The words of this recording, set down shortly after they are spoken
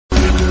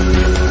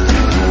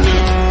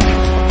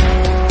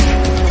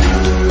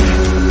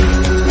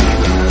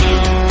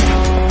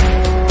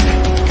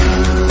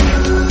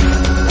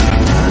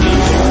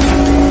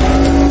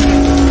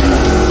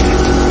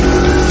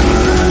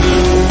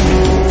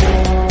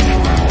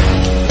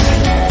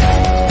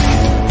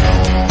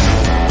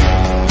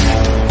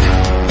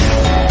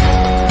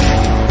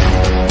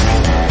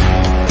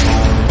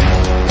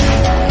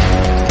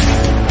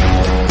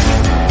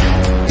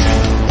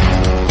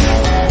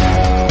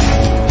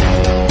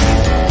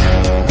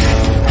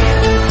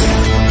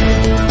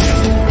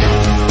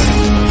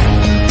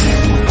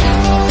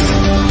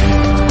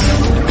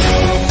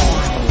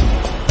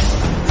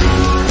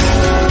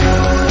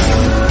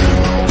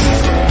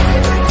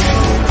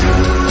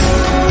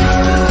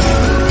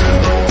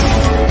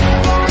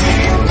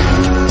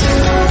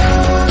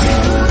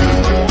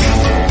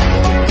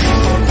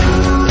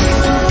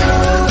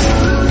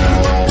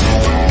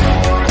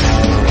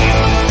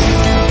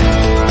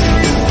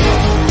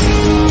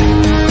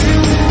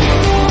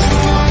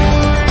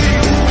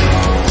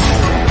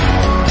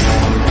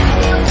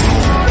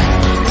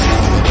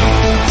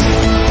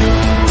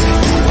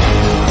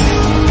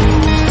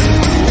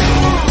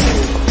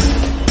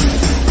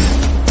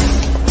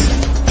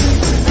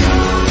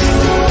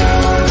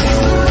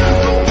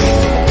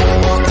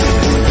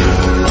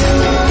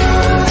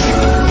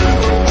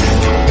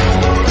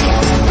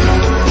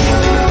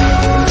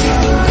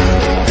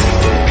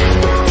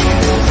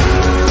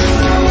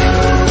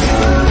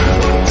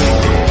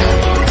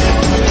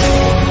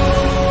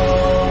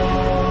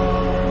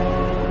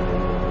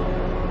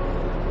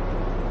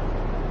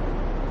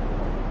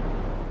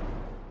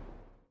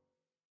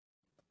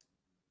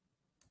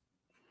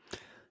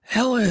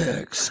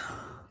Alex.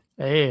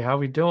 Hey, how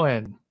we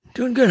doing?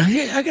 Doing good.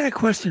 Hey, I got a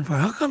question for you.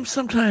 How come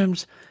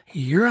sometimes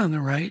you're on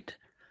the right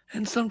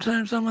and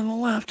sometimes I'm on the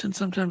left and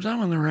sometimes I'm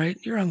on the right,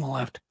 you're on the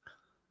left?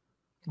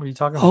 What are you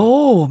talking about?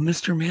 Oh,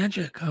 Mr.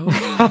 Magic. Oh,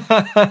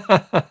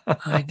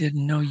 I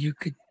didn't know you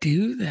could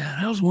do that.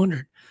 I was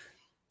wondering.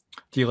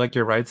 Do you like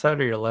your right side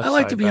or your left I side?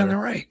 like to be on the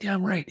right. Yeah,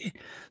 I'm right.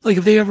 Like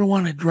if they ever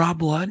want to draw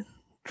blood,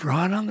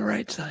 draw it on the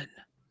right side.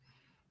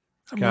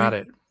 Got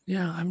it.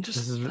 Yeah, I'm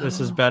just.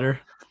 This is better.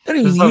 I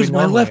don't even use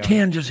my left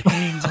hand; just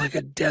hangs like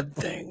a dead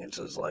thing. It's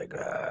just like.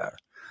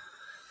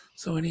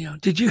 So anyhow,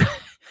 did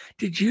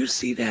you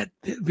see that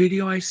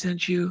video I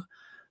sent you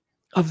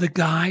of the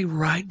guy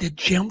that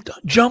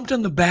jumped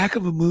on the back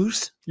of a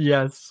moose?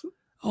 Yes.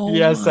 Oh,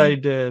 yes, I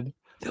did.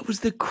 That was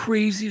the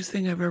craziest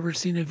thing I've ever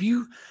seen. If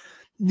you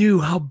knew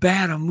how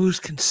bad a moose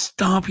can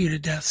stomp you to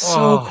death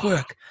so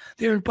quick,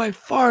 they're by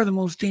far the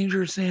most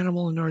dangerous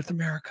animal in North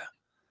America.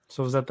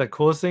 So was that the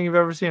coolest thing you've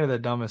ever seen or the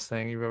dumbest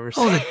thing you've ever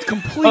seen? Oh, the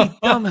complete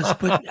dumbest.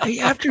 But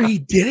after he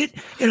did it,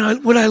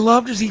 and what I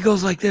loved is he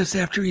goes like this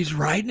after he's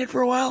riding it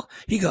for a while.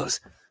 He goes,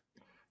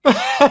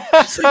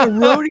 just like a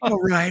rodeo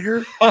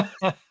rider.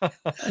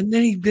 And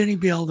then he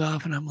bailed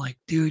off, and I'm like,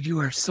 dude, you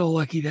are so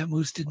lucky that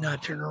moose did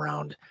not turn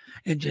around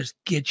and just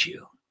get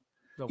you.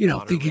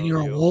 Thinking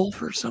you're a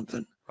wolf or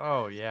something.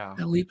 Oh, yeah.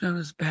 And leaped on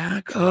his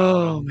back.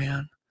 Oh,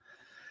 man.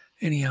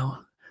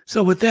 Anyhow,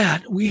 so with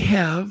that, we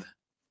have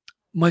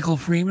Michael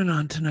Freeman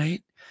on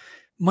tonight.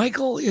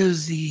 Michael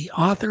is the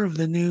author of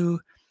the new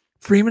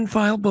Freeman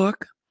File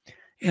book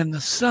and the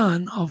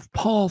son of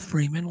Paul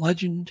Freeman,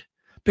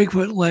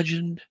 Bigfoot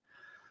legend,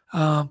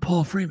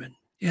 Paul Freeman.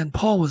 And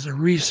Paul was a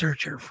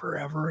researcher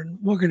forever, and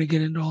we're going to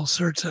get into all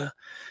sorts of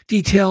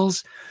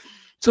details.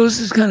 So this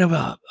is kind of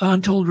a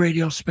Untold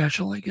radio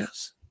special, I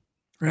guess,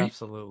 right?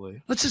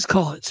 Absolutely. Let's just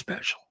call it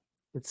special.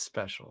 It's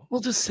special. We'll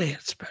just say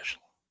it's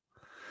special.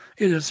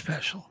 It is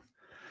special.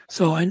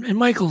 So, and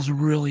Michael's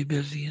really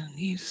busy, and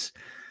he's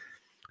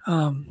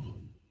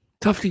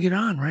tough to get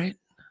on, right?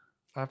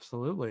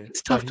 Absolutely.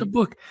 It's tough to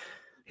book.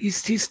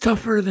 He's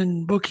tougher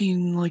than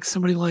booking like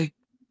somebody like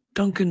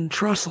Duncan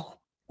Trussell.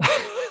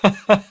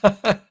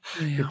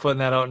 You're putting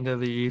that out into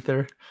the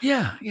ether.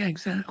 Yeah,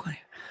 exactly.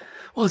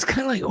 Well, it's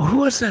kind of like, who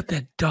was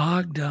that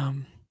dogged?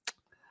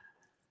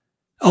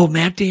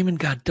 Matt Damon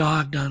got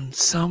dogged on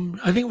some.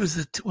 I think was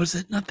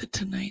it not the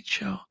Tonight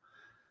Show?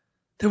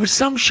 There was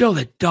some show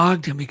that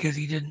dogged him because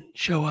he didn't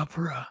show up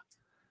for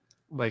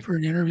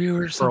an interview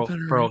or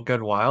something. For a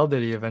good while,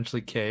 did he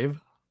eventually cave?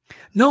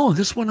 No,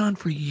 this went on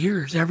for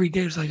years. Every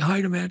day it was like,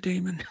 hi to Matt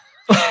Damon.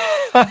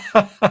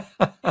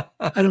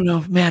 I don't know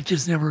if Matt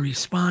just never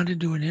responded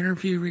to an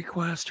interview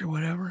request or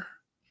whatever.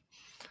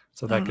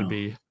 So that could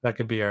be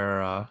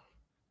our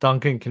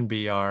Duncan can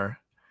be our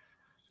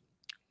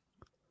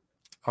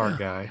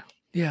guy.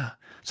 Yeah.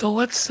 So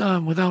let's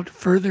without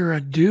further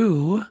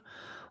ado,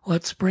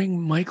 let's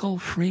bring Michael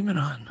Freeman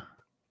on.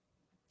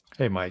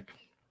 Hey, Mike.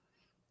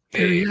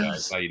 Hey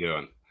guys, how you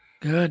doing?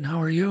 Good.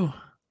 How are you?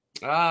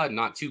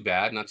 Not too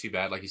bad. Not too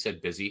bad. Like you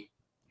said, busy,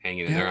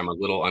 hanging in there. I'm a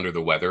little under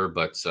the weather,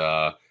 but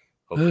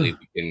hopefully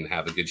we can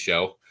have a good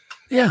show.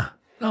 Yeah.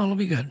 No, it'll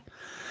be good.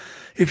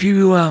 If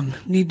you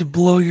need to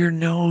blow your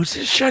nose,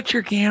 just shut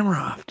your camera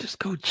off. Just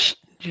go,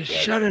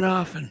 shut it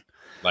off and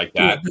like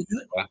that.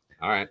 Yeah.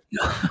 All right.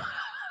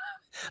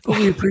 But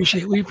we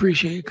appreciate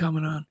you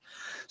coming on.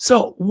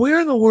 So, where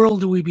in the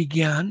world do we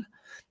begin?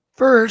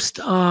 First,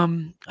 I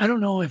don't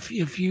know if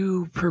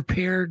you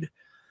prepared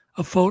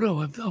a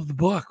photo of the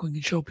book. We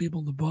can show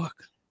people the book.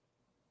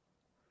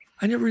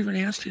 I never even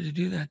asked you to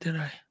do that, did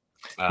I?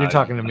 You're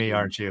talking to me,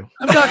 aren't you?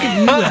 I'm talking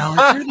to you,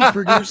 Alex. You're the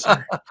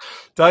producer.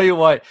 Tell you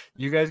what,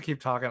 you guys keep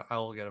talking. I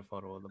will get a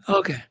photo of the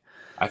book. Okay.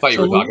 I thought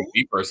you were talking to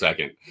me for a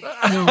second.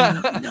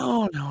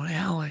 No,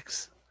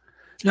 Alex.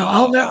 No,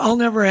 I'll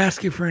never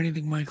ask you for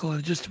anything, Michael.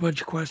 Just a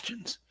bunch of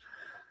questions.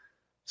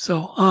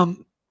 So,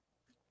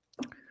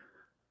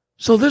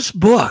 so this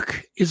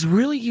book is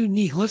really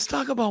unique. Let's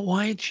talk about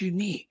why it's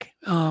unique.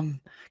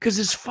 Because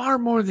it's far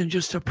more than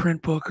just a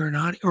print book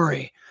or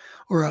a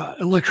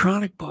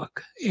electronic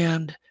book.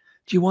 And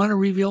do you want to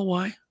reveal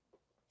why?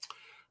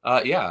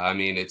 Yeah, I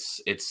mean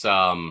it's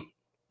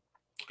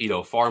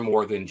far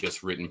more than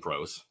just written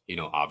prose.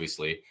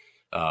 Obviously,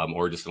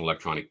 or just an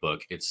electronic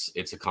book.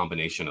 It's a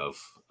combination of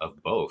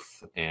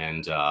both,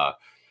 and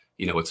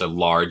it's a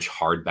large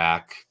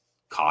hardback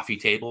coffee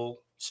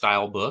table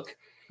style book.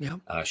 Yeah,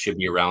 should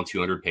be around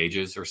 200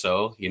 pages or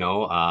so.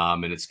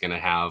 And it's going to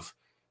have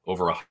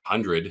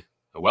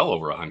well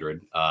over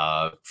 100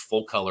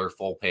 full color,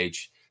 full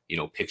page,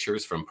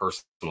 pictures from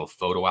personal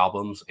photo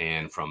albums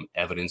and from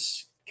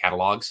evidence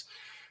catalogs.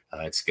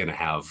 It's going to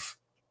have,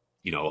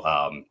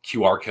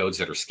 QR codes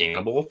that are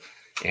scannable.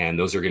 And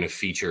those are going to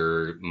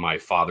feature my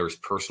father's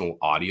personal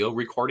audio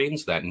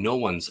recordings that no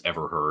one's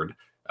ever heard,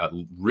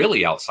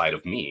 really outside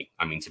of me.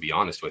 I mean, to be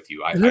honest with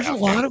you, there's a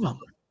lot of them.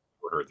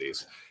 Heard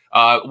these.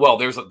 Well,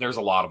 there's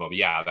a lot of them.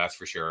 Yeah, that's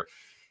for sure.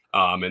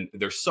 And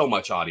there's so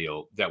much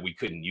audio that we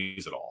couldn't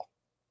use it all,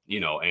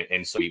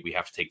 and so we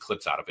have to take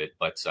clips out of it.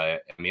 But I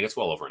mean, it's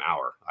well over an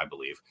hour, I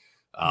believe.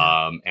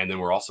 And then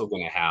we're also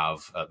going to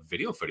have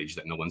video footage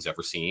that no one's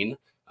ever seen,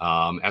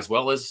 as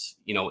well as,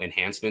 you know,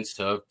 enhancements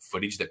to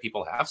footage that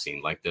people have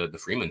seen, like the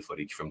Freeman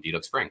footage from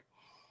Deduck Spring.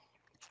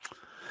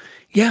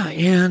 Yeah,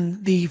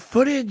 and the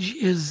footage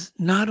is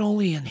not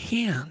only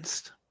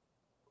enhanced,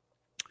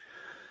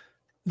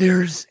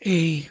 there's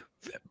a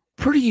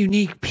pretty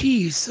unique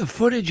piece of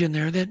footage in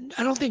there that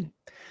I don't think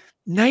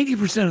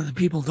 90% of the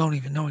people don't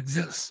even know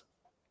exists.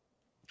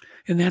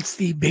 And that's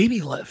the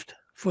baby lift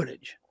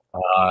footage.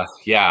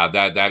 Yeah,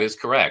 that is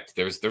correct.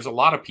 There's a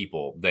lot of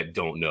people that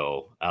don't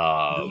know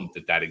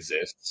that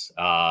exists.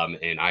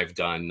 And I've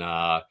done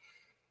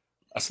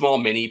a small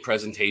mini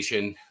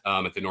presentation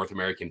at the North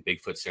American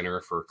Bigfoot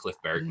Center for Cliff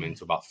Bergman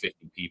to about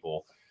 50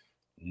 people.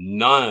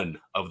 None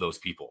of those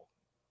people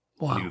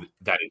knew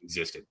that it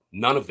existed.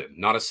 None of them.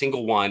 Not a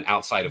single one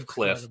outside of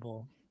Cliff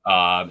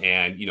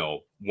and, you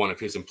know, one of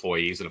his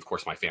employees and, of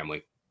course, my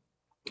family.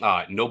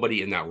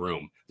 Nobody in that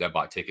room that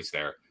bought tickets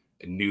there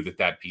knew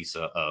that piece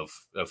of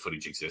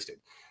footage existed.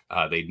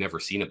 They'd never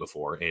seen it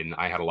before. And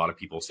I had a lot of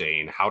people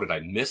saying, how did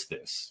I miss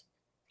this?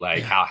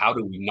 Like, how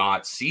do we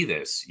not see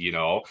this? You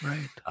know?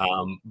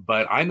 Right.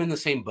 But I'm in the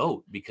same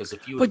boat, because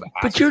if you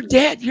but your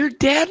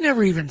dad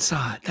never even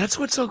saw it. That's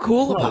what's so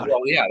cool about it.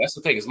 Well, yeah, that's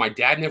the thing, is my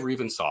dad never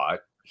even saw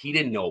it. He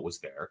didn't know it was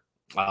there.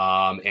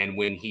 And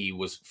when he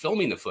was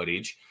filming the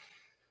footage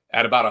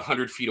at about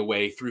 100 feet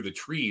away through the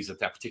trees at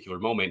that particular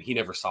moment, he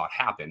never saw it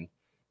happen.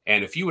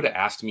 And if you would have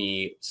asked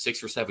me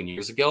 6 or 7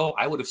 years ago,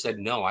 I would have said,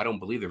 no, I don't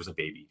believe there was a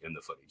baby in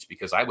the footage,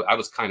 because I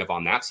was kind of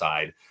on that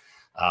side.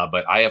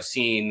 But I have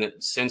seen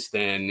since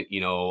then,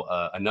 you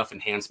know, enough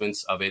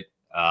enhancements of it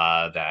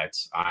that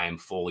I'm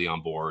fully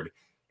on board.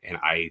 And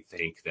I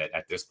think that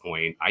at this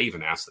point, I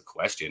even asked the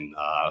question,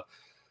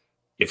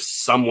 if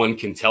someone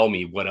can tell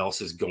me what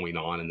else is going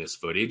on in this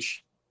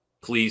footage,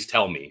 please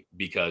tell me,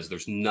 because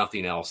there's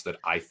nothing else that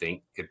I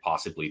think could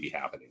possibly be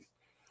happening.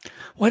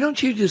 Why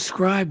don't you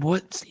describe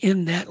what's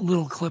in that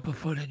little clip of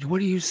footage? What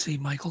do you see,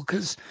 Michael?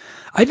 Because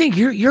I think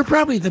you're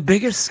probably the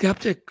biggest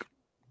skeptic.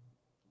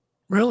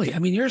 Really, I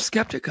mean, you're a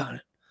skeptic on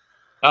it.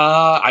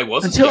 I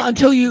was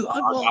until you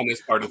on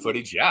this part of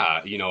footage.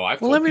 Yeah, you know,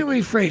 well, let me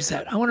rephrase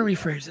that. I want to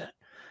rephrase that.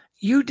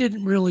 You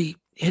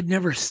had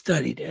never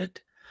studied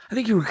it. I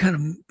think you were kind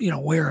of, you know,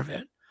 aware of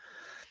it.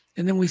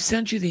 And then we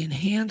sent you the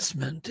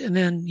enhancement, and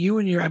then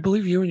I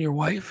believe you and your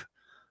wife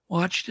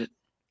watched it.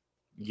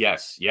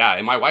 Yes. Yeah.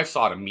 And my wife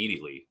saw it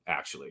immediately,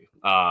 actually,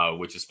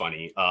 which is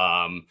funny.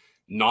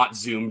 Not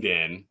zoomed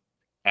in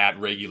at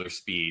regular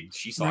speed.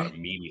 She saw it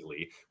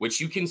immediately,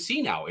 which you can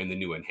see now in the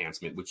new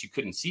enhancement, which you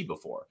couldn't see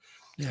before.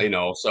 Yeah. You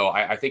know, so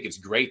I think it's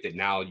great that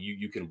now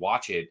you can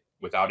watch it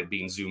without it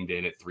being zoomed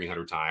in at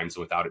 300 times,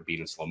 without it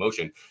being in slow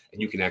motion,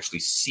 and you can actually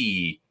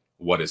see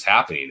what is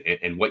happening.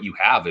 And what you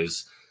have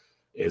is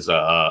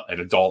an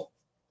adult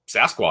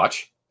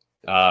Sasquatch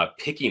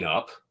picking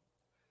up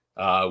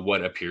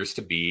what appears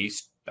to be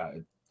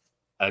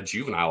a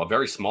juvenile, a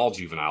very small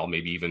juvenile,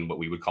 maybe even what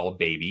we would call a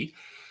baby.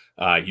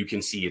 You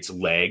can see its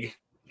leg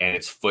and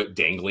its foot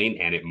dangling,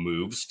 and it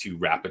moves to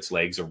wrap its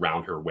legs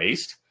around her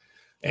waist.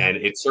 And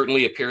it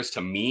certainly appears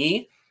to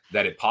me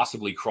that it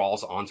possibly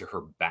crawls onto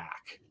her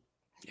back.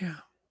 Yeah.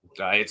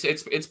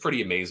 It's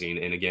pretty amazing.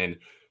 And again,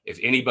 if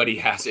anybody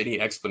has any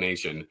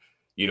explanation,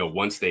 you know,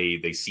 once they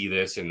see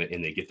this and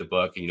they get the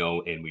book, you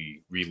know, and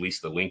we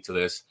release the link to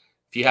this,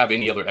 if you have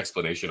any other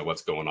explanation of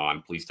what's going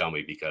on, please tell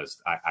me,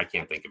 because I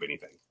can't think of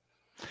anything.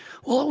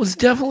 Well, it was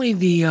definitely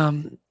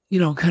the, you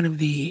know, kind of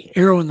the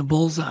arrow in the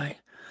bullseye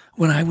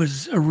when I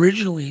was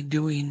originally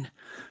doing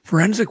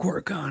forensic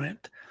work on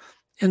it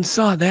and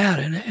saw that.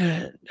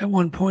 And at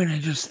one point I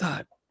just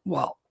thought,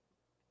 well,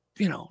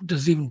 you know,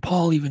 does even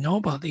Paul even know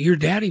about that? Your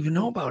dad even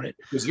know about it?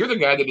 Because you're the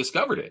guy that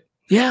discovered it.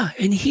 Yeah.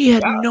 And he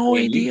had no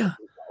idea.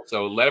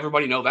 So let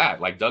everybody know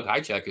that. Like, Doug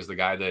Hychek is the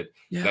guy that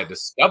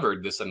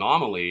discovered this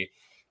anomaly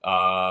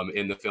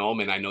in the film.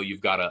 And I know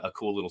you've got a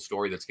cool little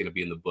story that's going to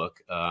be in the book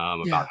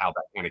about how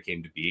that kind of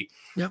came to be.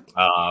 Yep.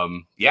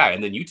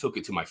 And then you took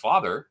it to my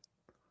father,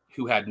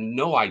 who had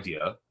no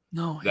idea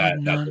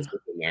that this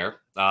was in there.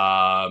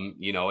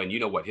 You know, and you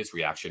know what his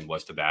reaction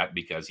was to that,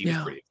 because he was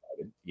pretty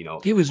excited. You know,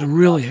 he was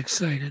really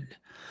excited.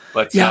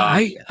 But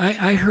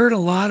I heard a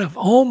lot of,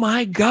 oh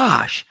my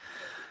gosh,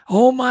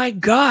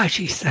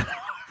 he said.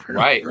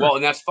 Right. Well,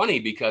 and that's funny,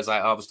 because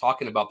I was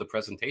talking about the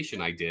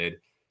presentation I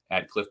did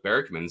at Cliff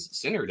Bergman's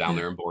center down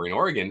there in Boring,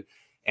 Oregon,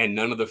 and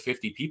none of the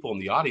 50 people in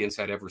the audience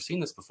had ever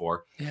seen this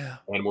before. Yeah.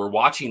 And we're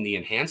watching the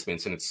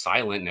enhancements, and it's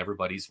silent, and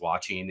everybody's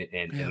watching,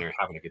 and they're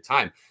having a good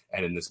time.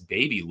 And then this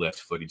baby lift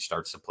footage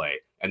starts to play.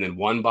 And then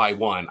one by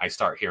one, I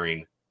start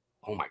hearing,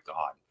 oh my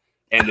God.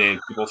 And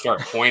then people start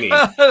pointing,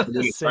 and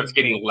then it starts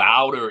getting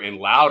louder and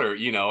louder,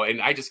 you know,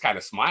 and I just kind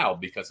of smiled,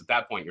 because at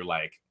that point you're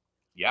like,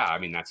 yeah, I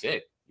mean, that's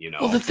it. You know?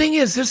 Well, the thing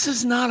is, this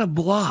is not a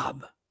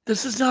blob.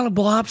 This is not a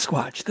blob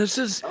squatch. This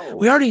is,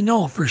 we already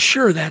know for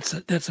sure that's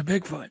a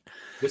Bigfoot.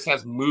 This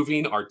has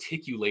moving,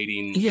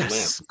 articulating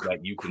limbs that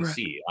you can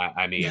see.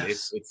 I mean,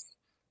 this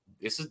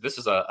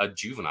is a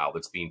juvenile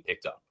that's being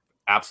picked up.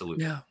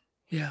 Absolutely. Yeah.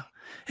 Yeah.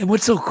 And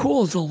what's so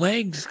cool is the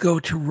legs go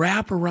to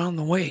wrap around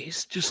the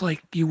waist, just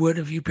like you would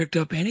if you picked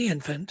up any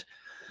infant.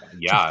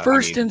 Yeah. It's a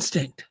first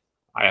instinct.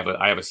 I have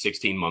a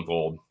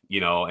 16-month-old,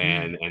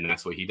 and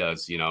that's what he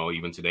does.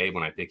 Even today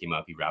when I pick him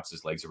up, he wraps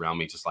his legs around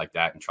me just like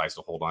that and tries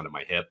to hold on to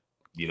my hip,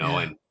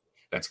 and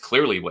that's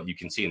clearly what you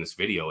can see in this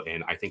video.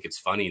 And I think it's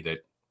funny that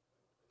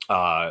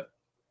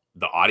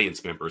the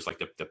audience members,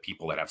 like the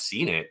people that have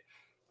seen it,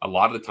 a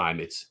lot of the time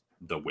it's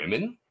the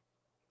women,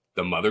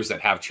 the mothers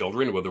that have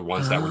children were the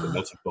ones that were the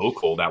most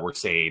vocal, that were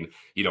saying,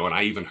 and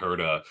I even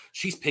heard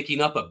she's picking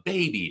up a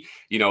baby,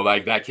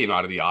 like that came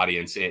out of the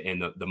audience,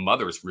 and the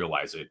mothers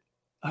realize it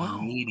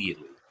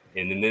immediately.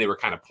 And then they were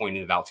kind of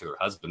pointing it out to their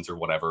husbands or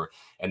whatever.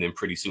 And then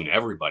pretty soon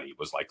everybody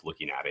was like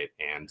looking at it.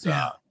 And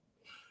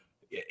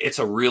it's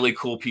a really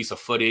cool piece of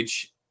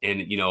footage.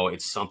 And,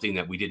 it's something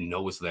that we didn't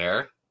know was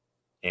there.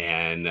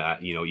 And,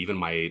 even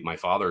my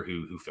father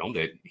who filmed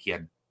it, he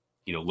had,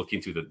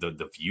 looking through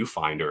the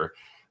viewfinder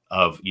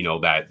of,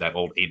 that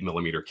old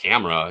 8mm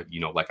camera,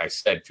 like I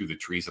said, through the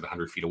trees at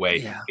 100 feet away.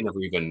 Yeah. He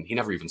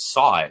never even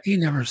saw it. He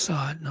never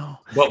saw it. No.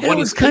 But it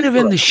was kind of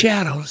in the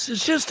shadows.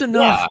 It's just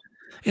enough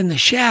in the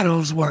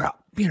shadows where,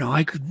 there's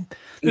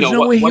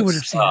no way he would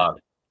have seen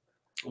it.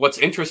 What's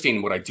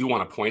interesting, what I do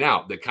want to point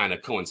out that kind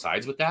of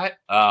coincides with that,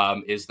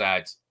 is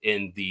that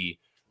in the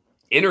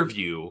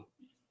interview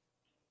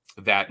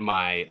that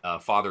my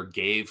father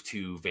gave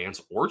to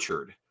Vance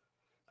Orchard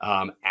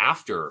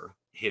after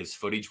his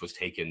footage was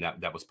taken,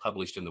 that was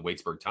published in the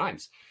Waitsburg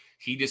Times,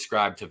 he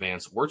described to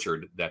Vance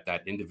Orchard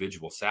that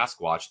individual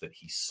Sasquatch that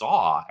he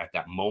saw at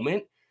that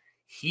moment,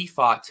 he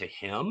thought to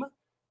him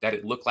that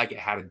it looked like it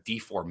had a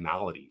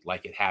deformality,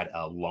 like it had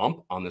a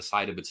lump on the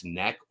side of its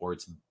neck or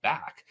its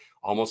back,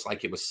 almost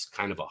like it was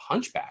kind of a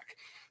hunchback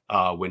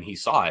when he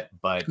saw it.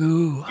 But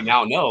we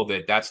now know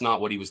that that's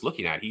not what he was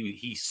looking at.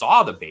 He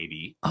saw the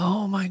baby.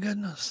 Oh my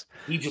goodness.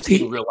 He just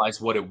didn't realize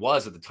what it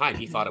was at the time.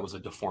 He thought it was a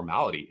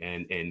deformality.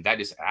 And that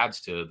just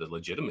adds to the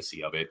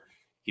legitimacy of it.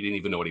 He didn't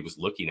even know what he was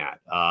looking at.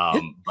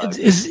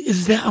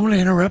 Is that, I'm going to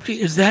interrupt you.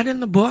 Is that in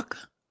the book?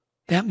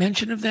 That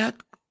mention of that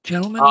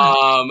gentleman?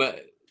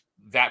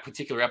 That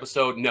particular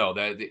episode, no.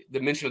 The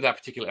mention of that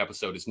particular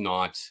episode is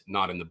not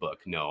in the book.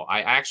 No,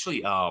 I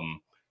actually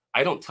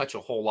I don't touch a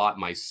whole lot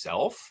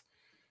myself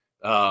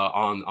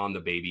on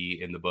the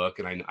baby in the book,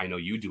 and I know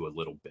you do a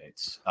little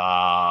bit,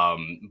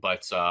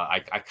 but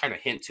I kind of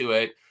hint to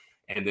it,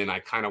 and then I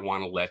kind of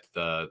want to let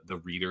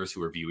the readers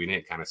who are viewing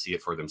it kind of see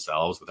it for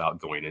themselves without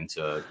going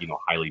into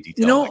highly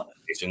detailed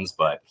explanations.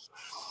 But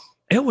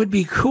it would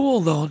be cool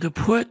though to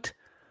put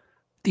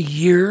the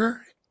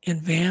year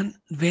in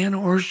Van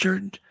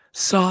Orchard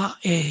saw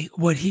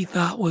what he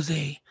thought was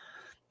a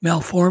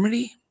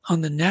malformity on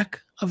the neck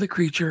of the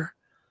creature.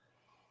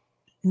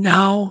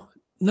 Now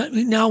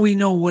we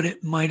know what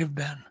it might have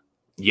been.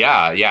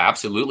 Yeah,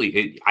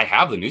 absolutely. I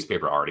have the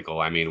newspaper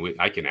article. I mean,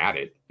 I can add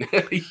it.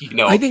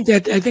 I think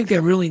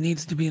that really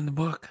needs to be in the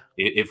book.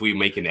 If we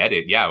make an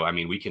edit, I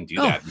mean, we can do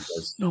that,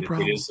 because no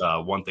problem. It is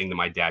one thing that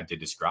my dad did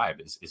describe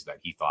is that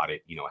he thought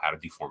it, had a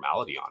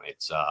deformality on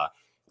it,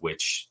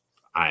 which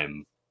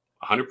I'm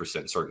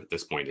 100% certain at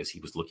this point is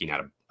he was looking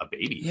at a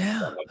baby.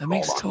 Yeah, that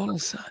makes total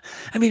sense.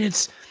 I mean,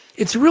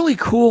 it's really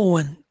cool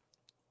when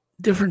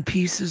different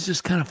pieces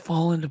just kind of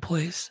fall into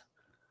place.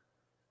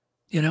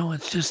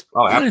 It's just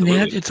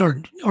it's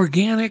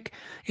organic,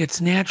 it's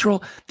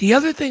natural. The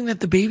other thing that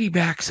the baby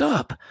backs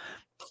up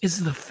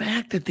is the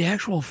fact that the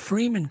actual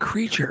Freeman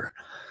creature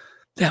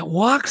that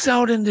walks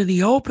out into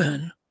the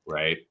open,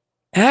 right,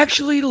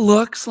 actually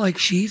looks like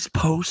she's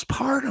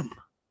postpartum.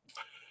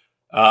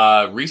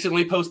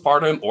 Recently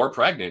postpartum or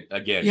pregnant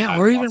again. Yeah,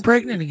 or even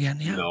pregnant again.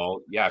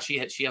 Yeah. She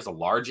has a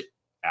large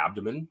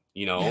abdomen,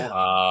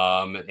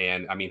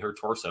 and I mean, her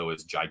torso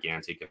is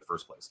gigantic in the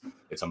first place.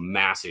 It's a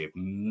massive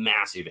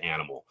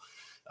animal.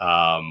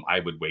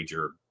 I would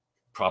wager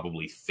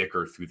probably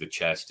thicker through the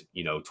chest,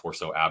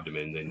 torso,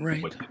 abdomen than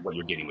what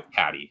you're getting with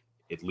Patty,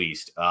 at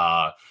least.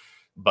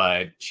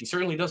 But she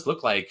certainly does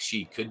look like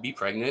she could be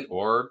pregnant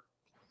or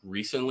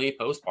recently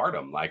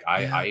postpartum. Like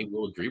I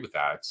will agree with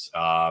that.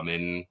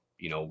 And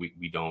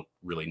we don't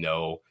really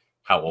know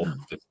how old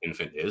this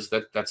infant is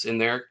that's in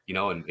there,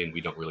 and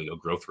we don't really know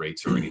growth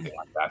rates or anything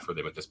like that for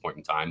them at this point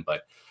in time.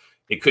 But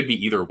it could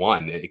be either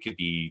one. It could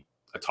be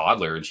a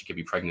toddler and she could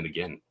be pregnant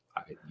again.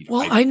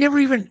 I never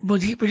even.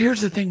 But here's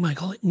the thing,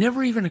 Michael. It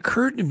never even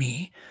occurred to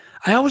me.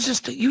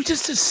 You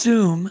just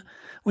assume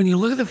when you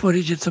look at the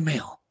footage, it's a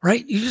male,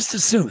 right? You just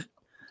assume it.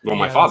 Well,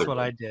 my father. That's what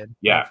I did.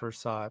 Yeah, when I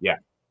first saw it. Yeah.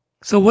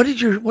 So what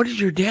did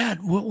your dad?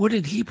 What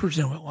did he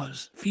presume it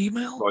was?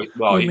 Female?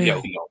 Well,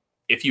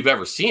 if you've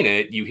ever seen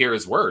it, you hear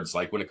his words.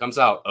 Like when it comes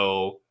out,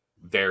 oh,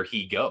 there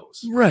he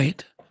goes.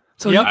 Right.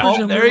 So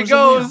there he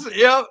goes.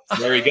 Yep.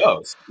 There he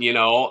goes.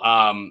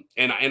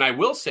 And I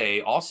will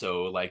say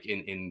also, like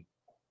in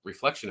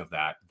reflection of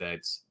that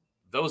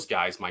those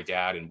guys, my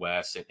dad and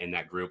Wes and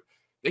that group,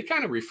 they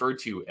kind of referred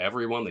to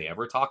everyone they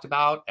ever talked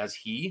about as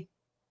he.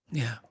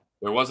 Yeah.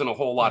 There wasn't a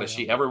whole lot of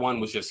she. Everyone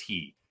was just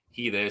he.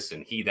 he this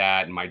and he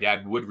that. And my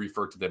dad would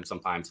refer to them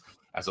sometimes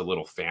as a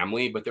little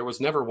family, but there was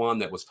never one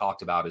that was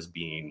talked about as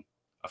being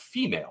a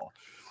female,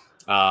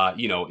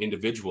 you know,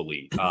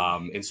 individually.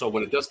 And so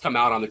when it does come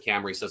out on the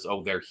camera, he says,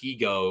 oh, there he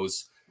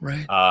goes.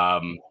 Right.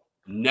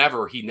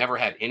 He never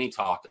had any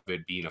talk of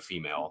it being a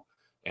female.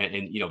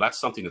 And you know, that's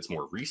something that's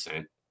more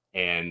recent.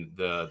 And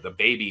the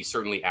baby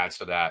certainly adds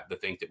to that. The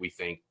fact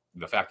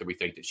that we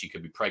think that she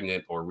could be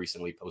pregnant or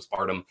recently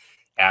postpartum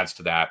adds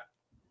to that.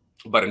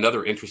 But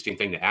another interesting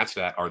thing that adds to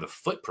that are the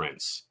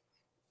footprints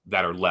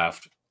that are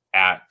left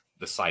at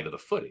the site of the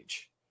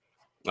footage.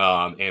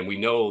 And we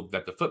know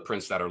that the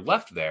footprints that are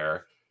left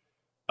there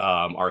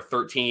are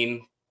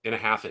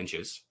 13.5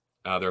 inches.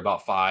 They're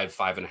about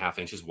 5.5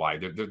 inches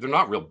wide. They're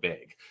not real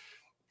big.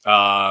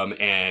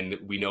 And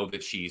we know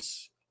that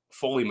she's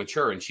fully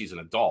mature and she's an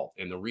adult.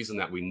 And the reason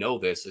that we know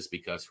this is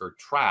because her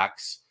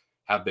tracks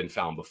have been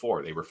found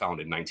before. They were found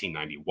in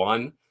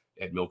 1991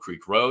 at Mill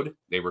Creek Road.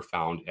 They were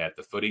found at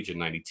the footage in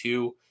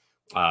 92.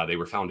 They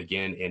were found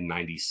again in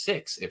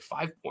 96 at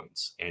 5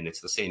 Points. And it's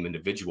the same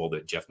individual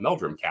that Jeff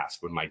Meldrum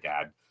cast when my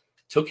dad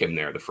took him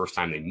there the first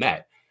time they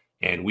met.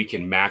 And we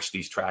can match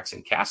these tracks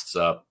and casts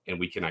up, and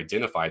we can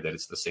identify that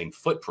it's the same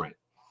footprint.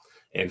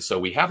 And so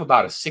we have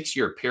about a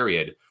 6-year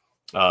period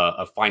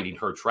of finding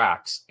her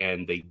tracks,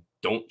 and they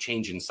don't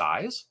change in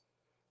size.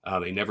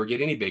 They never get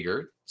any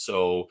bigger.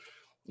 So,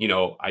 you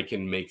know, I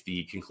can make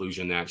the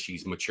conclusion that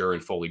she's mature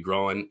and fully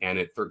grown. And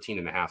at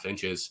 13.5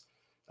 inches,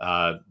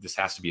 this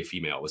has to be a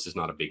female. This is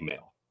not a big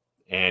male.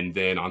 And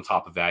then on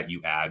top of that,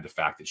 you add the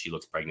fact that she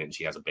looks pregnant and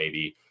she has a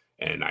baby.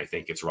 And I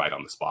think it's right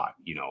on the spot,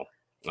 you know.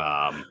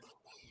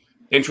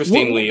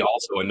 Interestingly,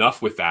 also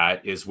enough with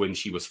that is when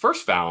she was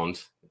first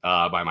found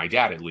by my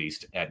dad, at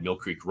least, at Mill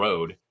Creek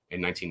Road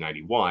in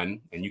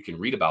 1991. And you can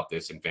read about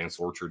this in Vance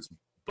Orchard's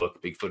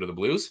book, Bigfoot of the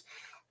Blues.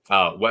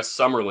 Wes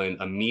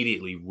Summerlin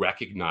immediately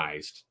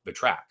recognized the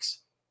tracks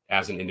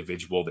as an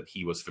individual that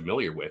he was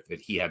familiar with,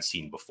 that he had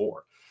seen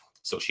before.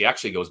 So she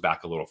actually goes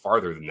back a little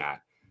farther than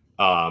that.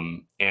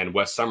 And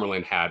Wes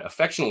Summerlin had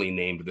affectionately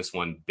named this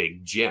one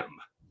Big Jim,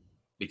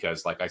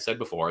 because like I said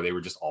before, they were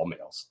just all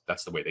males.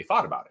 That's the way they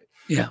thought about it.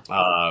 Yeah.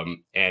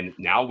 And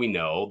now we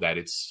know that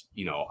it's,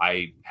 you know,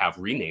 I have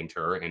renamed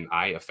her, and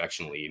I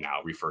affectionately now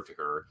refer to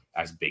her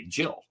as Big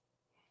Jill.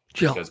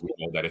 Jill. Because we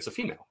know that it's a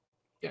female.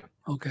 Yeah.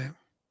 Okay.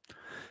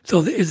 So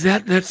is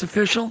that's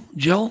official,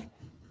 Jill?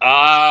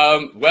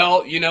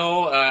 Well, you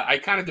know, I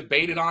kind of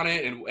debated on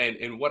it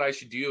and what I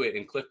should do.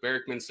 And Cliff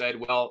Barrickman said,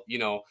 well, you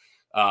know,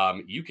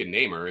 you can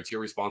name her. It's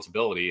your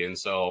responsibility. And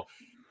so,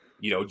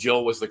 you know,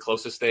 Jill was the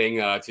closest thing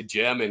to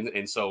Jim.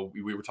 And so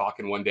we were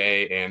talking one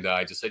day, and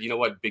I just said, you know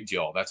what, Big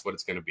Jill, that's what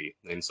it's going to be.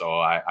 And so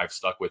I've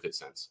stuck with it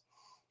since.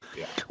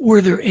 Yeah.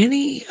 Were there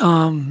any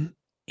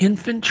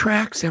infant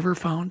tracks ever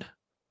found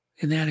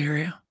in that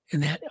area, in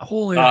that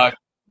whole area?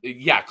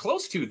 Yeah,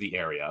 close to the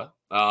area.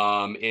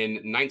 In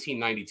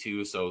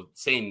 1992, so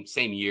same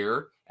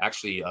year,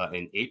 actually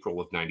in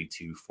April of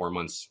 92,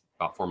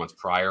 about 4 months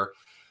prior,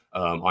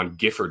 on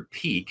Gifford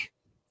Peak,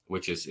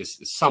 which is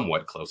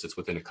somewhat close. It's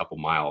within a couple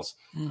miles.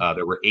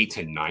 There were 8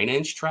 to 9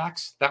 inch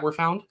tracks that were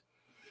found.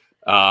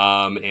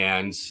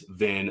 And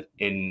then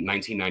in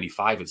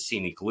 1995 at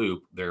Scenic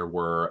Loop, there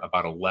were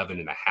about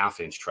 11.5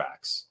 inch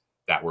tracks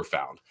that were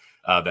found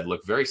that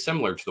look very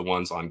similar to the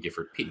ones on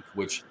Gifford Peak,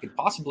 which could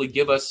possibly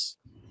give us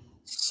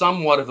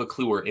somewhat of a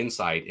clue or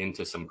insight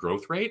into some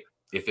growth rate.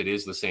 If it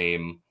is the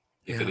same,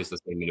 if it is the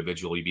same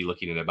individual, you'd be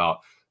looking at about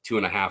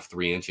 2.5,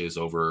 3 inches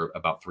over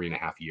about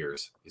 3.5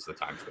 years is the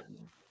time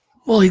frame.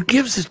 Well, it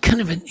gives us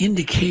kind of an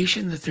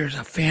indication that there's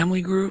a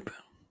family group.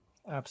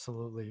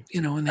 Absolutely.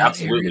 You know, in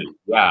that area.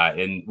 Yeah.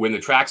 And when the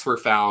tracks were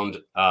found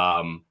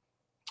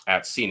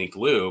at Scenic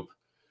Loop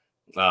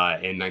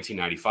in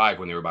 1995,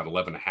 when they were about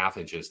 11.5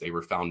 inches, they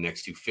were found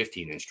next to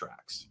 15-inch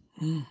tracks.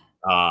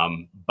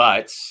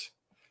 But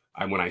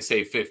when I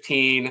say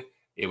 15,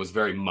 it was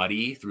very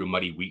muddy through a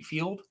muddy wheat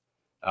field.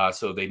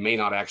 So they may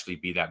not actually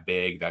be that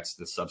big. That's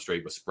the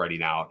substrate was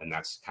spreading out, and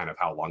that's kind of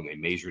how long they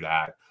measured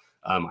at.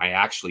 I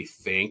actually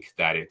think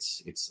that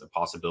it's a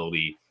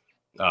possibility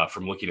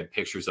from looking at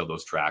pictures of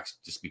those tracks,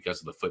 just because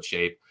of the foot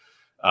shape,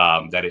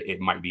 that it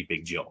might be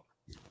Big Jill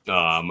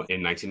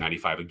in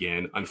 1995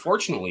 again.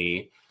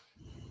 Unfortunately,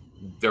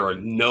 there are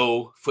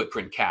no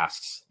footprint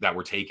casts that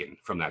were taken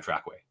from that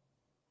trackway.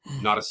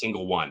 Not a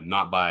single one.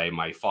 Not by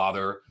my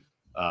father.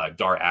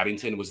 Dar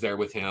Addington was there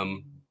with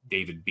him.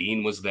 David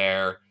Bean was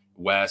there.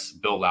 Wes,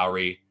 Bill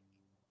Lowry.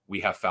 We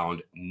have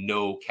found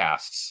no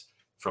casts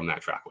from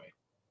that trackway.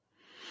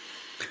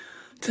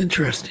 It's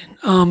interesting.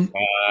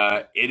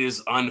 It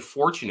is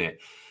unfortunate.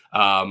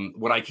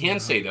 What I can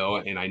say, though,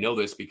 and I know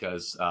this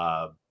because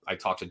I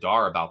talked to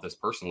Dar about this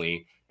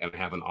personally, and I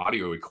have an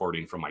audio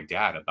recording from my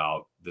dad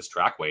about this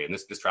trackway. And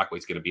this trackway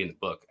is going to be in the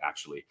book,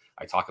 actually.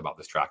 I talk about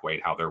this trackway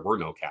and how there were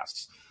no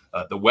casts.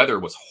 The weather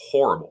was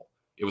horrible.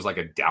 It was like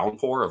a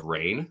downpour of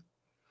rain.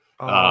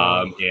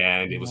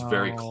 And it was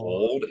very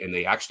cold. And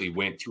they actually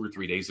went 2 or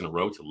 3 days in a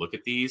row to look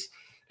at these.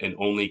 And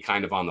only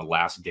kind of on the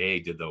last day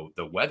did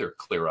the weather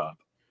clear up.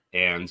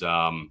 And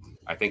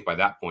I think by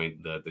that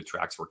point, the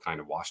tracks were kind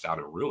of washed out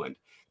and ruined.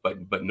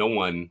 But no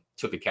one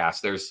took a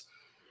cast. There's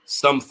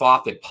some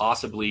thought that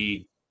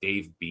possibly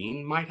Dave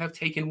Bean might have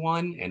taken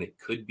one, and it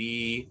could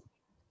be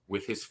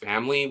with his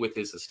family, with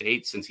his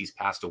estate, since he's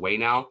passed away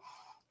now.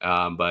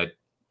 But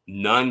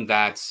none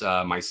that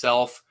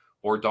myself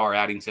or Dar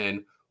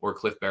Addington or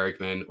Cliff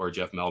Barrickman or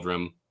Jeff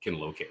Meldrum can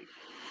locate.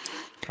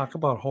 Talk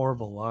about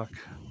horrible luck.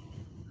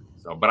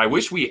 So, but I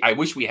wish we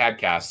had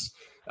casts,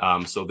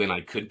 so then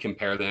I could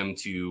compare them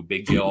to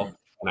Big Jill,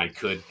 and I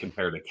could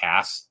compare the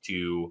casts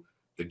to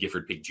the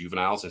Gifford Pig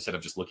juveniles instead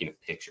of just looking at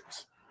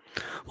pictures.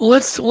 Well,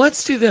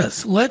 let's do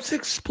this. Let's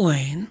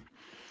explain,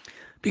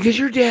 because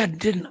your dad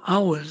didn't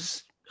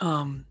always.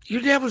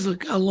 Your dad was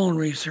a lone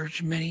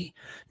researcher many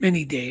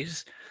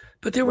days,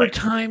 but there were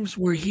times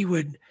where he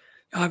would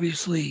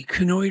obviously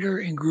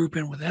connoiter and group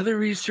in with other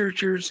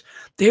researchers.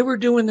 They were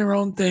doing their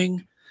own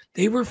thing.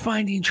 They were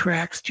finding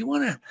tracks. Do you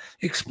want to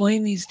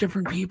explain these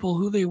different people,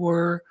 who they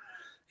were,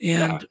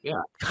 and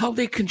how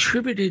they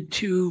contributed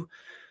to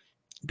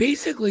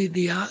basically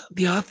the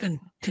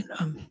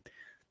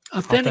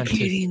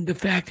authenticating the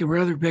fact there were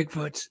other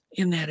Bigfoots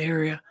in that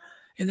area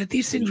and that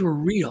these things were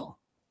real?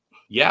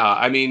 Yeah,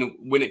 I mean,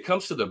 when it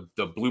comes to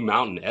the Blue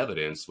Mountain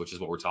evidence, which is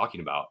what we're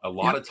talking about, a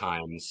lot of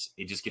times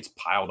it just gets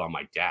piled on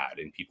my dad,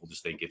 and people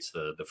just think it's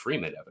the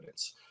Freeman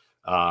evidence,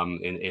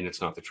 and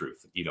it's not the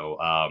truth. You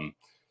know,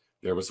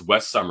 there was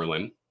Wes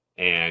Summerlin,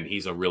 and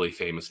he's a really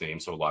famous name,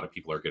 so a lot of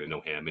people are going to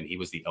know him, and he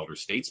was the elder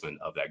statesman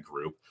of that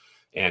group.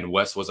 And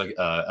Wes was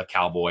a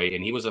cowboy,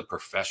 and he was a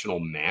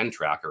professional man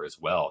tracker as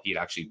well. He had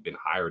actually been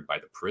hired by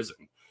the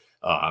prison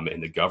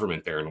and the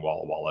government there in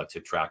Walla Walla to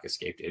track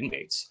escaped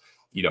inmates,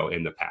 you know,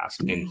 in the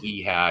past. And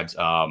he had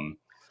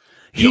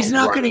he's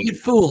not going to get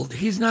fooled.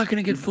 He's not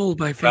going to get fooled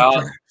by fake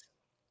tracks.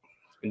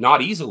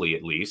 Not easily,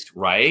 at least,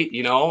 right?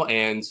 You know,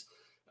 and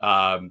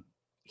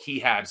he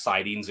had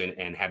sightings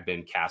and had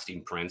been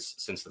casting prints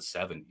since the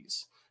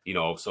 70s, you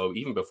know, so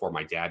even before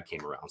my dad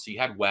came around. So you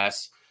had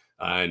Wes,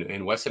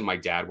 and Wes and my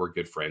dad were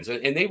good friends,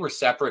 and they were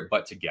separate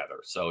but together.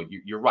 So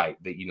you're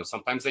right that, you know,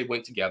 sometimes they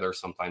went together,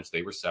 sometimes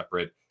they were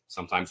separate,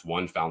 sometimes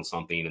one found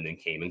something and then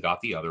came and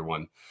got the other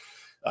one.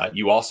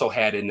 You also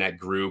had in that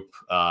group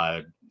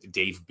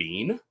Dave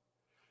Bean,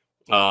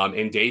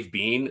 and Dave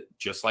Bean,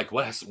 just like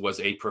Wes,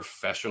 was a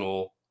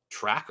professional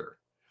tracker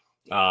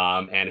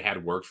and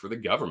had worked for the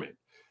government.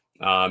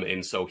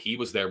 And so he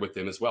was there with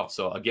them as well.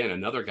 So again,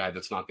 another guy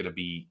that's not going to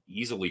be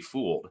easily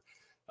fooled.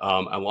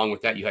 Along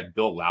with that, you had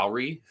Bill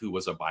Lowry, who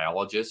was a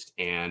biologist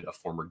and a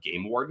former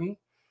game warden.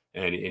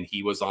 And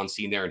he was on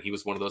scene there, and he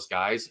was one of those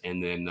guys.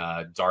 And then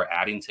Dar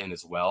Addington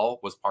as well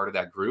was part of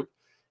that group.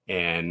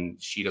 And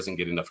she doesn't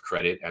get enough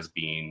credit as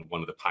being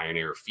one of the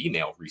pioneer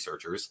female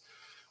researchers,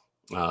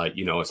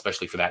 you know,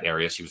 especially for that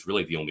area. She was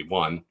really the only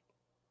one.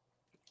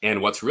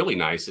 And what's really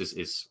nice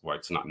is well,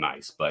 it's not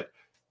nice, but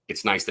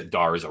it's nice that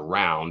Dar is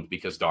around,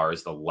 because Dar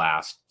is the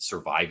last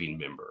surviving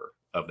member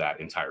of that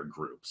entire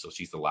group. So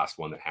she's the last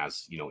one that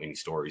has, you know, any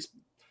stories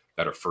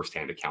that are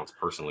firsthand accounts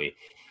personally.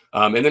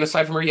 And then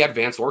aside from her, you had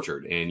Vance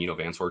Orchard. And, you know,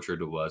 Vance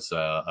Orchard was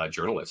a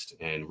journalist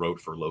and wrote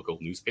for local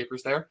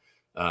newspapers there,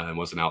 and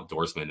was an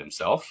outdoorsman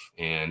himself.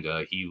 And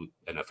he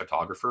and a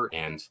photographer,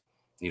 and,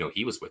 you know,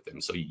 he was with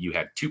them. So you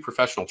had two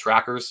professional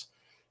trackers,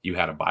 you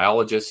had a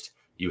biologist,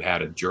 you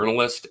had a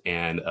journalist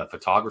and a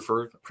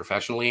photographer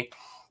professionally.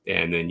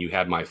 And then you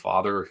had my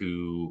father,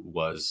 who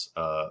was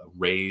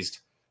raised,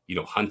 you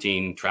know,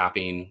 hunting,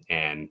 trapping,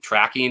 and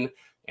tracking,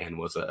 and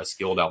was a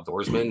skilled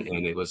outdoorsman.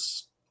 And it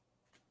was,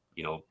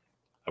 you know,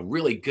 a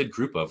really good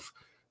group of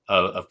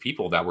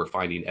people that were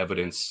finding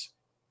evidence,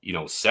 you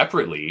know,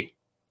 separately,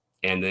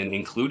 and then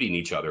including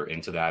each other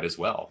into that as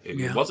well.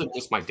 It wasn't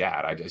just my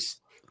dad.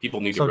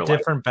 People need to realize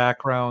different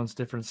backgrounds,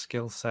 different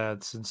skill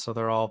sets, and so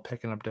they're all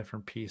picking up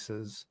different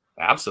pieces.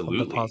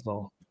 Absolutely. Of the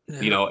puzzle.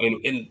 You know,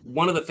 and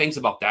one of the things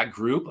about that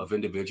group of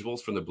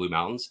individuals from the Blue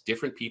Mountains,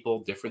 different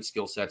people, different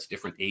skill sets,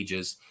 different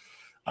ages.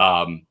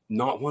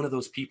 Not one of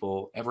those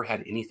people ever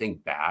had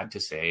anything bad to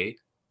say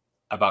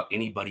about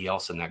anybody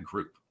else in that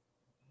group.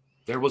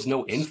 There was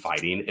no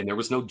infighting, and there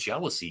was no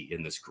jealousy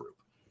in this group.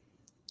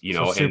 You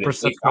know, so and if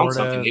they found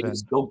something, they would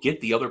still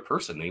get the other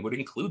person. They would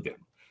include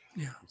them.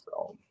 Yeah.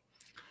 So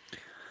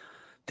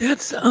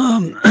that's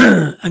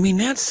I mean,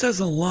 that says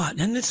a lot.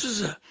 And this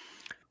is a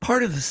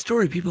part of the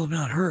story people have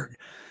not heard.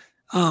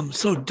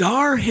 So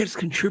Dar has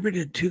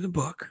contributed to the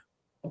book.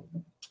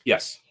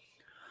 Yes.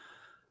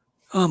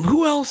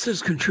 Who else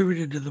has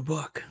contributed to the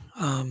book?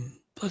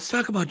 Let's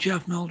talk about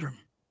Jeff Meldrum.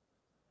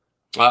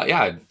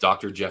 Yeah,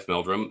 Dr. Jeff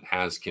Meldrum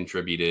has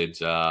contributed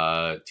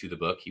to the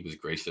book. He was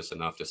gracious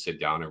enough to sit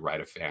down and write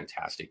a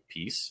fantastic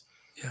piece.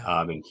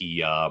 Yeah. And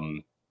he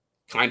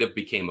kind of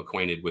became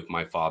acquainted with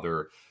my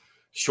father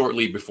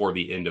shortly before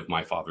the end of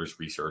my father's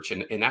research,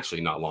 and actually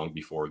not long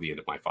before the end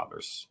of my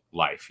father's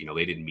life. You know,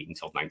 they didn't meet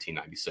until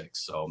 1996,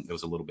 so it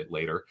was a little bit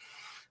later.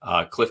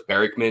 Cliff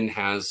Barrickman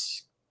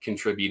has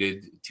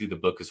contributed to the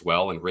book as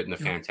well and written a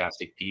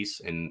fantastic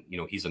piece. And, you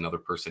know, he's another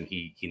person,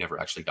 he never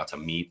actually got to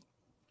meet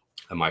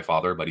my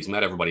father, but he's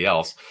met everybody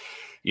else.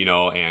 you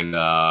know,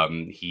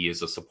 and he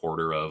is a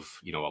supporter of,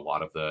 you know, a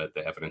lot of the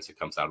evidence that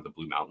comes out of the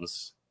Blue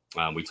Mountains.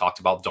 We talked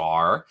about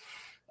Dar.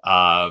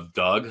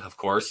 Doug, of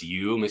course,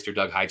 Mr.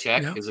 Doug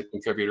Hychek, is a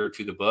contributor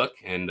to the book,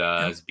 and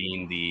as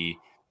being the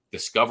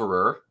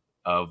discoverer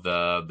of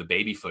the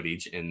baby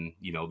footage and,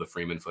 you know, the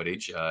Freeman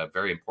footage,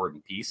 very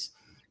important piece.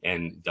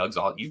 And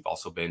you've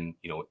also been,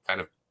 you know, kind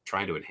of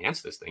trying to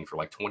enhance this thing for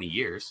like 20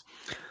 years.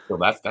 So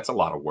that's a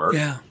lot of work.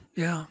 Yeah.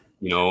 Yeah.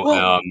 You know,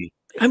 well,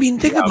 I mean,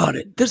 think about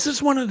it. This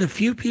is one of the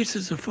few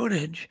pieces of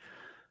footage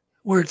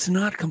where it's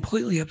not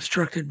completely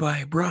obstructed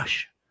by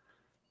brush.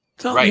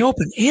 It's out in the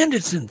open, and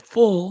it's in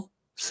full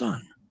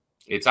sun.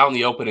 It's out in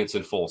the open. It's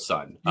in full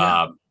sun.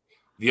 Yeah.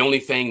 The only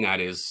thing that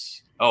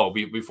is,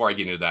 before I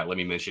get into that, let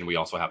me mention we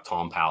also have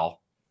Tom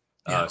Powell,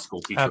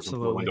 school teacher from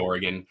Portland,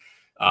 Oregon,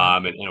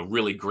 and a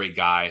really great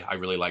guy. I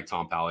really like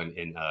Tom Powell,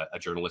 and a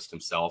journalist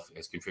himself,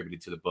 has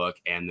contributed to the book.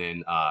 And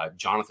then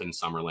Jonathan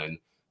Summerlin,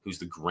 who's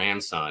the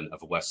grandson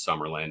of Wes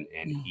Summerlin,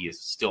 and he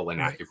is still an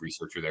active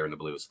researcher there in the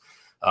Blues.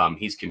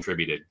 He's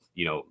contributed,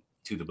 you know,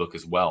 to the book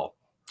as well.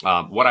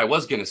 What I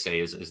was going to say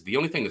is the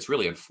only thing that's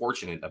really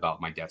unfortunate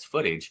about my dad's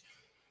footage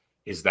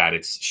is that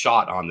it's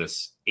shot on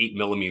this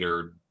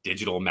 8mm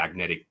digital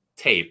magnetic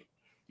tape.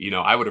 You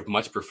know, I would have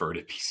much preferred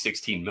it be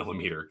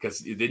 16mm, because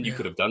then you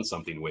could have done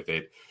something with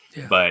it.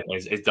 Yeah. But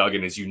as Doug,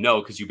 and as you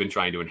know, because you've been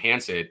trying to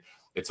enhance it,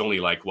 it's only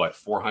like, what,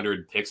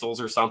 400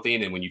 pixels or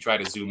something. And when you try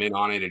to zoom in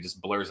on it, it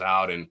just blurs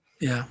out. And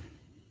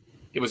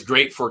it was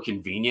great for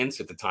convenience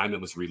at the time it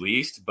was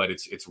released, but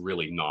it's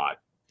really not.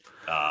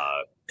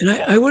 And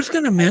I was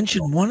going to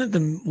mention one of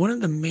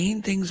the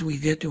main things we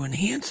did to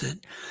enhance it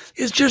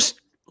is just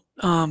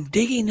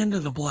digging into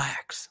the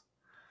blacks,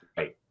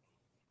 right?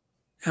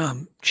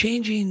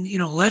 Changing, you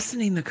know,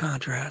 lessening the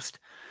contrast,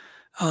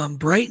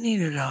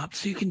 brightening it up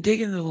so you can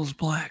dig into those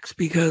blacks,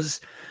 because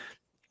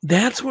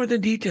that's where the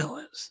detail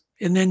is.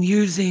 And then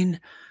using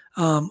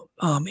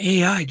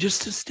AI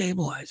just to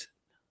stabilize it.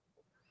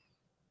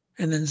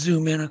 And then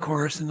zoom in, of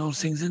course, and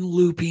those things, and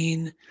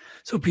looping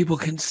so people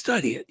can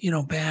study it, you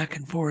know, back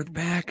and forth,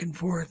 back and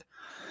forth.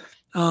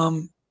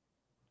 And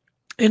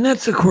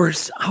that's, of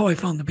course, how I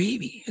found the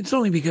baby. It's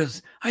only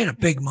because I had a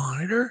big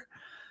monitor.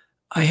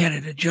 I had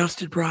it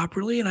adjusted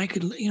properly, and I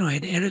could, you know, I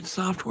had edit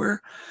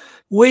software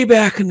way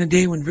back in the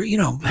day when, you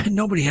know,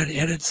 nobody had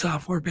edit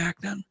software back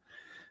then.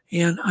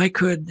 And I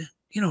could,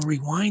 you know,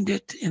 rewind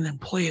it and then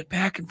play it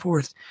back and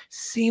forth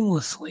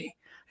seamlessly.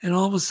 And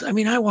all of a sudden, I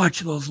mean, I watch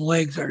those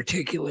legs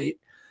articulate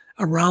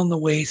around the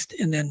waist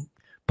and then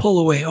pull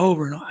away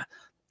over and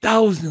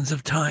thousands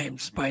of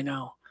times by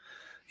now.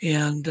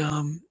 And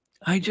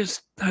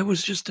I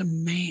was just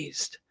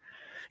amazed.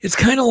 It's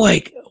kind of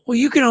like, well,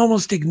 you can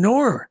almost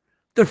ignore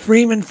the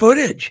Freeman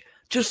footage.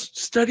 Just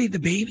study the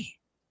baby.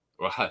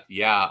 Well,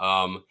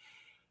 yeah.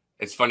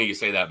 It's funny you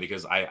say that,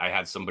 because I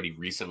had somebody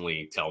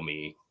recently tell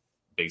me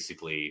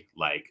basically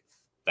like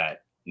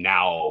that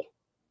now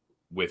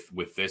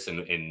with this and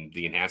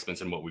the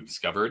enhancements and what we've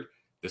discovered,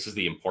 this is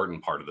the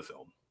important part of the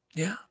film.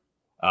 Yeah.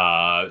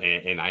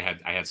 And I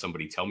had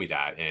somebody tell me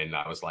that, and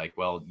I was like,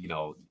 well, you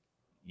know,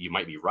 you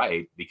might be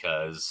right,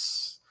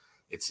 because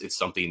it's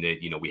something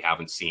that, you know, we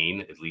haven't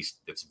seen, at least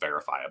it's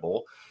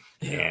verifiable,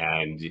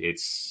 and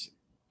it's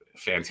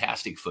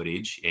fantastic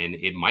footage, and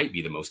it might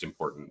be the most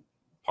important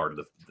part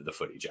of the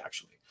footage,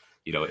 actually.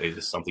 You know, it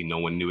is something no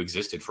one knew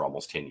existed for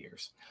almost 10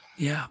 years.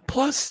 Yeah.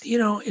 Plus, you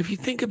know, if you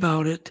think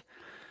about it,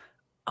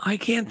 I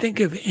can't think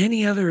of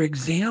any other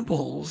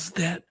examples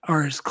that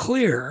are as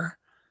clear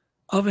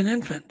of an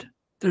infant.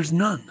 There's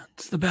none.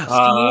 It's the best in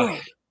the world.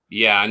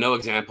 Yeah, no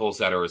examples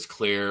that are as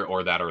clear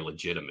or that are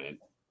legitimate.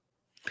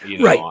 You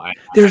know, right.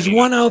 There's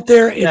one out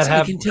there.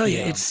 I can tell you,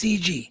 it's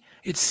CG.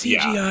 It's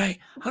CGI,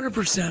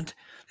 100%.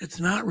 It's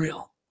not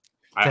real.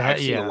 I've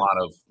seen a lot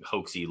of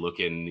hoaxy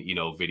looking, you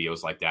know,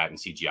 videos like that and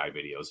CGI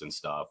videos and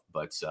stuff.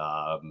 But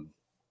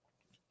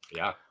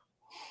yeah.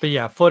 But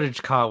yeah,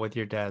 footage caught with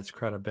your dad's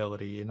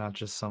credibility, and not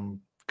just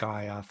some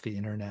guy off the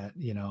internet,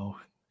 you know,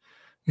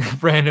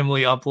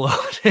 randomly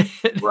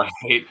uploaded.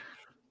 Right.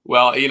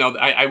 Well, you know,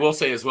 I will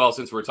say as well,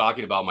 since we're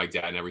talking about my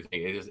dad and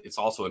everything, it's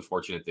also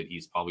unfortunate that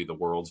he's probably the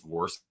world's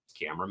worst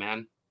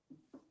cameraman,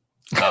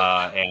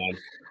 and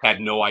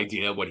had no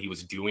idea what he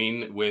was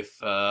doing with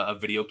a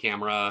video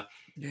camera,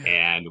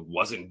 and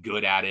wasn't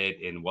good at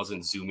it, and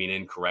wasn't zooming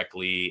in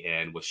correctly,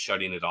 and was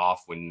shutting it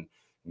off when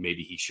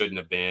maybe he shouldn't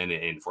have been,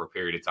 and for a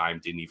period of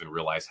time didn't even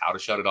realize how to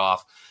shut it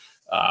off.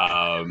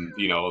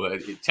 You know,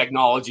 the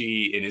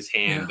technology in his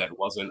hand that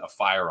wasn't a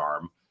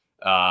firearm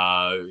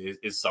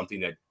is something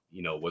that,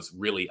 you know, was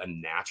really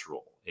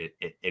unnatural.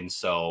 And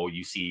so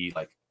you see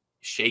like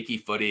shaky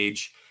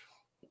footage.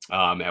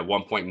 At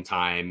one point in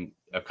time,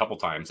 a couple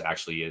times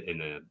actually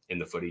in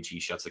the footage, he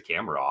shuts the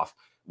camera off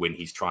when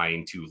he's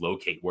trying to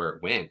locate where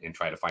it went and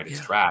try to find its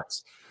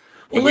tracks.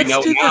 Well, we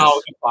know now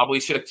he probably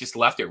should have just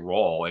left it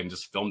roll and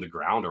just filmed the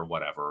ground or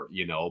whatever,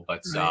 you know,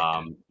 but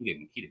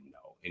he didn't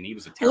know. And he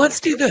was a terrible Well, let's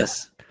do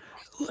this.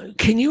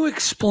 Can you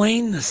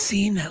explain the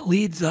scene that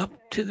leads up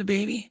to the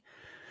baby?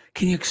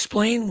 Can you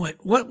explain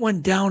what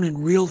went down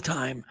in real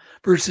time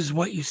versus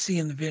what you see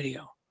in the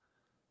video?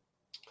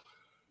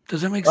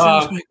 Does that make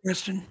sense, my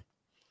question?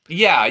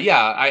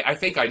 Yeah. I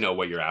think I know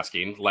what you're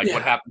asking. Like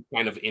what happened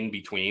kind of in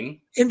between?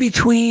 In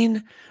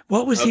between,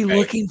 what was he Okay.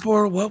 looking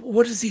for? What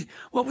was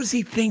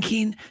he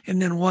thinking?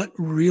 And then what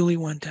really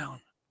went down?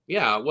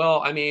 Yeah.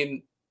 Well, I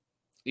mean,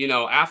 you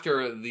know,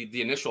 after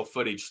the initial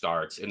footage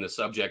starts and the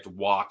subject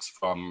walks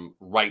from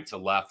right to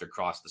left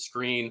across the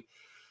screen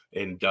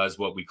and does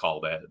what we call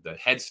the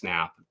head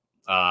snap,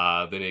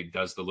 then it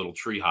does the little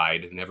tree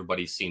hide, and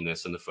everybody's seen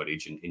this in the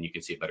footage, and you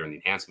can see it better in the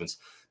enhancements.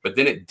 But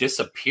then it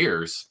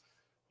disappears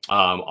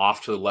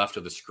off to the left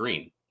of the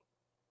screen,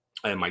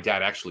 and my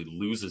dad actually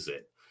loses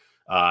it,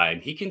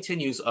 and he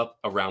continues up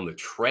around the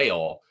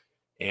trail.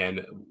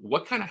 And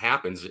what kind of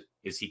happens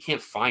is he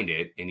can't find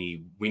it, and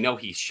we know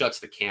he shuts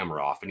the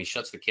camera off, and he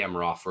shuts the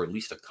camera off for at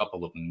least a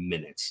couple of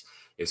minutes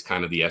is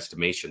kind of the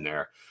estimation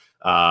there.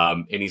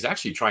 And he's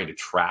actually trying to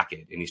track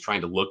it, and he's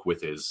trying to look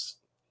with his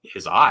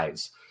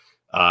eyes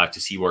to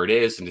see where it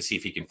is and to see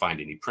if he can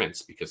find any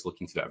prints, because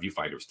looking through that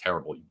viewfinder is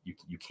terrible.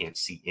 You can't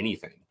see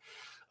anything.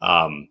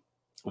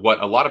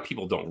 What a lot of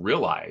people don't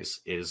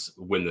realize is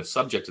when the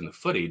subject in the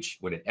footage,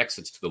 when it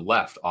exits to the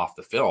left off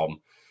the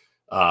film,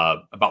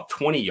 about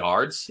 20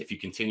 yards, if you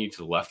continue to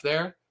the left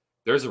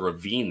there's a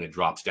ravine that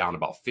drops down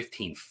about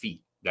 15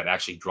 feet that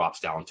actually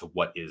drops down to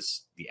what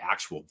is the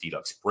actual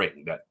deduct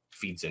spring that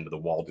feeds into the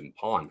Walden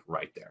Pond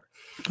right there.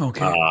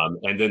 Okay.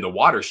 And then the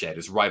watershed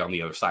is right on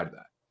the other side of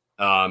that.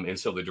 And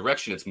so the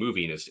direction it's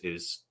moving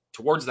is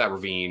towards that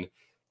ravine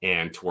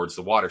and towards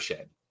the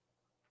watershed.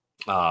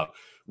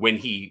 When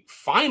he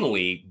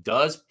finally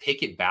does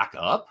pick it back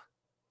up,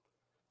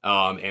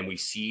 and we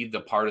see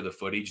the part of the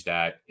footage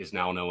that is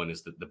now known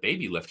as the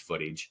baby lift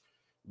footage,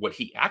 what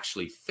he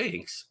actually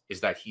thinks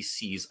is that he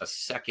sees a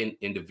second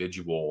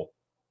individual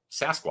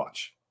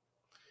Sasquatch.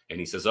 And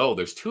he says, oh,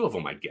 there's two of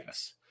them, I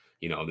guess.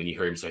 You know, then you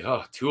hear him say,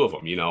 oh, two of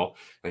them, you know,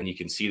 and you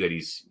can see that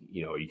he's,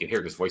 you know, you can hear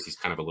in his voice, he's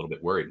kind of a little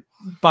bit worried.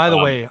 By the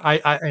way,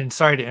 and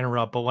sorry to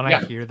interrupt, but when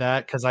I hear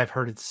that, because I've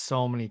heard it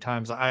so many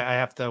times, I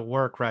have to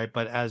work, right?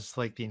 But as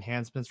like the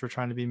enhancements were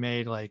trying to be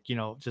made, like, you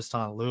know, just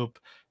on a loop,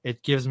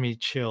 it gives me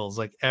chills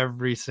like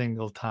every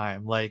single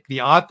time. Like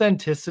the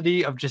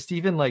authenticity of just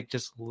even like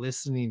just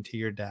listening to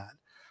your dad.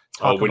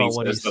 When he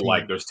says that,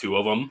 like, there's two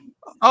of them.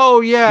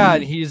 Oh yeah,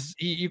 and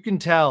you can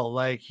tell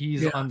like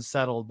he's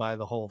unsettled by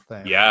the whole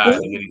thing. Yeah,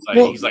 and then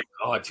he's like,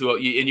 oh, two,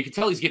 and you can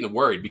tell he's getting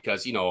worried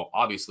because, you know,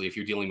 obviously if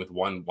you're dealing with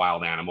one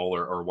wild animal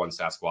or one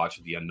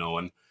Sasquatch, the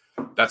unknown,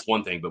 that's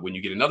one thing. But when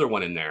you get another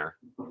one in there,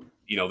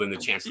 you know, then the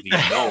chance of the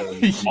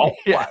unknown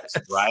multiplies,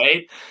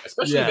 right?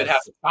 Especially if it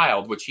has a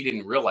child, which he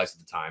didn't realize at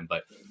the time.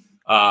 But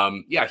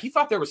yeah, he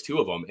thought there was two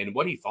of them, and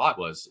what he thought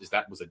was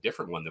that was a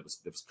different one that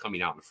was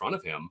coming out in front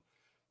of him.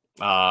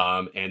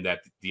 And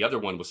that the other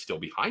one was still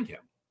behind him.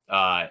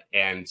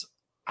 And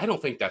I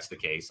don't think that's the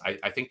case.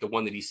 I think the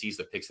one that he sees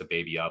that picks the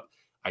baby up,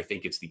 I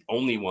think it's the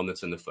only one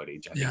that's in the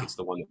footage. I think it's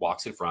the one that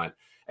walks in front.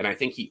 And I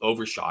think he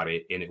overshot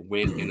it, and it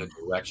went in a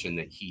direction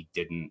that he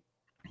didn't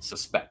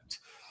suspect.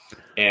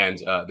 And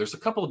there's a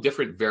couple of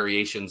different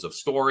variations of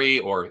story,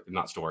 or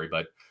not story,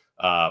 but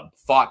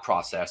thought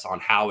process on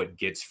how it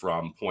gets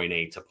from point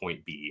A to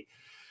point B.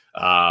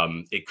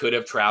 It could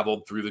have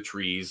traveled through the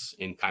trees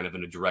in kind of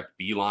in a direct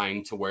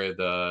beeline to where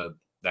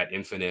that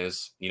infant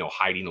is, you know,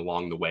 hiding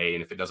along the way.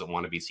 And if it doesn't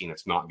want to be seen,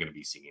 it's not going to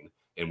be seen.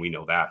 And we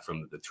know that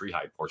from the tree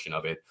hide portion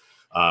of it.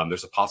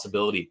 There's a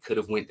possibility it could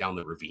have went down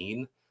the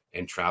ravine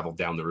and traveled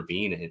down the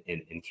ravine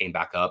and came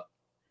back up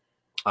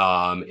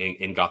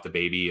and got the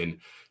baby. And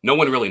no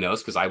one really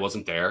knows, because I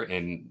wasn't there,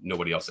 and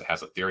nobody else that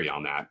has a theory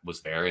on that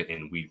was there.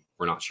 And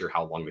we're not sure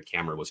how long the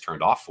camera was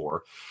turned off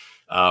for.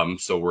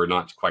 So we're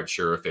not quite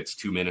sure if it's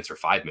 2 minutes or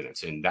 5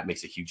 minutes, and that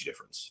makes a huge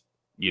difference,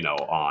 you know,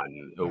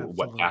 on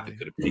what path it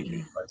could have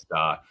taken.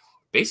 But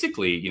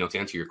basically, you know, to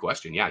answer your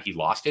question, yeah, he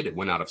lost it. It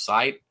went out of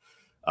sight.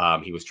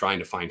 He was trying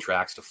to find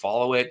tracks to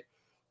follow it.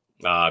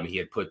 He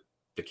had put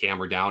the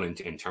camera down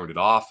and turned it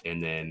off,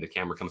 and then the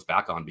camera comes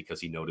back on because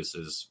he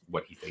notices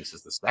what he thinks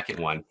is the second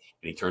one, and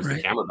he turns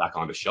the camera back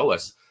on to show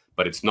us,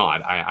 but it's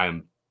not.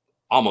 I'm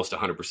almost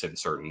 100%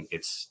 certain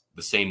it's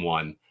the same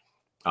one.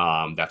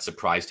 That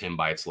surprised him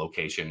by its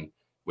location,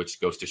 which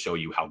goes to show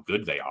you how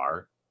good they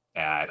are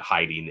at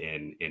hiding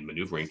and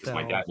maneuvering, because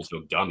my dad was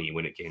no dummy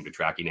when it came to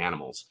tracking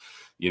animals,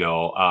 you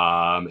know,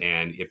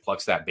 and it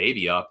plucks that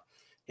baby up.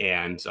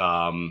 And,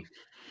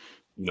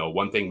 you know,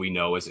 one thing we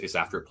know is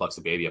after it plucks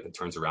the baby up, it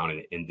turns around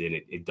and then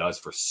it does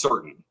for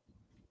certain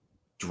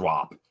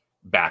drop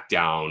back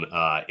down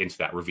into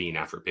that ravine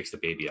after it picks the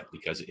baby up.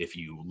 Because if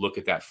you look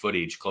at that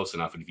footage close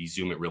enough, and if you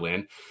zoom it real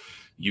in,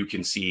 you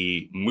can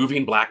see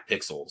moving black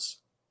pixels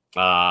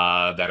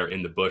that are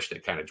in the bush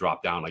that kind of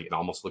drop down. Like, it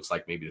almost looks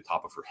like maybe the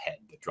top of her head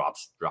that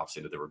drops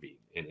into the ravine,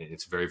 and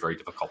it's very, very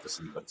difficult to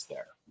see, but it's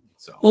there.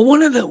 So, well,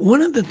 one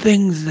of the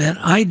things that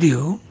I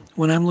do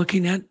when I'm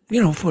looking at,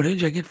 you know,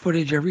 footage, I get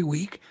footage every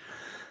week.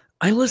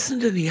 I listen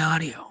to the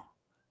audio.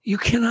 You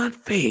cannot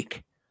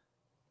fake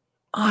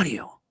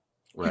audio.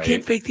 Right. You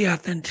can't fake the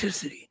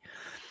authenticity.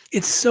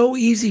 It's so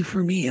easy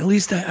for me. At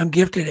least I'm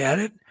gifted at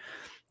it.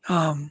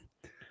 At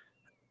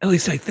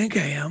least I think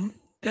I am.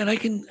 that I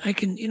can,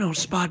 you know,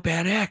 spot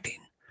bad acting.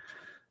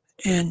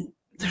 And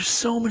there's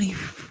so many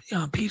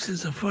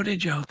pieces of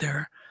footage out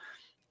there.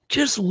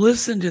 Just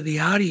listen to the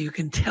audio. You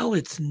can tell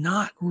it's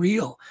not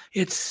real.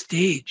 It's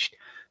staged.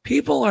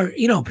 People are,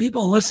 you know,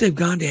 people, unless they've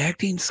gone to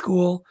acting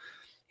school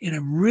and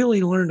have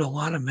really learned a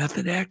lot of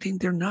method acting,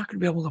 they're not going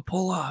to be able to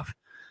pull off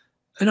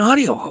an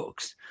audio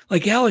hoax.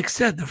 Like Alex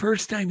said, the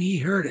first time he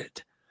heard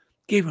it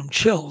gave him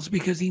chills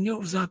because he knew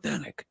it was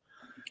authentic.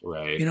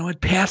 Right. You know, it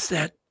passed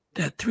that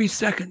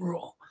 3-second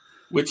rule.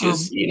 Which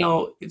is, you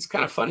know, it's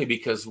kind of funny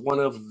because one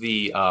of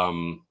the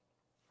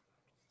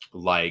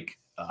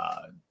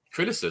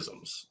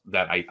criticisms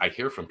that I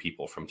hear from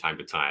people from time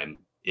to time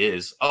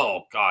is,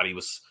 oh God, he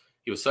was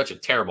such a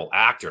terrible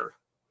actor.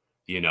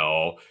 You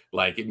know,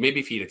 like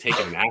maybe if he'd have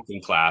taken an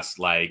acting class,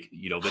 like,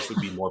 you know, this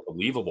would be more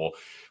believable.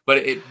 But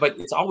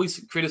it's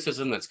always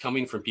criticism that's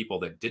coming from people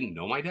that didn't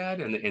know my dad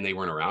and they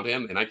weren't around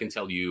him. And I can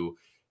tell you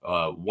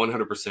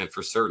 100%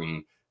 for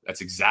certain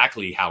that's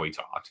exactly how he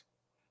talked,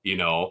 you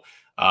know,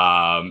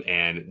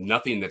 and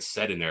nothing that's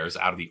said in there is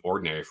out of the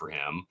ordinary for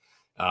him.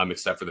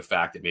 Except for the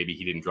fact that maybe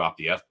he didn't drop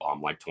the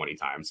F-bomb like 20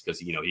 times because,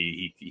 you know,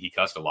 he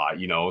cussed a lot,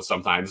 you know,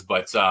 sometimes.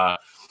 But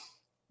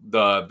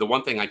the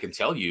one thing I can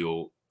tell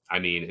you, I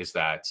mean, is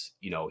that,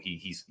 you know,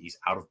 he's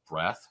out of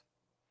breath.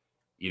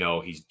 You know,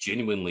 he's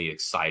genuinely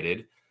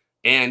excited.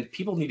 And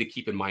people need to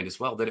keep in mind as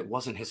well that it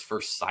wasn't his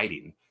first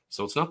sighting.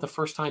 So it's not the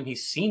first time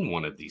he's seen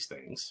one of these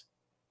things,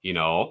 you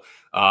know.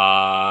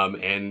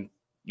 And,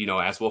 you know,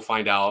 as we'll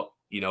find out,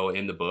 you know,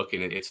 in the book,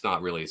 and it's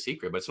not really a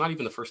secret, but it's not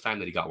even the first time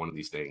that he got one of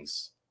these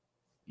things,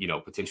 you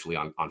know, potentially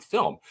on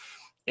film.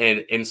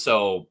 And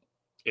so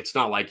it's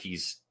not like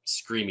he's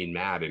screaming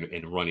mad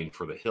and running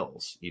for the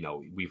hills. You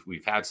know,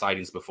 we've had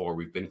sightings before.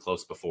 We've been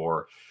close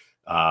before.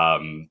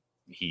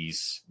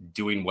 He's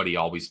doing what he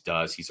always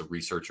does. He's a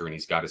researcher and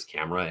he's got his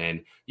camera,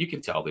 and you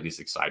can tell that he's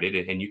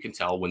excited, and you can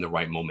tell when the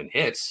right moment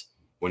hits,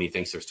 when he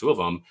thinks there's two of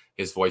them,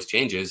 his voice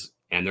changes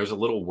and there's a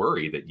little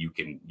worry that you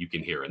can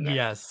hear in there.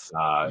 Yes.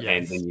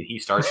 And then he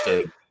starts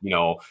to, you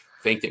know,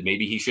 think that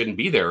maybe he shouldn't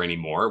be there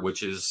anymore,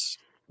 which is,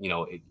 you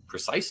know,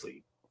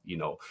 precisely, you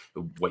know,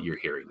 what you're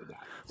hearing in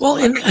that. Well,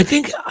 and I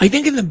think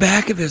in the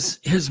back of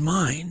his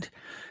mind,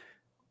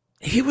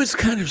 he was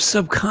kind of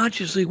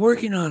subconsciously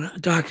working on a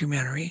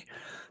documentary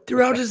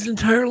throughout his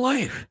entire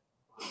life.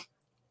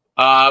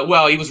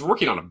 Well, he was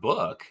working on a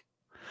book.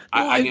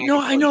 No,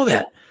 I know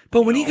that.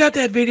 But when he got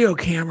that video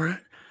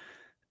camera,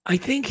 I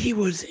think he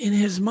was in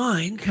his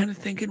mind kind of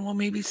thinking, well,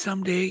 maybe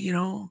someday, you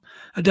know,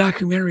 a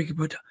documentary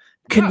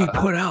can be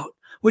put out,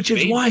 which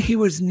is why he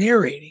was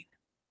narrating.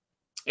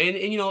 And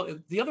you know,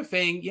 the other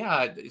thing,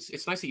 yeah,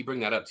 it's nice that you bring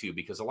that up too,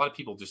 because a lot of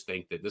people just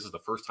think that this is the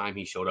first time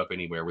he showed up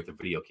anywhere with a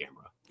video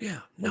camera. Yeah,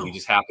 no, he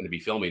just happened to be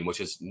filming,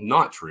 which is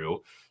not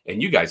true.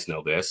 And you guys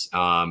know this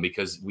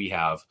because we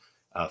have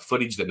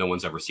footage that no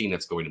one's ever seen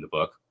that's going in the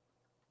book.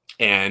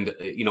 And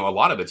you know, a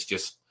lot of it's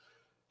just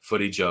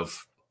footage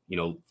of, you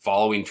know,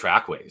 following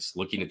trackways,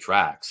 looking at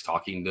tracks,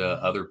 talking to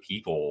other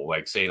people,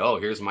 like saying, "Oh,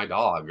 here's my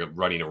dog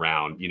running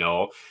around," you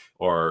know,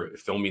 or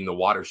filming the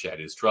watershed,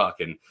 his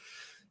truck, and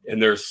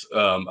there's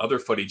other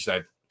footage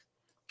that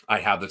I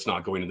have that's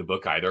not going in the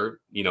book either,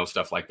 you know,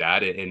 stuff like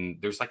that. And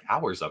there's like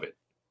hours of it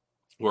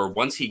where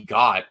once he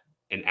got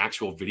an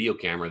actual video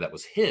camera that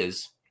was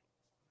his,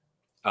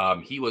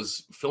 he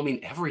was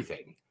filming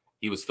everything.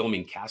 He was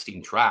filming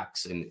casting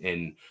tracks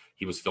and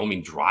he was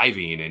filming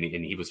driving and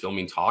he was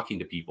filming talking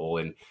to people.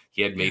 And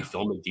he had made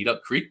film at Deed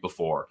Up Creek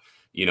before,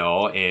 you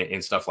know,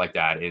 and stuff like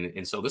that.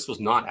 And so this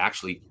was not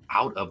actually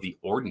out of the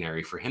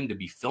ordinary for him to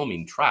be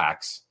filming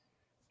tracks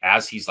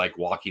as he's like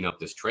walking up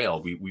this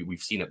trail.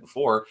 We've seen it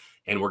before,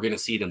 and we're going to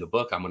see it in the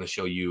book. I'm going to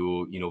show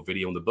you, you know,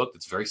 video in the book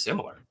that's very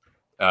similar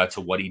to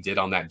what he did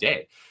on that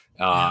day.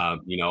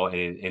 You know,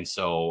 and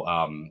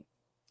so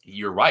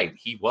you're right.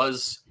 He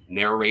was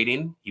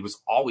narrating. He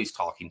was always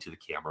talking to the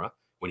camera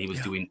when he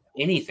was doing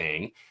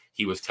anything.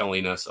 He was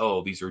telling us,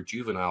 "Oh, these are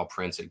juvenile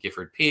prints at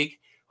Gifford Peak.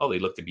 Oh, they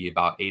look to be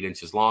about 8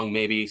 inches long,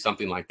 maybe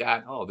something like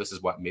that. Oh, this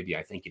is what maybe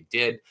I think it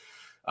did."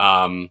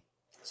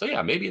 So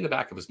yeah, maybe in the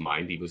back of his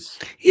mind, he was.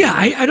 Yeah,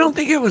 I don't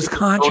think it was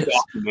conscious.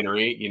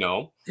 Documentary, you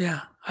know. Yeah,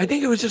 I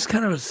think it was just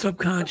kind of a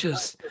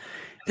subconscious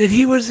that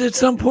he was at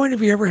some point, if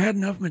he ever had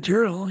enough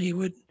material, he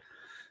would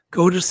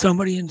go to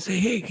somebody and say,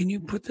 "Hey, can you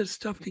put this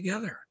stuff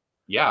together?"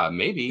 Yeah,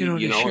 maybe, you know,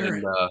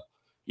 and,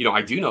 you know,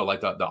 I do know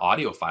like the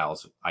audio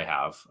files I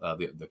have,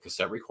 the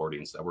cassette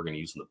recordings that we're going to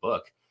use in the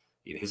book.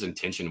 His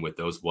intention with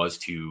those was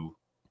to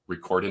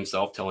record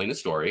himself telling a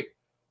story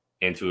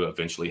and to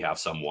eventually have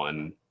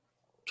someone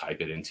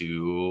type it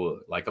into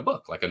like a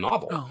book, like a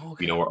novel,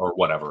 you know, or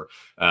whatever.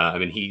 I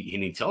mean,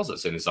 he tells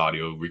us in his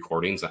audio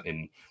recordings,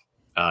 and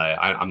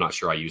I'm not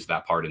sure I use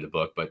that part in the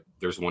book, but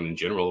there's one in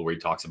general where he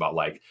talks about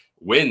like,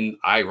 when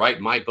I write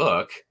my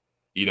book,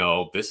 you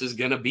know, this is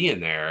going to be in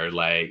there,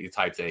 like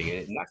type thing.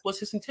 And that was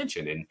his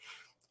intention. And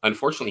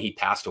unfortunately, he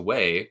passed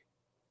away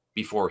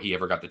before he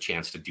ever got the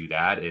chance to do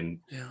that. And,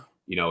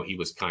 you know, he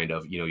was kind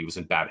of, you know, he was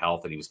in bad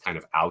health and he was kind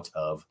of out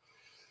of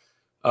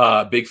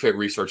Bigfoot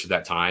research at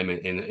that time,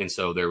 and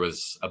so there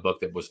was a book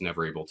that was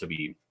never able to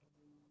be,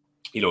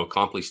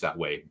 accomplished that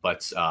way.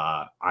 But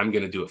I'm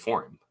going to do it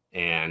for him.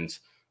 And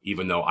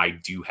even though I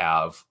do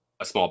have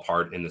a small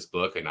part in this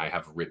book, and I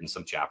have written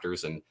some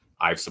chapters, and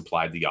I've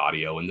supplied the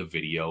audio and the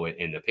video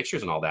and the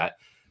pictures and all that,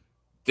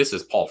 this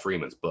is Paul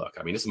Freeman's book.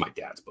 I mean, this is my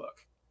dad's book.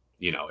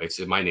 It's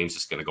my name's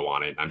just going to go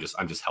on it. I'm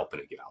just helping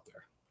it get out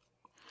there.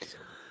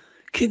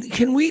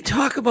 Can we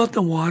talk about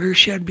the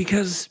watershed?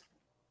 Because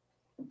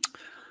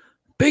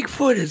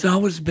Bigfoot has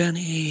always been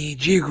a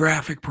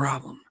geographic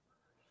problem.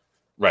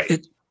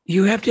 Right.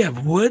 You have to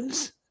have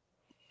woods,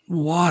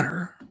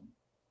 water,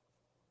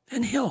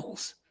 and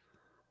hills.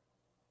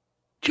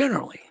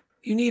 Generally,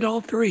 you need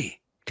all three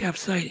to have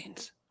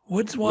sightings: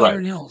 woods, water,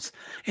 and hills.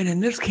 And in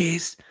this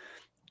case,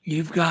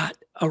 you've got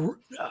a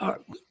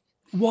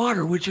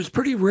water, which is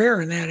pretty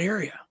rare in that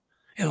area,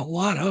 and a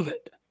lot of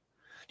it.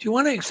 Do you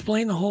want to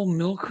explain the whole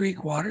Mill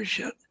Creek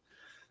watershed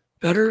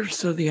better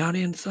so the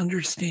audience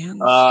understands?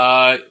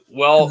 Well,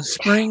 and the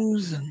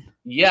springs and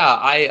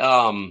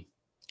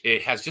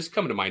it has just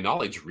come to my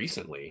knowledge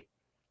recently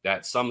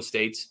that some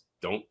states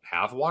don't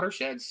have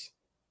watersheds.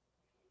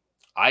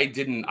 I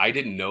didn't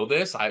know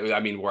this. I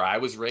mean, where I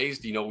was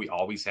raised, we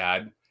always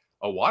had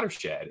a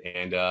watershed,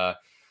 and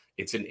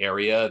it's an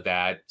area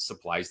that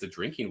supplies the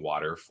drinking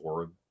water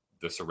for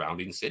the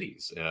surrounding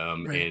cities.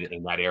 Right.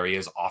 And that area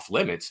is off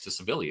limits to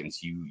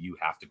civilians. You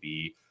have to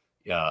be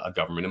a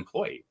government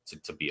employee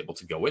to be able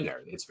to go in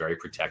there. It's very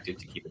protected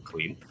to keep it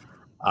clean.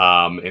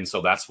 And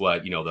so that's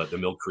what, the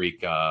Mill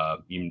Creek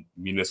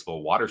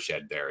municipal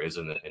watershed there is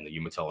in the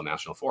Umatilla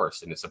National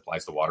Forest. And it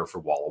supplies the water for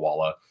Walla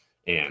Walla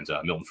and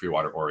Milton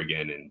Freewater,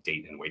 Oregon, and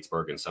Dayton and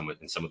Waitsburg, and some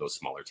of those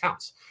smaller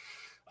towns.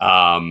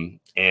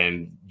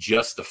 And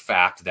just the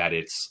fact that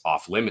it's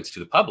off limits to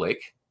the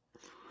public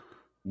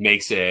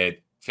makes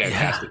it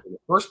fantastic in the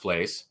first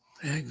place.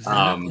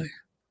 Exactly.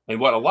 And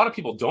what a lot of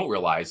people don't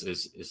realize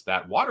is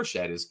that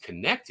watershed is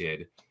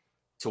connected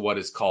to what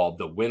is called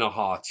the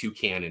Winnahaw,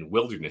 Toucan, and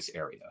Wilderness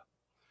area.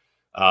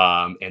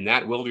 And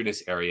that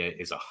wilderness area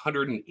is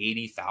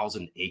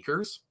 180,000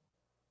 acres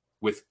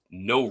with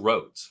no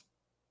roads.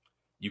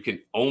 You can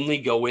only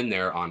go in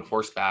there on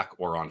horseback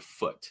or on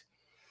foot.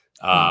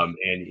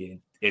 And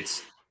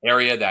it's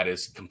area that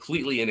is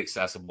completely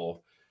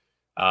inaccessible.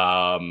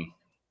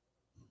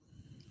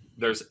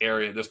 There's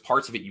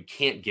parts of it you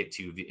can't get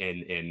to,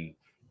 and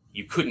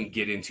you couldn't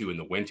get into in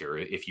the winter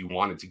if you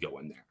wanted to go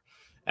in there.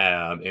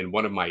 And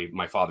one of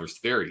my father's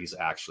theories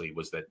actually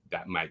was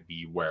that might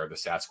be where the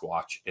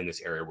Sasquatch in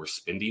this area were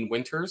spending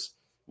winters,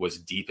 was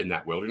deep in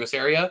that wilderness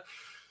area.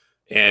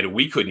 And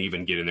we couldn't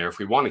even get in there if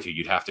we wanted to.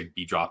 You'd have to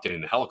be dropped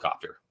in a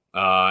helicopter,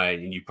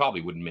 and you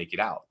probably wouldn't make it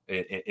out.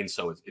 And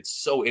so it's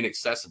so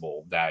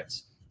inaccessible that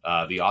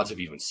the odds of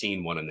even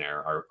seeing one in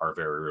there are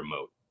very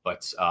remote.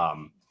 But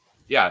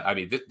yeah, I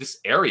mean, this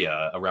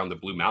area around the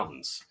Blue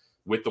Mountains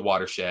with the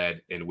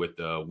watershed and with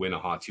the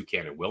Winnahaw,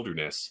 Toucan, and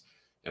Wilderness,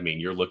 I mean,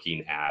 you're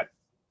looking at,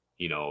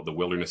 the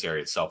wilderness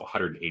area itself,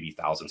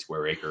 180,000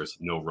 square acres,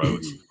 no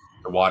roads.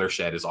 The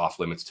watershed is off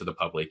limits to the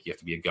public. You have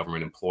to be a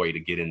government employee to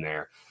get in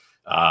there.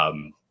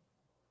 And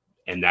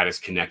that is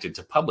connected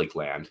to public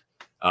land.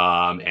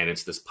 And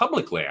it's this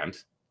public land,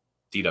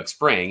 Deduck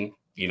Spring,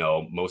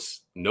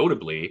 most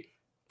notably,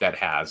 that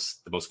has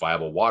the most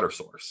viable water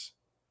source.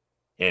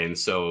 And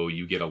so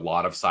you get a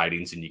lot of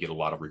sightings and you get a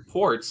lot of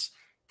reports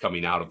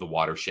coming out of the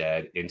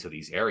watershed into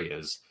these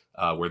areas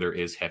where there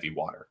is heavy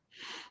water.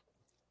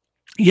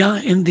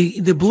 Yeah, and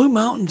the Blue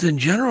Mountains in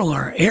general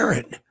are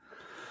arid.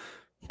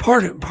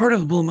 Part of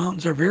the Blue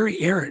Mountains are very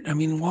arid. I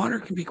mean, water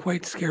can be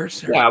quite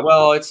scarce there. Yeah,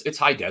 well, it's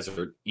high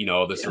desert,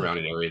 the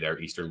surrounding area there,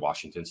 eastern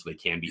Washington, so they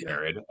can be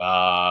arid.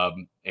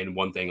 And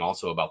one thing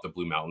also about the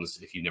Blue Mountains,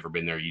 if you've never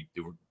been there,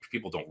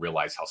 people don't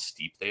realize how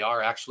steep they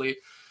are actually,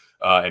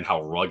 and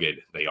how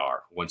rugged they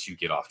are. Once you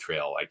get off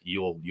trail, like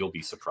you'll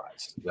be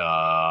surprised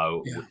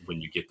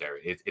when you get there.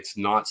 It's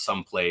not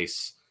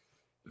someplace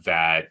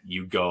that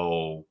you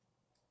go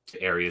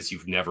to areas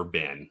you've never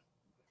been,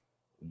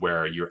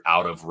 where you're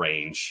out of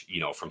range,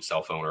 from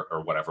cell phone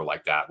or whatever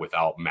like that,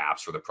 without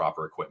maps or the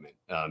proper equipment.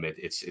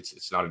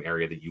 It's not an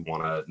area that you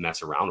want to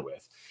mess around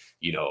with,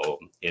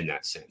 in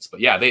that sense.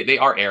 But yeah, they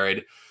are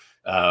arid.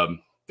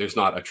 There's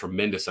not a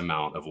tremendous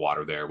amount of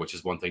water there, which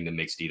is one thing that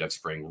makes Deduck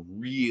Spring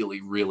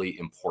really, really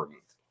important.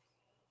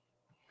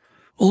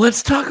 Well,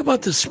 let's talk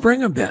about the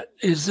spring a bit.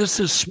 Is this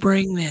a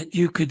spring that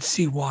you could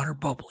see water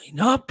bubbling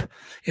up?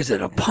 Is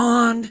it a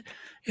pond?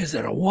 Is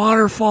it a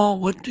waterfall?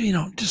 What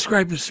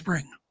describe the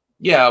spring?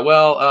 Yeah,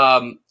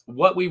 well,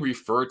 what we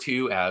refer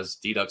to as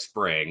Deduck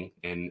Spring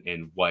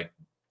and what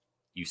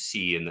you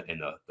see in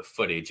the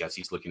footage as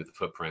he's looking at the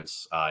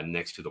footprints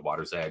next to the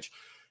water's edge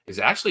is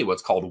actually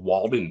what's called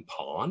Walden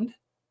Pond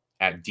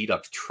at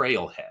Deduck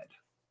Trailhead.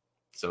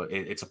 So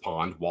it's a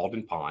pond,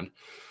 Walden Pond.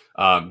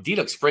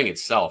 Deduck Spring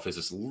itself is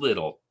this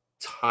little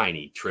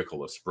tiny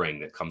trickle of spring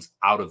that comes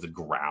out of the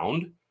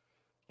ground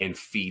and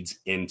feeds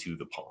into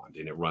the pond,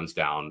 and it runs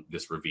down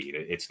this ravine.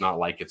 It's not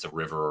like it's a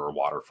river or a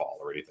waterfall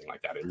or anything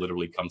like that. It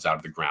literally comes out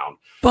of the ground,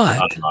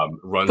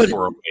 runs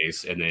for a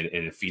ways, and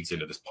it feeds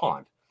into this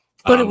pond.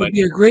 But it would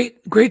be a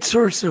great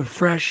source of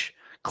fresh,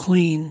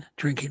 clean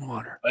drinking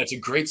water. It's a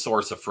great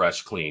source of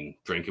fresh, clean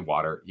drinking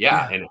water.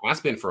 Yeah, and it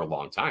has been for a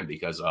long time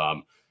because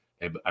I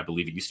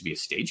believe it used to be a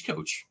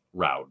stagecoach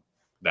route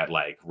that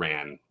like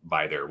ran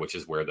by there, which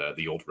is where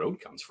the old road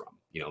comes from.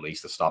 You know, they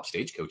used to stop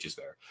stagecoaches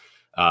there.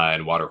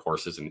 And water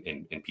horses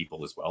and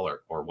people as well,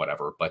 or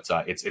whatever. But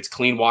it's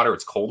clean water.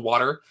 It's cold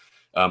water.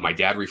 My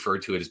dad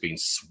referred to it as being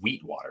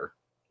sweet water.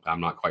 I'm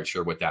not quite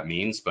sure what that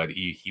means, but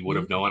he would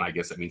have known. I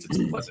guess that means it's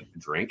pleasant to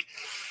drink.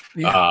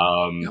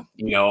 You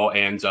know,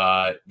 and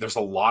there's a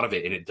lot of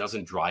it, and it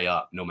doesn't dry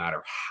up no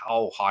matter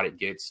how hot it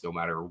gets, no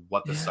matter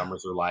what the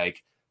summers are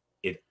like.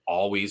 It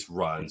always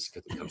runs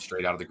because it comes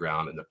straight out of the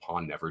ground, and the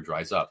pond never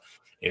dries up.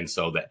 And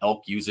so the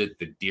elk use it,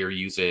 the deer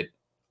use it,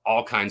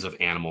 all kinds of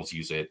animals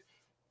use it.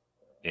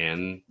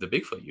 And the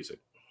Bigfoot use it.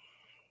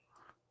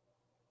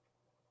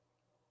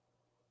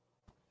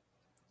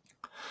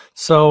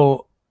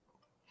 So,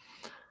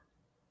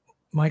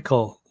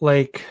 Michael,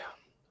 like,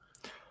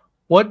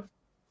 what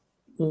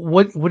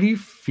do you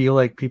feel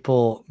like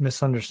people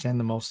misunderstand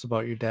the most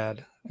about your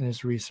dad and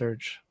his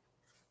research?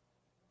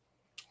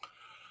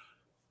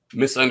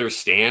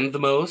 Misunderstand the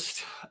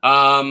most?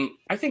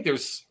 I think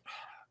there's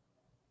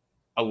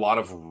a lot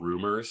of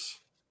rumors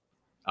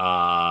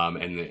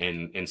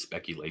and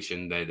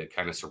speculation that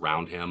kind of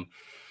surround him,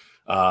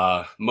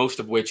 most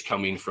of which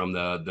coming from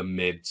the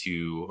mid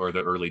to or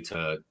the early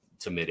to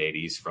mid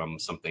 80s from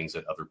some things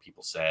that other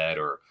people said,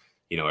 or,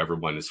 you know,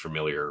 everyone is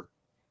familiar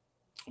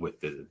with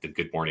the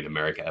Good Morning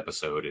America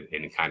episode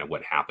and kind of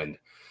what happened,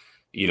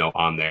 you know,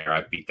 on there.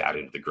 I beat that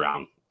into the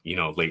ground, you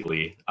know,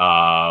 lately.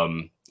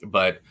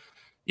 But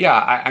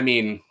yeah, I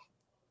mean,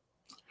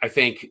 I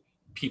think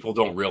people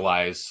don't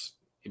realize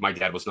my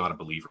dad was not a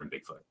believer in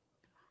Bigfoot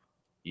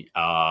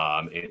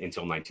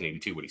until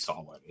 1982 when he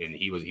saw one, and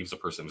he was a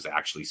person who was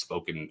actually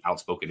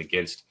outspoken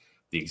against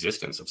the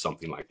existence of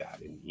something like that,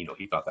 and you know,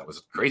 he thought that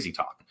was crazy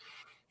talk,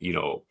 you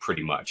know,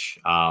 pretty much.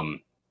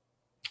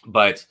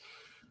 But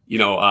you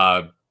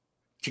know,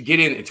 to get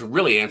in and to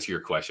really answer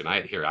your question,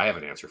 I have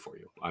an answer for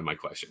you on my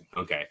question.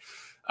 Okay,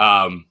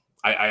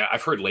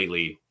 I've heard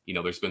lately, you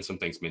know, there's been some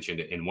things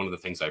mentioned, and one of the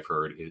things I've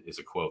heard is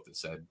a quote that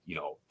said, you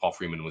know, Paul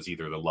Freeman was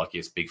either the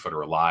luckiest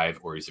Bigfooter alive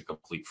or he's a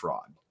complete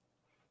fraud.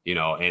 You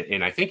know,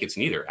 and I think it's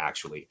neither,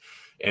 actually.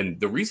 And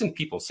the reason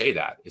people say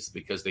that is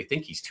because they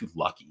think he's too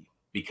lucky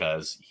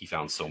because he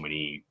found so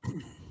many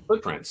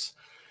footprints.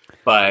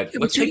 But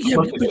let's take a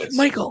look at this.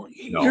 Michael,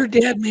 your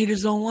dad made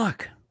his own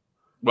luck.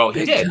 Well,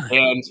 he did.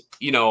 And,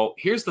 you know,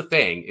 here's the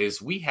thing is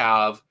we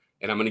have,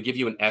 and I'm going to give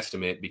you an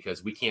estimate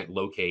because we can't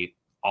locate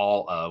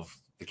all of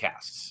the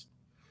casts.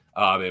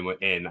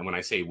 And when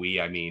I say we,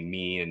 I mean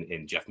me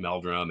and Jeff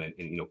Meldrum and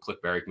you know, Cliff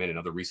Barrickman and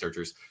other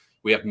researchers.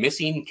 We have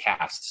missing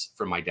casts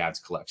from my dad's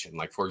collection.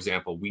 Like, for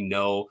example, we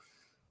know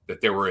that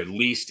there were at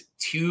least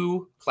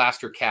 2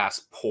 plaster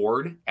casts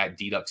poured at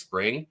Deduck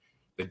Spring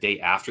the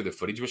day after the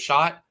footage was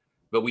shot,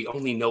 but we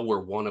only know where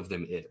one of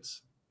them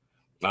is.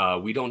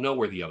 We don't know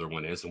where the other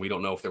one is, and we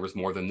don't know if there was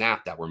more than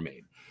that were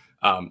made.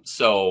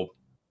 So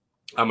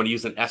I'm going to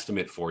use an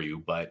estimate for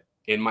you, but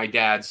in my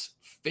dad's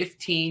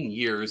 15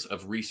 years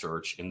of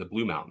research in the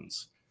Blue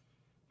Mountains,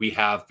 we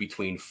have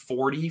between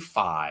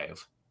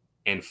 45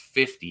 and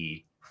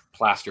 50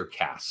 plaster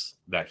casts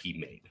that he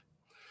made.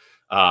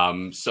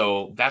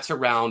 So that's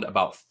around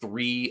about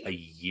 3 a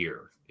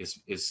year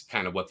is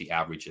kind of what the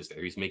average is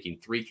there. He's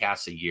making 3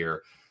 casts a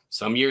year.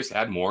 Some years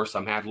had more,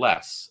 some had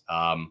less.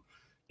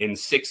 In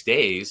 6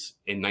 days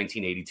in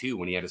 1982,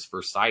 when he had his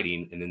first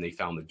sighting, and then they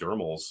found the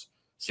dermals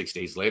 6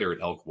 days later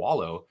at Elk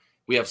Wallow,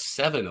 we have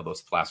 7 of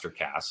those plaster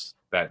casts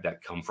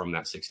that come from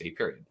that 6-day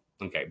period.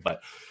 Okay,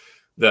 but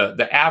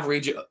the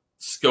average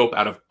scope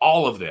out of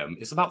all of them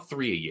is about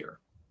 3 a year.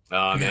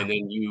 And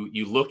then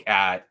you look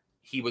at,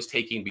 he was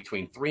taking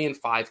between 3 and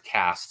 5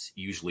 casts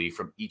usually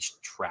from each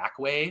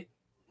trackway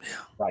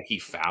that he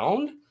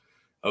found.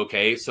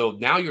 Okay, so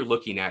now you're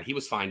looking at, he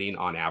was finding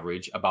on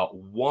average about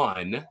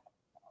 1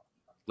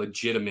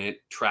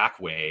 legitimate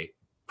trackway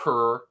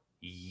per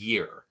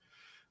year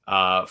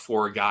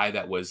for a guy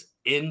that was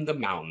in the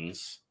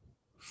mountains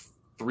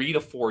 3 to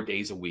 4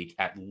 days a week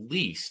at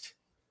least,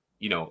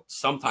 you know,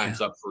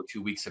 sometimes up for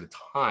 2 weeks at a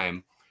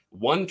time.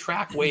 1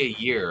 trackway a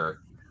year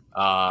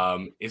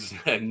is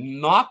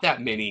not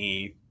that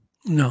many.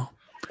 No.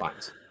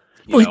 Finds,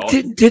 well,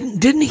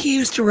 didn't he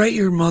used to write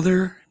your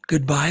mother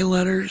goodbye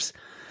letters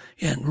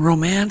and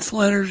romance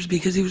letters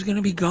because he was going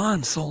to be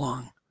gone so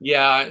long?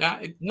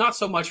 Yeah, not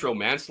so much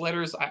romance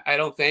letters, I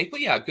don't think, but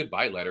yeah,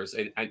 goodbye letters.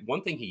 And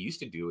one thing he used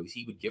to do is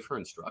he would give her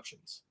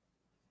instructions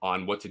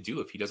on what to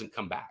do if he doesn't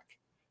come back.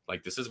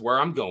 Like, this is where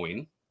I'm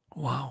going.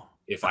 Wow.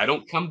 If I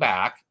don't come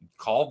back,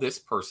 call this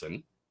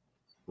person,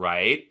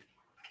 right?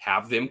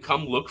 Have them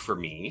come look for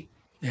me.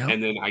 Yep.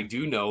 And then I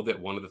do know that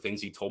one of the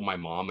things he told my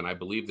mom, and I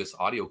believe this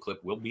audio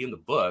clip will be in the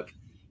book,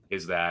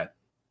 is that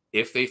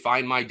if they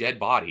find my dead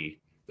body,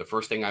 the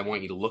first thing I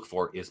want you to look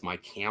for is my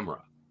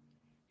camera,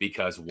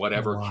 because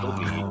whatever killed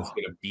me is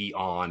going to be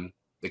on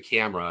the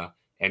camera,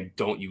 and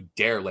don't you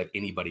dare let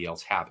anybody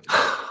else have it.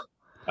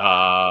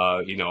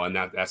 You know, and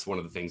that's one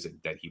of the things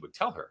that he would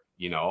tell her,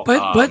 you know.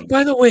 But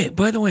by the way,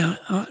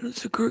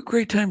 it's a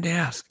great time to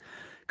ask.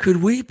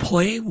 Could we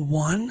play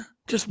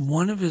just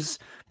one of his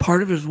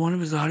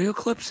audio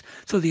clips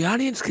so the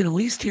audience can at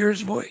least hear his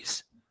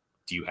voice?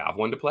 Do you have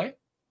one to play?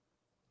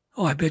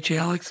 Oh, I bet you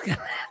Alex can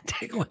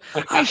take one.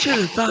 I should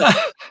have thought.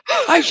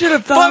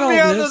 Put me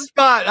on the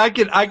spot. I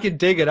can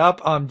dig it up.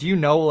 Do you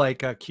know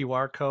like a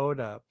QR code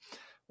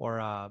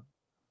or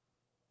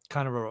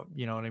kind of a,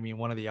 you know what I mean,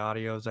 one of the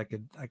audios I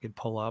could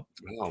pull up?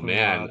 Oh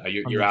man,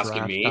 you're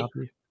asking me.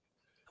 Copy?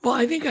 Well,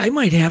 I think I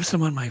might have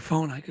some on my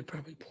phone. I could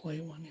probably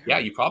play one here. Yeah,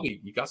 you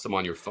got some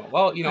on your phone.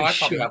 Well, you know, I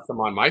probably have some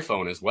on my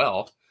phone as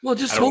well. Well,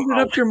 just hold it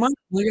up to your mic.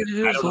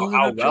 I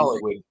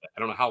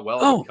don't know how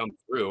well it would come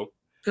through.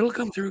 It'll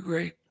come through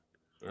great.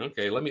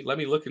 Okay, let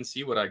me look and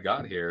see what I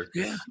got here.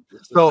 Yeah.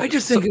 So I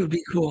just think it would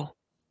be cool.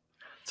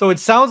 So it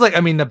sounds like, I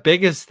mean, the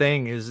biggest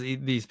thing is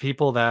these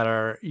people that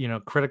are, you know,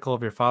 critical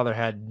of your father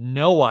had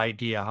no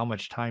idea how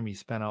much time he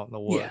spent out in the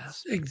woods.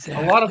 Yes,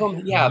 exactly. A lot of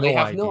them, they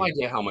have no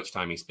idea how much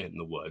time he spent in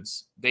the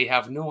woods. They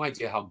have no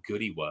idea how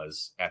good he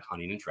was at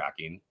hunting and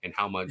tracking, and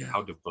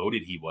how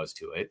devoted he was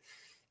to it.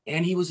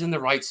 And he was in the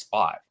right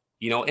spot,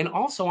 you know. And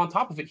also on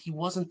top of it, he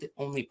wasn't the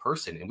only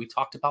person. And we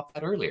talked about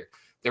that earlier.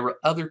 There were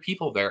other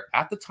people there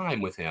at the time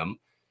with him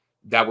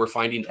that were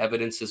finding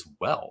evidence as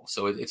well.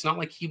 So it's not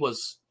like he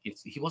wasn't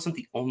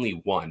the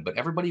only one, but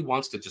everybody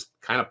wants to just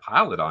kind of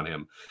pile it on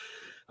him.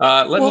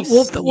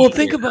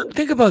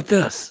 Think about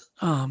this.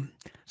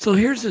 So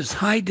here's this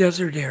high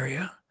desert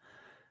area,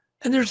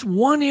 and there's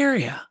one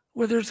area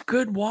where there's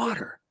good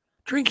water,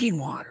 drinking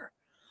water.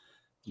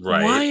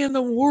 Right. Why in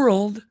the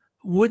world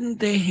wouldn't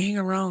they hang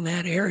around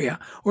that area,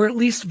 or at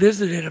least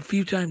visit it a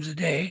few times a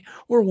day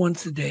or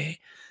once a day?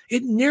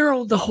 It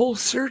narrowed the whole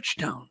search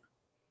down.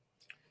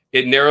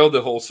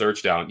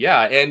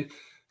 Yeah. And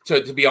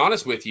to be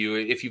honest with you,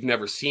 if you've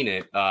never seen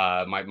it,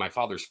 my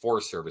father's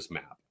Forest Service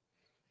map,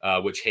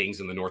 which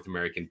hangs in the North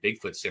American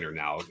Bigfoot Center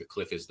now.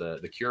 Cliff is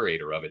the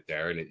curator of it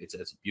there. And it's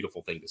a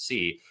beautiful thing to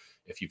see.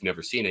 If you've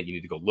never seen it, you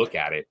need to go look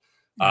at it.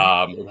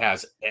 It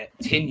has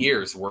 10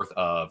 years worth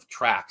of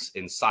tracks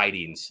and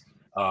sightings,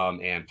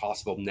 and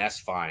possible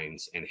nest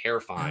finds and hair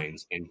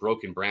finds and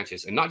broken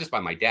branches. And not just by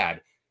my dad,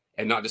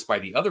 and not just by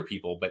the other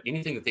people, but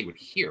anything that they would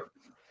hear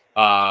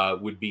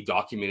would be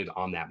documented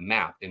on that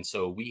map. And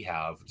so we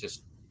have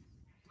just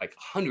like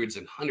hundreds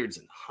and hundreds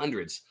and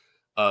hundreds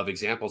of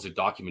examples of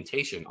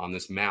documentation on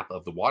this map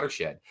of the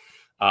watershed.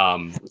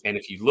 And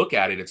if you look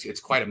at it,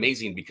 it's quite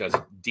amazing, because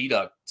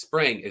Deduct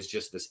Spring is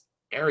just this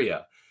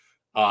area.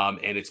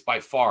 And it's by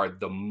far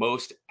the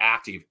most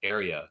active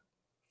area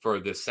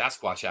for the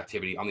Sasquatch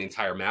activity on the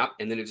entire map.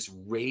 And then it just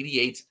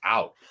radiates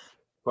out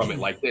from it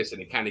like this.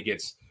 And it kind of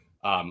gets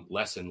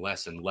less and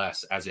less and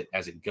less as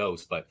it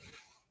goes. But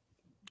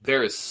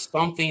there is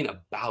something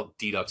about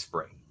Deduct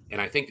Spring, and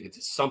I think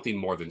it's something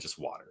more than just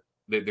water.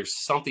 There's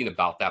something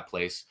about that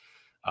place,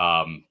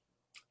 you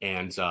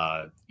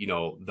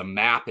know, the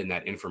map and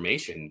that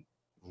information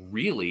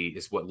really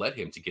is what led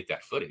him to get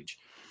that footage.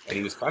 And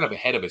he was kind of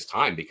ahead of his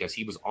time, because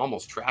he was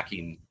almost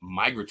tracking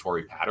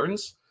migratory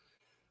patterns,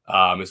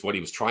 is what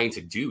he was trying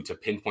to do to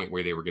pinpoint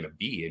where they were going to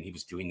be. And he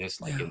was doing this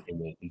like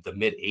in the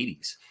mid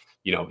 80s.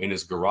 You know, in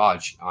his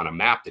garage on a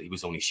map that he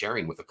was only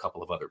sharing with a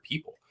couple of other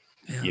people,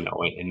 you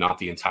know, and not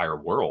the entire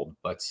world.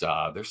 But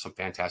there's some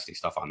fantastic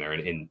stuff on there.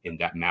 And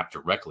that map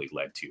directly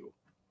led to,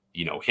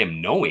 you know,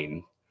 him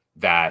knowing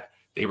that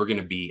they were going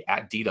to be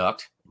at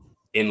Deduct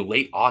in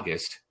late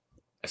August,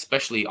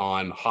 especially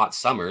on hot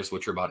summers,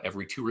 which are about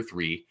every 2 or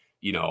 3,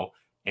 you know,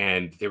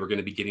 and they were going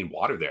to be getting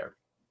water there.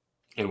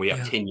 And we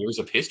have 10 years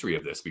of history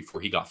of this before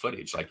he got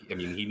footage. Like, I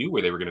mean, he knew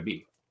where they were going to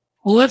be.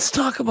 Well, let's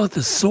talk about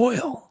the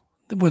soil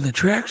where the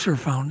tracks were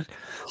found.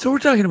 So we're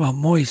talking about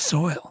moist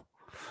soil.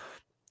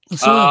 The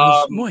soil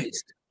was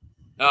moist.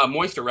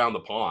 Moist around the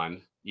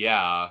pond.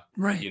 Yeah.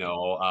 Right. You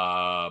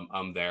know,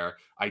 there.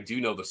 I do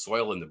know the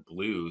soil in the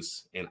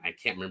Blues, and I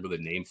can't remember the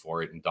name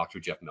for it. And Dr.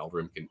 Jeff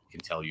Meldrum can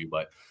tell you,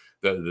 but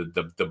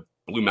the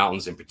Blue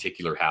Mountains in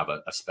particular have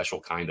a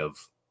special kind of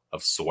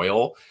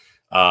soil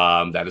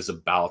that is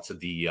about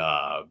the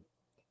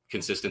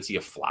consistency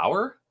of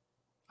flour,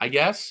 I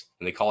guess,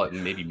 and they call it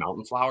maybe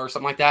mountain flower or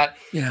something like that.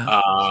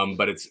 Yeah.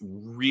 But it's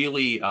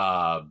really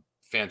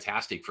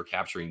fantastic for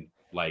capturing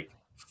like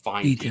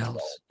fine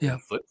details,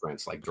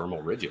 footprints, like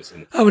dermal ridges.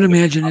 And I would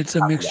imagine it's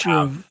a mixture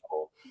of.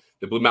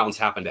 The Blue Mountains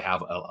happen to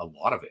have a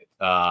lot of it.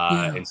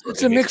 And so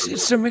it's a mix.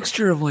 It's a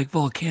mixture of like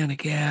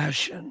volcanic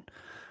ash and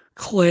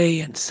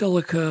clay and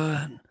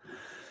silica and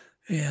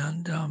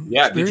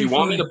yeah. Did you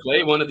want me to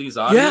play one of these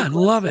audio? Yeah,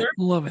 love it.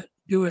 Love it.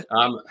 Do it.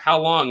 How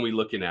long are we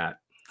looking at?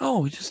 Oh,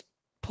 we just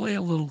play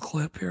a little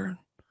clip here.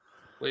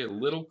 Play a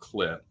little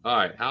clip. All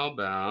right. How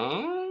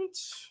about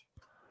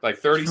like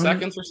 30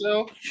 seconds or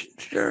so?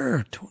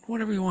 Sure.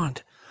 Whatever you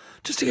want.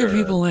 Just to give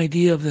people an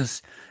idea of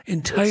this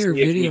entire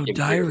video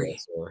diary.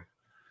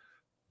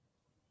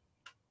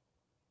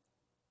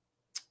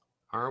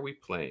 are we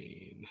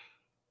playing?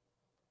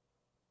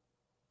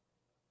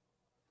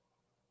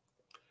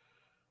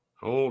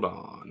 Hold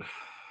on.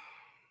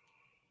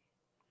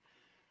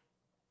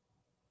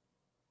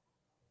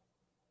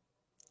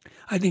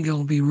 I think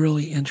it'll be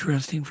really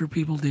interesting for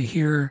people to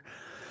hear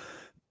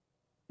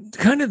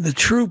kind of the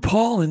true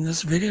Paul in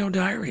this video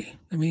diary.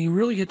 I mean, you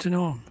really get to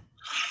know him.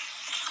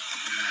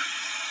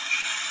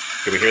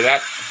 Can we hear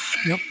that?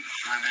 Yep.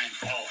 My name's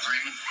Paul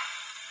Freeman.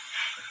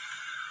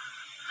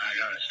 I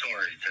got a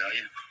story to tell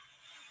you.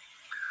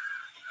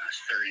 I was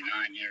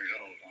 39 years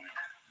old when it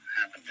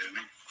happened to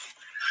me.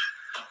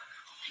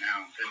 Now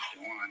I'm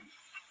 51.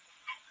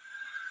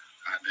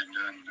 I've been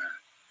doing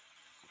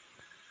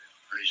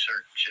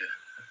research.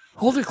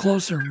 Hold it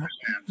closer,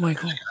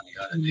 Michael.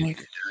 Got addicted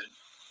to it.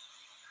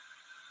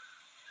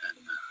 And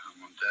I'm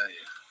going to tell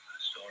you a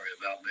story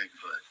about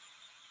Bigfoot.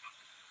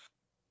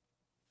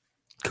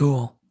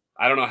 Cool.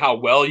 I don't know how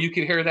well you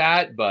can hear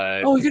that,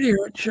 but oh, you can hear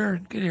it. Sure,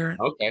 you can hear it.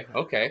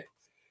 Okay.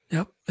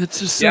 Yep, it's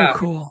just so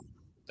cool.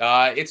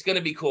 It's going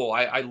to be cool.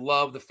 I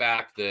love the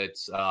fact that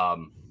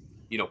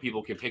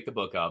people can pick the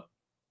book up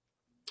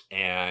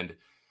and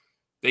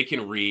they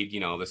can read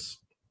this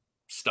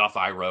stuff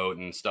I wrote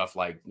and stuff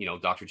like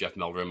Dr. Jeff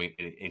Meldrum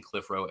and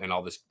Cliff wrote and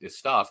all this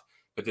stuff,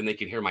 but then they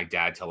can hear my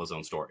dad tell his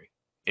own story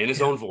in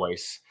his own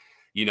voice.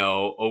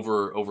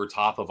 Over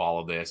top of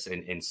all of this,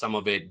 and some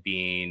of it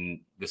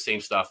being the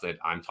same stuff that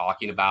I'm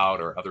talking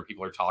about or other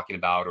people are talking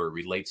about or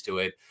relates to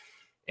it.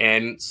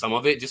 And some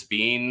of it just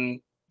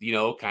being,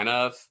 kind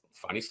of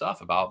funny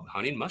stuff about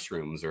hunting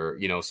mushrooms or,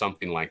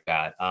 something like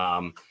that.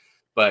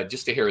 But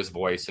just to hear his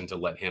voice and to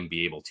let him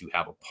be able to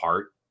have a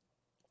part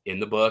in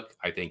the book,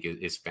 I think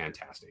is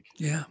fantastic.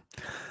 Yeah.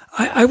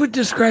 I would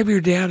describe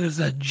your dad as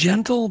a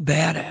gentle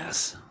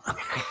badass.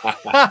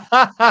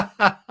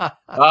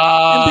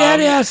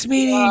 Badass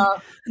meaning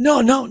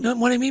no.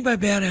 What I mean by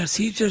badass,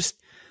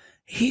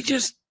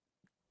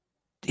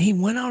 he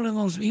went out in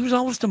those. He was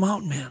almost a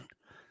mountain man.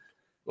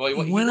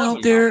 Well, he went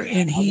out there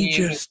and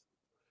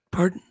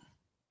pardon.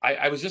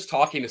 I was just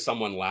talking to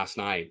someone last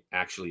night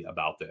actually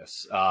about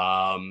this.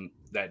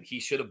 That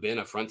he should have been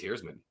a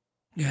frontiersman.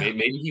 Yeah.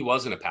 Maybe he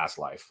was in a past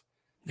life.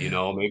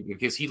 Maybe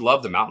because he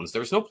loved the mountains.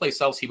 There's no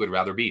place else he would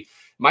rather be.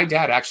 My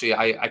dad actually,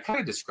 I kind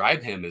of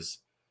describe him as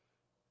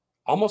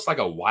almost like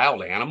a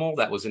wild animal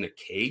that was in a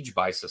cage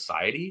by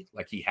society.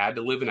 Like he had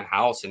to live in a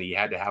house and he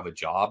had to have a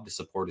job to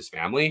support his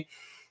family.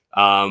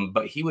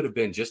 But he would have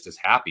been just as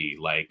happy,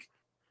 like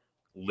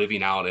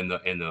living out in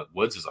the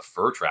woods as a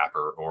fur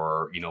trapper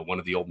or, one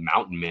of the old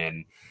mountain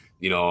men,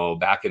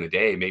 back in the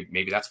day.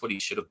 Maybe that's what he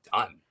should have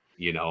done,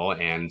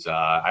 and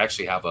I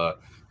actually have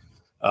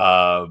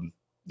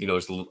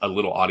there's a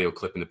little audio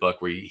clip in the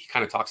book where he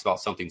kind of talks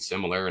about something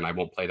similar, and I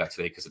won't play that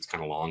today because it's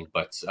kind of long,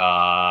 but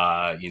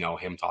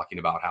him talking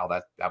about how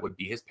that would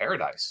be his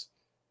paradise,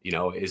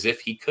 as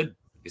if he could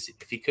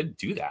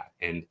do that.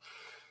 And,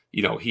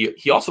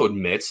 he also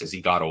admits as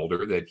he got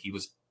older that he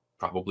was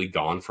probably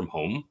gone from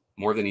home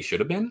more than he should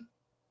have been,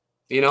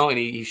 and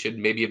he should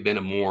maybe have been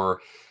a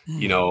more,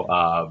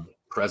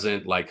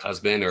 present like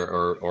husband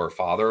or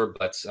father,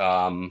 but,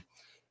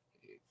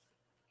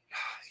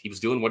 he was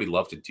doing what he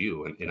loved to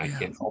do, and I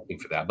can't fault him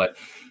for that. But,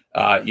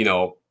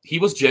 he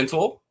was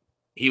gentle.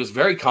 He was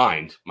very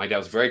kind. My dad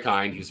was very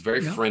kind. He was very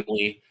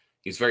friendly.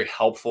 He was very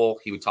helpful.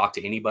 He would talk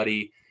to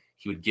anybody.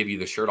 He would give you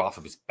the shirt off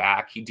of his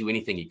back. He'd do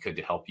anything he could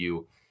to help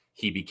you.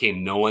 He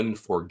became known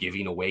for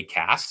giving away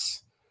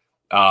casts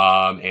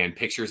and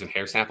pictures and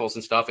hair samples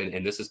and stuff.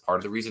 And this is part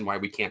of the reason why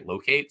we can't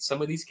locate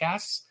some of these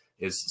casts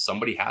is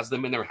somebody has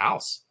them in their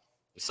house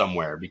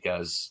somewhere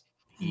because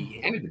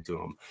he handed it to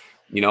them.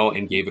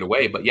 And gave it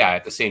away. But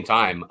at the same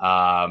time,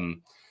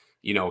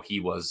 he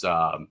was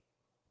a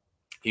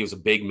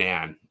big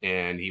man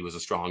and he was a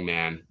strong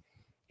man.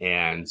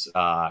 And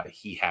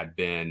he had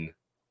been,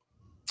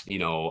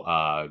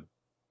 in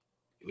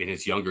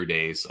his younger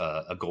days,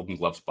 a Golden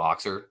Gloves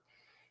boxer.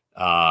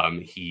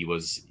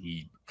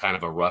 He kind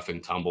of a rough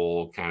and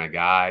tumble kind of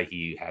guy.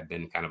 He had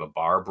been kind of a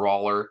bar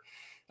brawler.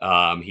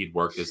 He'd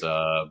worked as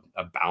a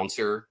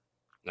bouncer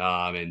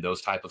in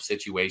those type of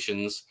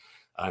situations.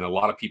 And a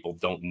lot of people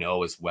don't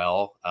know as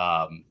well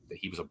that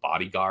he was a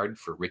bodyguard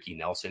for Ricky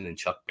Nelson and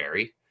Chuck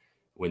Berry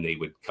when they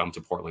would come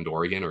to Portland,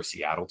 Oregon or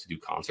Seattle to do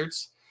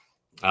concerts.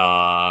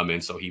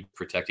 And so he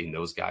protecting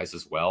those guys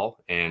as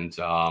well. And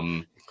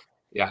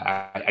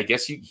I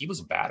guess he was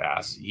a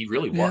badass. He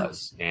really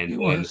was. And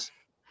when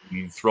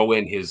you throw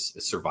in his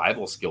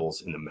survival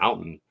skills in the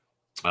mountain,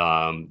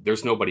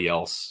 there's nobody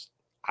else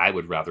I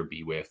would rather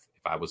be with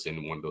if I was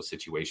in one of those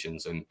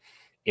situations. And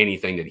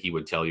anything that he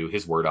would tell you,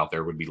 his word out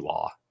there would be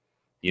law.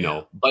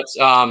 But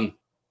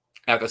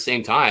at the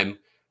same time,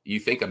 you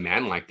think a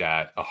man like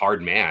that, a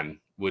hard man,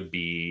 would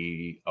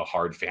be a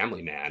hard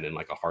family man and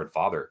like a hard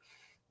father,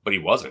 but he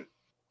wasn't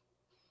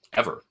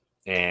ever.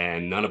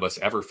 And none of us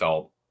ever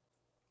felt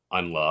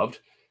unloved.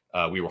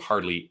 We were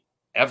hardly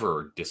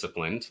ever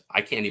disciplined.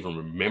 I can't even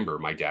remember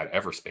my dad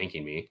ever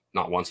spanking me,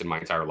 not once in my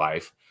entire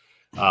life.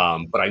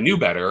 But I knew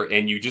better,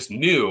 and you just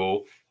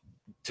knew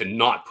to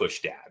not push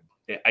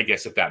dad. I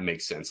guess if that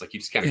makes sense, like you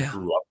just kind of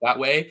grew up that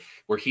way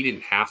where he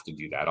didn't have to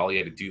do that. All he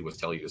had to do was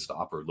tell you to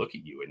stop or look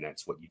at you. And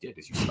that's what you did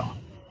is you stopped,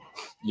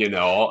 you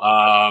know?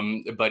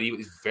 But he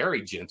was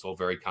very gentle,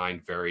 very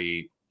kind,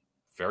 very,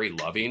 very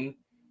loving,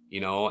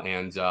 you know,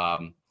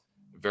 and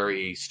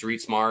very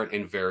street smart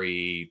and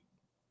very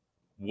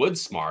wood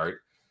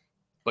smart,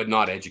 but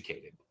not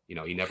educated. You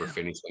know, he never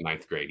finished the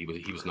 9th grade.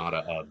 He was not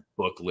a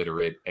book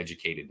literate,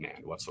 educated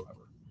man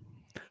whatsoever.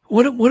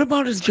 What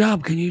about his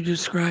job? Can you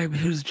describe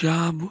his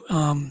job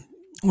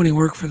when he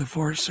worked for the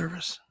Forest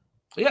Service?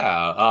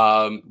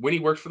 Yeah, when he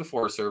worked for the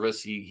Forest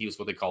Service, he was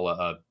what they call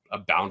a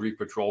boundary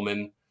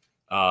patrolman,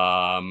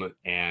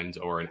 and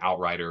or an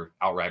outrider.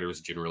 Outriders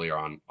generally are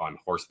on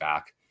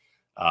horseback,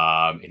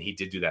 and he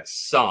did do that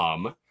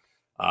some,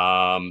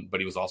 but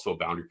he was also a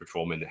boundary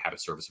patrolman that had a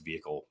service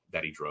vehicle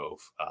that he drove.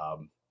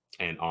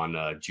 And on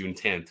June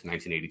 10th,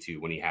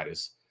 1982, when he had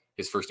his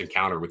first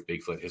encounter with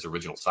Bigfoot, his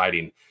original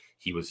sighting,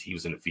 he was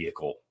in a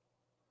vehicle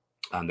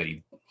that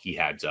he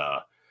had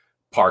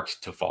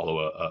parked to follow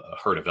a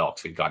herd of elk.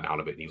 So he'd gotten out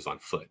of it and he was on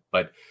foot.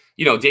 But,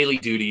 you know, daily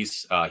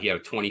duties, he had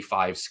a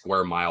 25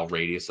 square mile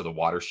radius of the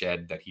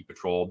watershed that he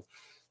patrolled.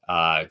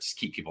 Just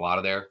keep people out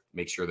of there,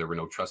 make sure there were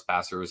no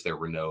trespassers, there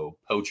were no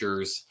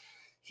poachers.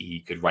 He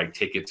could write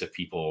tickets if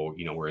people,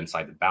 you know, were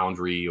inside the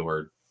boundary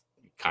or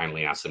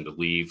kindly ask them to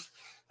leave.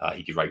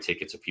 He could write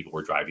tickets if people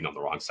were driving on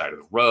the wrong side of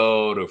the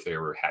road, or if they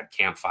had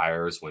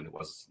campfires when it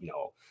was, you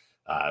know,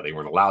 they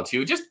weren't allowed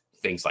to, just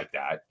things like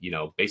that, you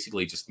know,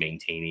 basically just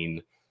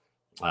maintaining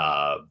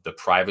the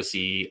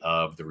privacy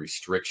of the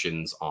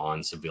restrictions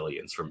on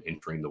civilians from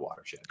entering the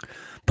watershed.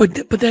 But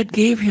that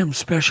gave him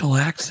special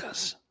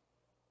access.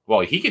 Well,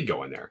 he could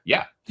go in there.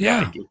 Yeah.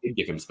 It'd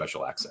give him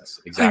special access.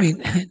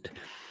 Exactly. I mean,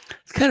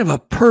 it's kind of a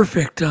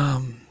perfect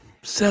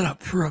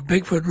setup for a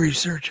Bigfoot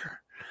researcher.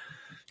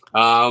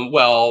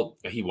 Well,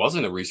 he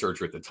wasn't a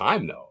researcher at the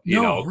time, though.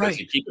 You know, right.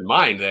 You keep in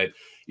mind that,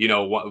 you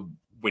know,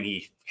 when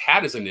he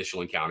had his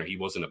initial encounter, he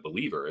wasn't a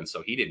believer, and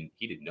so he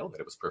didn't know that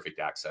it was perfect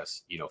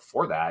access, you know,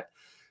 for that.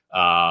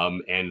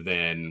 And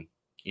then,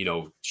 you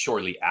know,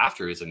 shortly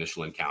after his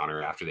initial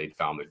encounter, after they'd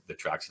found the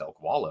tracks at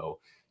Elk Wallow,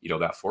 you know,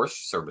 that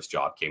Forest Service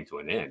job came to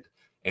an end.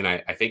 And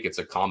I think it's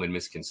a common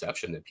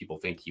misconception that people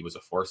think he was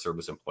a Forest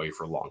Service employee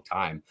for a long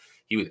time.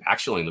 He was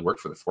actually only worked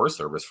for the Forest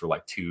Service for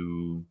like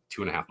two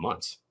and a half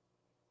months.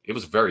 It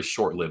was a very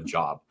short-lived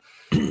job.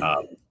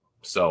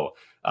 So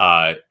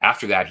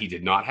after that, he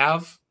did not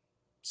have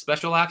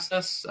special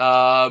access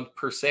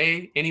per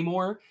se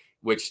anymore,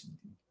 which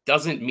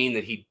doesn't mean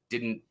that he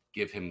didn't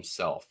give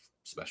himself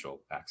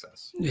special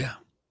access. Yeah.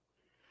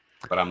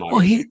 But I'm not. Well,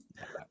 he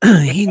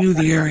knew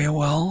the area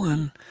well,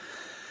 and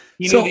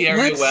he knew the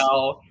area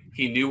well.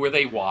 He knew where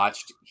they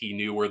watched. He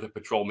knew where the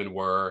patrolmen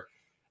were.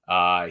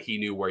 He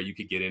knew where you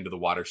could get into the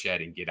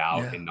watershed and get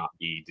out and not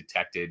be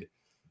detected.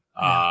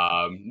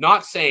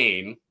 Not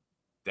saying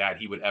that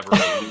he would ever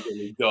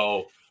legally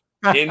go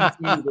into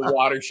the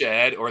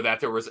watershed or that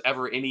there was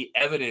ever any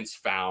evidence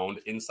found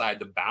inside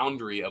the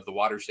boundary of the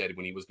watershed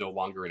when he was no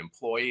longer an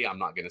employee. I'm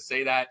not going to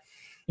say that.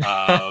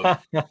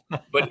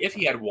 But if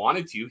he had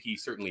wanted to, he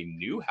certainly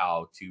knew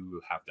how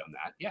to have done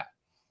that. Yeah.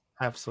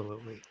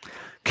 Absolutely.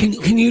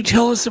 Can you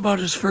tell us about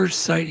his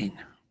first sighting?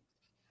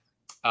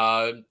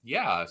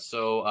 Yeah.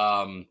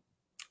 So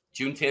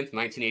June 10th,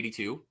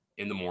 1982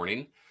 in the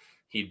morning,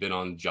 he'd been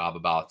on the job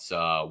about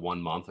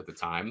 1 month at the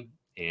time,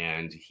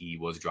 and he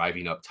was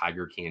driving up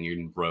Tiger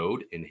Canyon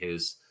Road in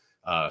his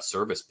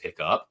service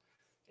pickup,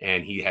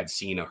 and he had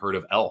seen a herd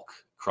of elk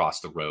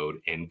cross the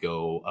road and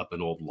go up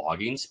an old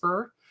logging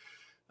spur.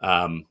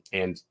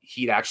 And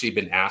he'd actually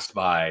been asked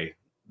by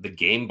the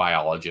game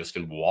biologist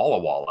in Walla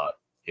Walla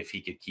if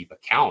he could keep a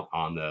count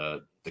on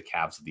the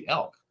calves of the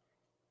elk.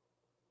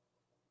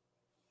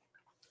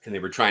 And they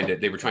were trying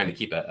to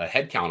keep a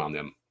head count on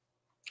them.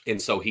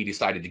 And so he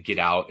decided to get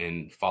out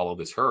and follow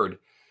this herd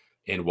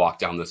and walk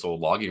down this old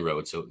logging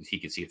road so he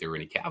could see if there were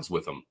any calves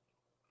with them.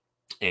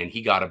 And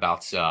he got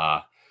about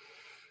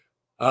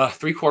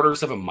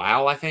 3/4 of a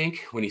mile, I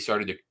think, when he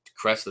started to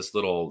crest this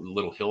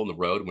little hill in the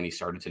road, when he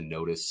started to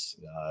notice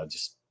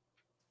just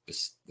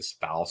this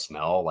foul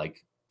smell,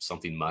 like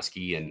something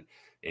musky and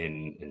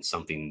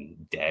something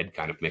dead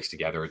kind of mixed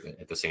together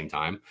at the same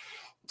time.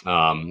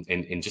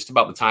 And just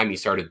about the time he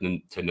started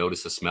to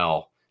notice the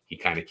smell, he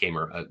kind of came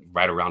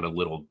right around a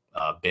little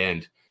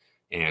bend.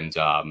 And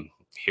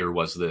here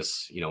was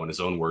this, you know, in his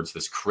own words,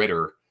 this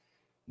critter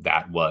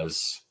that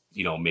was,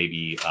 you know,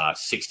 maybe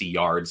 60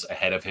 yards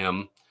ahead of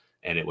him.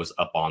 And it was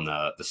up on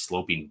the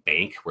sloping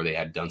bank where they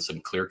had done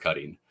some clear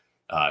cutting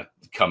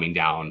coming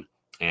down.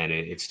 And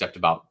it stepped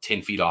about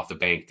 10 feet off the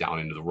bank down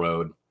into the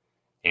road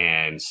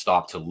and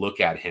stopped to look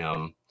at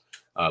him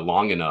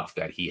long enough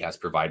that he has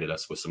provided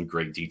us with some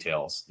great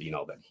details, you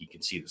know, that he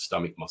can see the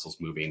stomach muscles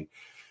moving,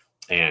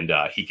 and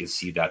he can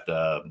see that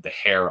the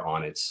hair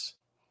on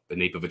the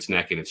nape of its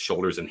neck and its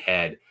shoulders and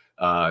head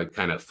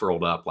kind of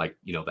furled up like,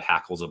 you know, the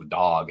hackles of a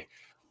dog.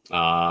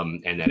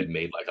 And then it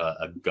made like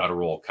a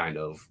guttural kind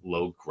of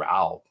low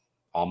growl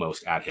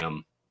almost at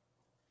him.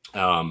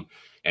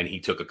 And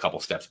he took a couple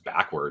steps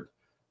backward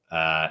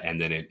And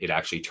then it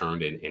actually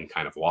turned and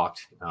kind of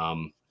walked.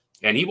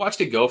 And he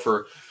watched it go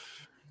for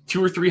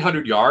 200 or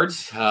 300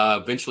 yards,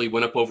 eventually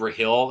went up over a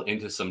hill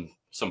into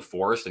some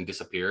forest and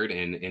disappeared.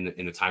 And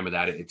in the time of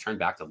that, it turned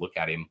back to look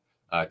at him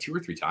 2 or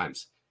 3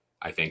 times,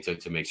 I think,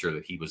 to make sure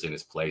that he was in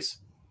his place.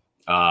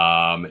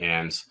 After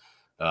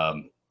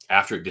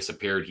it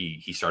disappeared,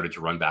 he started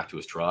to run back to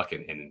his truck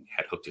and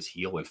had hooked his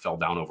heel and fell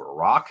down over a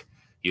rock.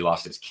 He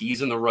lost his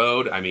keys in the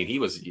road. I mean, he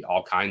was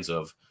all kinds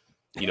of,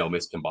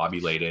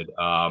 miscombobulated.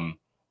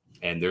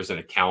 And there's an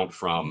account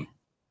from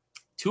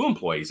 2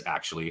 employees,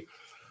 actually.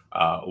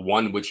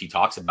 One which he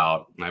talks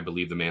about, and I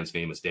believe the man's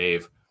name is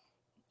Dave.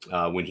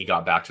 When he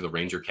got back to the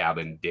ranger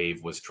cabin,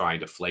 Dave was trying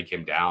to flag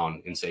him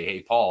down and say,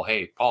 hey, Paul,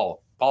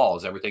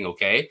 is everything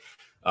okay?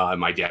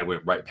 My dad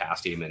went right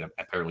past him and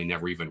apparently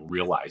never even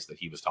realized that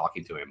he was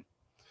talking to him.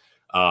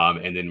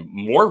 And then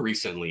more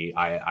recently,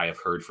 I have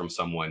heard from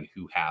someone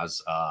who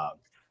has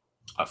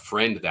a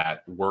friend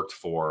that worked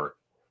for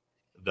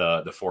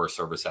the Forest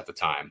Service at the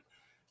time,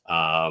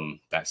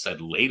 that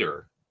said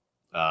later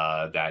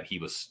that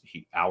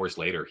hours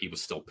later, he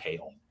was still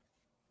pale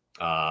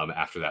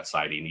after that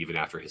sighting, even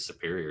after his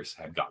superiors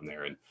had gotten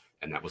there.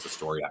 And that was a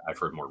story I've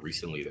heard more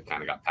recently that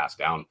kind of got passed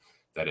down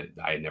that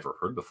I had never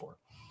heard before.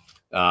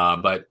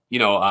 But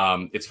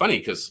it's funny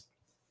because,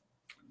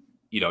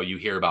 you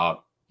hear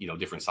about,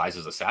 different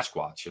sizes of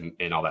Sasquatch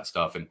and all that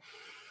stuff. And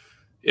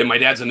in my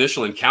dad's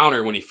initial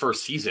encounter, when he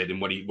first sees it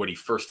and what he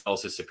first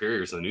tells his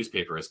superiors in the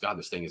newspaper is, God,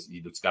 this thing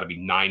it's got to be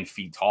 9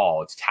 feet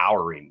tall. It's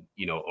towering,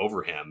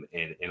 over him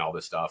and all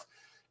this stuff.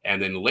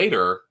 And then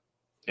later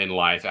in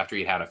life, after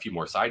he had a few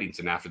more sightings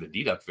and after the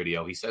deduct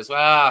video, he says,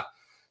 well,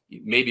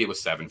 maybe it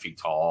was 7 feet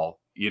tall,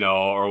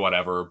 or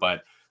whatever.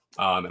 But,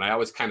 and I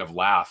always kind of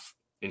laugh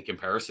in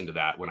comparison to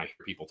that when I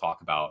hear people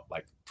talk about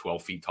like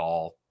 12 feet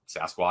tall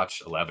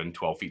Sasquatch, 11,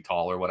 12 feet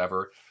tall or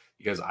whatever,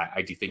 because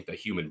I do think the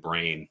human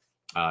brain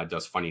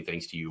does funny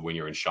things to you when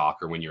you're in shock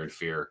or when you're in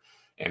fear.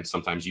 And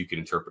sometimes you can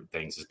interpret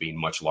things as being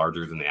much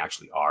larger than they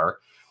actually are.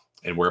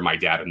 And where my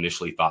dad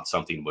initially thought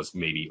something was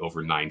maybe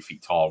over 9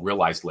 feet tall,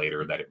 realized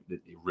later that it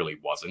really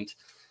wasn't.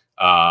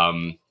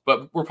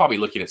 But we're probably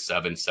looking at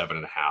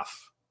 7.5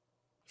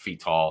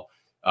 feet tall,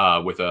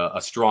 with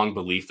a strong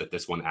belief that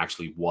this one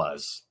actually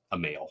was a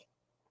male.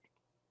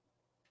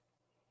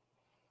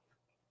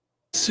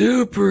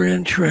 Super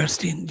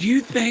interesting. Do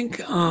you think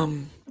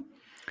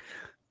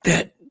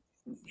that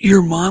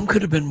your mom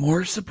could have been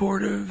more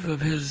supportive of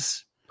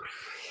his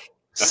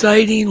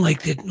sighting?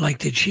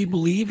 Did she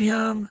believe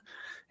him?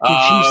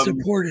 Did she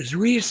support his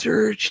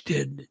research?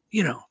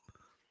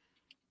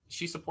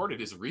 She supported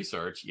his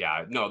research?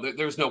 Yeah. No,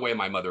 there's no way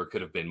my mother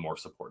could have been more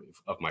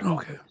supportive of my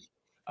father.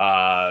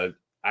 Okay.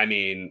 I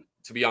mean,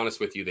 to be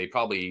honest with you, they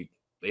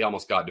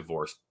almost got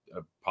divorced,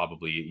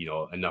 probably,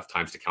 enough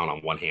times to count on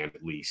one hand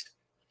at least,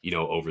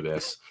 over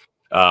this,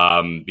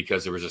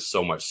 because there was just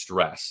so much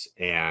stress.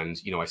 And,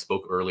 I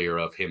spoke earlier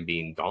of him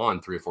being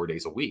gone 3 or 4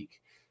 days a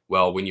week.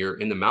 Well, when you're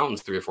in the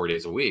mountains 3 or 4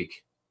 days a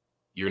week,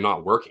 you're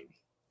not working.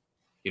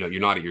 You're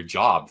not at your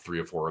job 3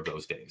 or 4 of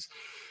those days.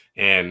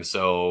 And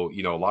so,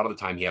 a lot of the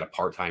time he had a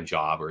part-time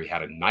job or he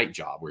had a night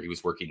job where he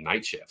was working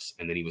night shifts,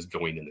 and then he was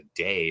going in the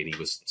day and he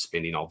was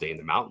spending all day in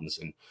the mountains.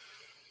 And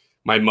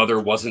my mother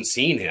wasn't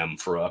seeing him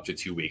for up to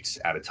 2 weeks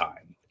at a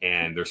time.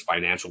 And there's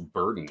financial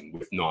burden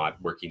with not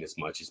working as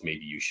much as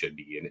maybe you should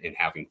be and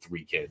having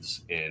 3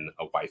 kids and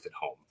a wife at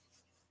home.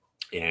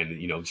 And,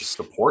 just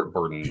support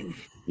burden,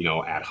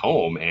 at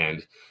home.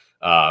 And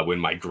when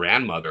my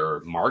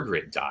grandmother,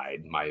 Margaret,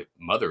 died, my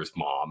mother's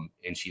mom,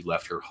 and she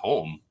left her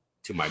home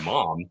to my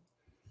mom,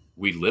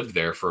 we lived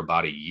there for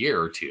about a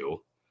year or 2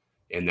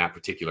 in that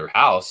particular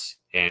house,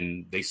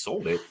 and they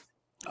sold it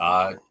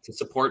to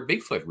support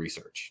Bigfoot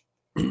research.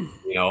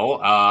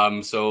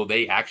 So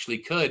they actually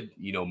could,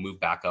 move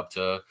back up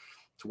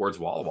towards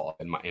Walla Walla,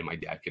 and my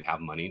dad could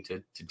have money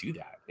to do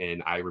that.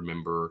 And I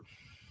remember,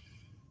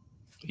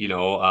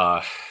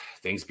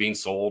 things being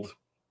sold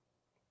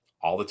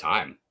all the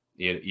time.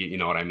 You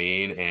know what I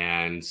mean?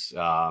 And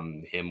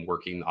him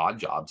working odd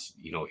jobs,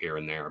 here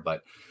and there.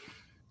 But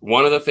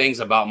one of the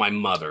things about my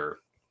mother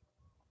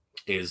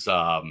is,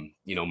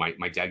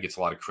 my dad gets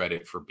a lot of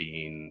credit for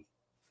being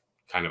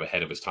kind of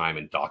ahead of his time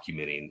and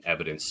documenting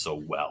evidence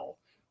so well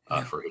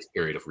for his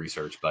period of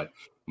research. But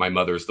my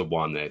mother's the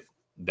one that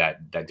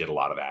did a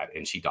lot of that,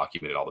 and she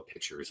documented all the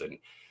pictures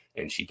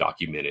and she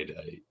documented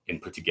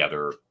and put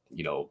together,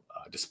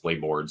 display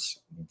boards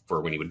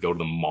for when he would go to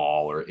the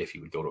mall or if he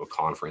would go to a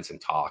conference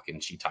and talk,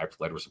 and she typed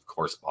letters of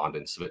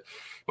correspondence. But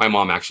my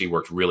mom actually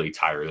worked really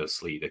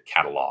tirelessly to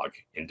catalog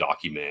and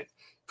document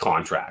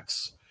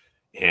contracts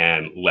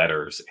and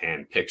letters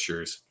and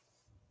pictures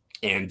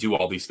and do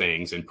all these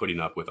things, and putting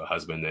up with a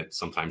husband that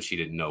sometimes she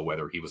didn't know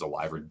whether he was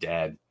alive or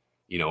dead,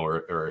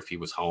 or if he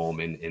was home,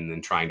 and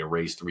then trying to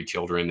raise 3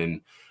 children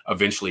and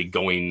eventually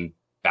going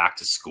back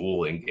to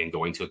school and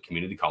going to a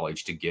community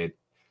college to get,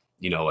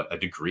 a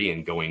degree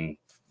and going,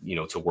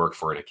 to work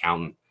for an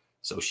accountant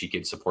so she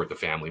could support the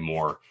family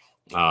more.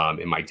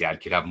 And my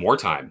dad could have more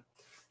time,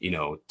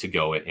 to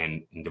go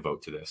and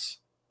devote to this.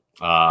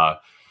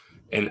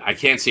 And I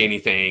can't say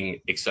anything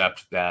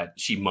except that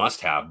she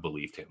must have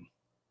believed him.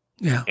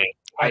 Yeah,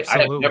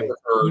 absolutely. I've never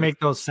heard make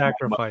those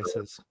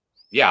sacrifices.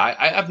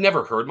 I've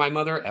never heard my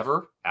mother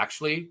ever,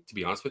 actually, to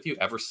be honest with you,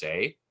 ever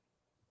say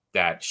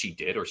that she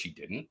did or she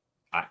didn't.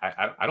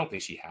 I don't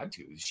think she had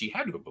to. She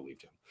had to have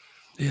believed him,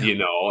 you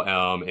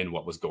know, and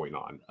what was going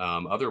on.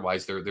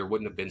 Otherwise, there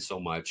wouldn't have been so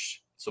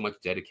much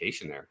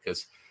dedication there,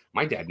 because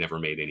my dad never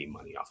made any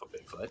money off of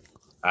Bigfoot.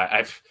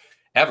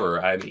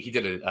 He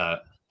did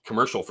a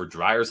commercial for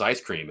Dreyer's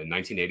ice cream in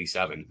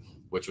 1987,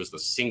 which was the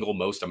single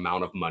most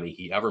amount of money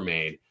he ever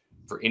made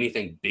for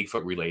anything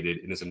Bigfoot related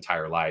in his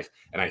entire life.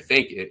 And I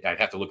think I'd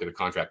have to look at the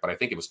contract, but I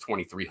think it was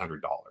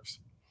 $2,300.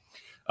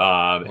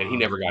 And he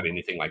never got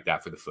anything like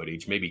that for the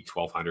footage, maybe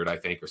 $1,200, I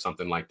think, or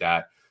something like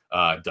that.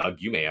 Doug,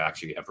 you may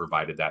actually have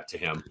provided that to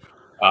him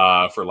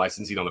for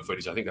licensing on the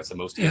footage. I think that's the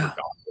most he ever got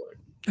for it.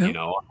 Yep. You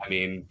know, I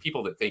mean,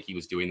 people that think he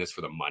was doing this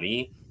for the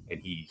money and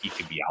he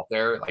could be out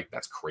there, like,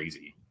 that's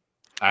crazy.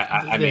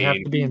 I mean, have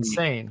to be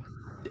insane.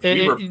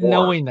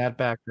 Knowing that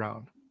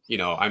background. You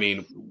know, I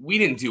mean, we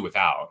didn't do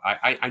without.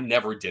 I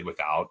never did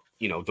without.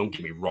 You know, don't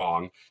get me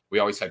wrong. We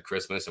always had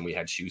Christmas and we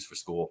had shoes for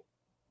school.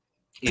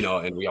 You know,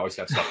 and we always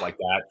had stuff like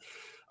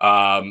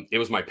that. It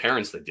was my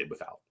parents that did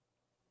without,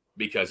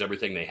 because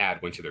everything they had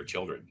went to their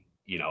children,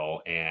 you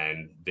know,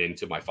 and then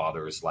to my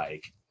father's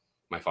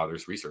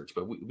research.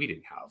 But we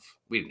didn't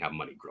have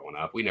money growing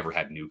up. We never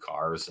had new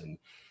cars.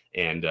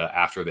 And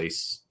after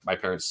my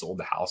parents sold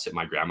the house that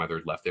my grandmother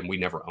had left them, we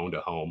never owned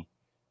a home.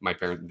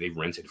 They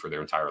rented for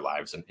their entire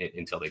lives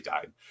until they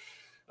died.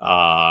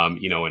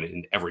 You know,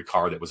 and every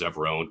car that was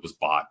ever owned was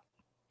bought,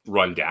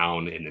 run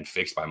down, and then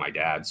fixed by my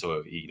dad,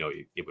 so you know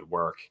it would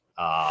work.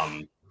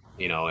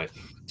 You know,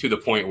 to the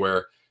point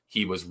where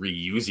he was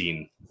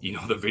reusing, you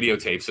know, the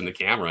videotapes and the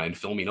camera and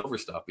filming over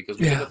stuff, because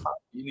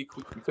we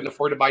couldn't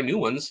afford to buy new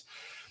ones.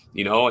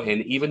 You know,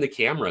 and even the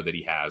camera that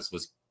he has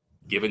was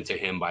given to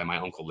him by my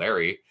Uncle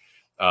Larry,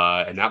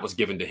 and that was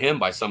given to him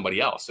by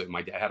somebody else. So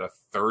my dad had a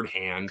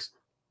third-hand,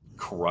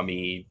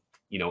 crummy,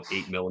 you know,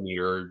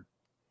 8mm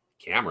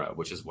camera,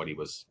 which is what he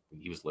was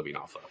living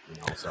off of,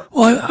 you know. So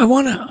well, I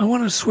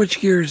want to switch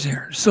gears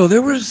here. So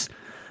there was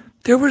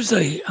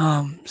a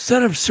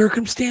set of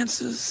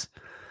circumstances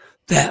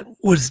that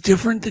was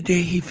different the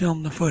day he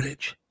filmed the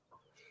footage.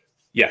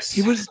 Yes,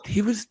 he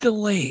was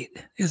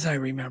delayed, as I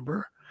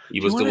remember. He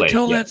was delayed.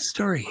 Tell that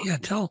story. Yeah,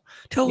 tell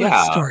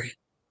that story.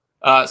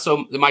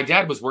 So my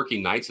dad was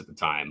working nights at the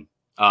time,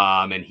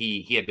 and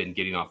he had been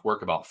getting off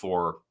work about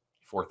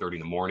 4:30 in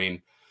the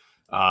morning,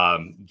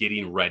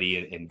 getting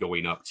ready and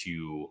going up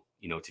to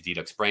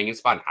Deduct Spring.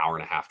 It's about an hour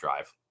and a half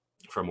drive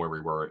from where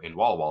we were in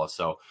Walla Walla.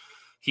 So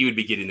he would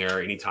be getting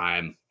there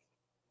anytime,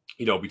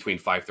 you know, between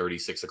 5:30,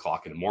 6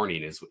 o'clock in the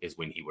morning is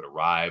when he would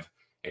arrive,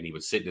 and he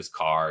would sit in his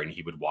car and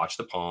he would watch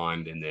the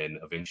pond. And then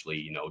eventually,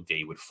 you know,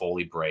 day would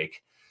fully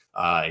break,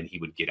 and he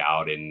would get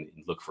out and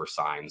look for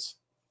signs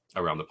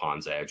around the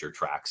pond's edge or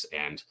tracks.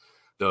 And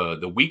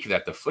the week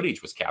that the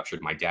footage was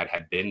captured, my dad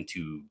had been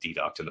to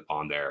Deduct in the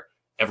pond there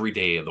every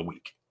day of the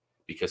week,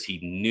 because he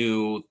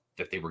knew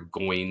that they were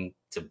going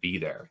to be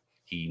there.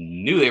 He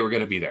knew they were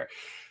going to be there.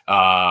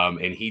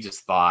 And he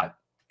just thought,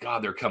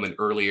 God, they're coming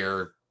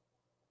earlier.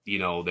 You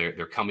know,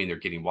 they're coming, they're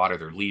getting water,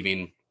 they're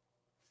leaving.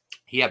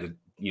 He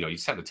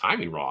just had the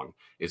timing wrong,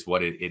 is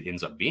what it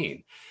ends up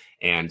being.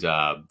 And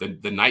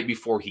the night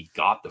before he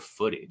got the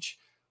footage,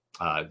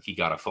 he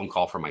got a phone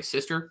call from my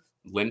sister,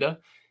 Linda,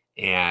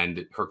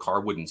 and her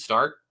car wouldn't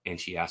start. And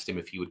she asked him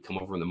if he would come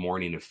over in the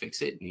morning and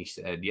fix it. And he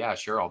said, yeah,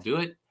 sure, I'll do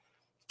it.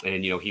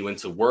 And, you know, he went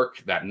to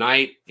work that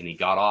night and he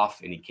got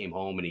off and he came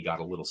home and he got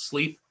a little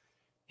sleep,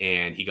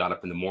 and he got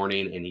up in the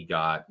morning and he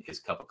got his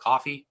cup of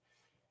coffee.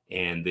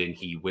 And then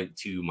he went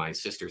to my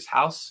sister's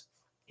house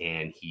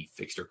and he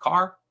fixed her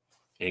car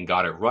and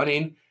got it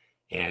running.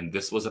 And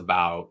this was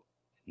about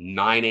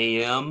 9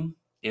 a.m.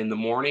 in the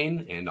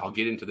morning. And I'll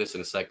get into this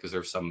in a sec, because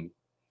there's some,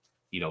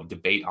 you know,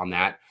 debate on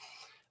that.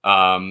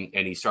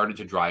 And he started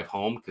to drive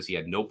home because he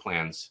had no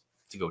plans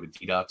to go to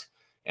Deduct.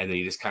 And then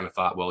he just kind of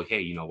thought, well, hey,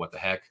 you know, what the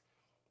heck?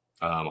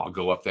 I'll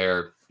go up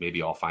there.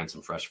 Maybe I'll find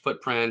some fresh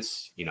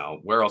footprints. You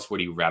know, where else would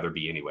he rather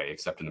be anyway,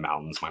 except in the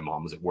mountains? My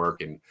mom was at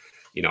work, and,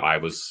 you know, I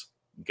was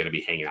going to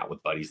be hanging out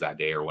with buddies that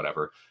day or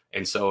whatever.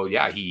 And so,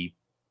 yeah, he,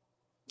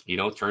 you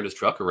know, turned his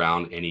truck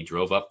around and he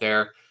drove up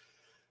there.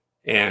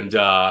 And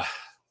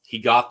he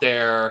got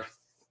there.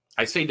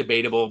 I say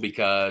debatable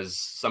because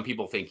some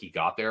people think he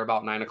got there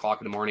about 9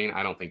 o'clock in the morning.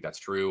 I don't think that's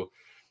true.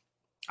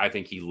 I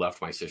think he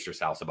left my sister's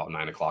house about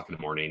 9 o'clock in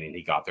the morning, and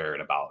he got there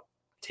at about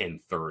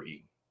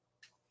 10:30.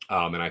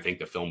 And I think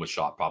the film was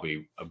shot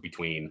probably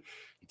between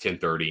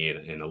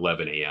 10:30 and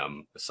 11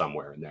 a.m.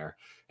 somewhere in there.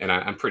 And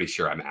I'm pretty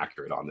sure I'm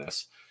accurate on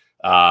this.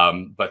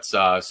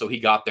 So he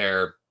got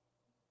there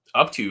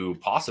up to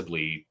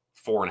possibly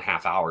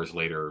 4.5 hours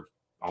later,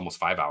 almost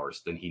 5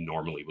 hours than he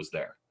normally was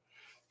there.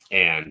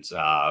 And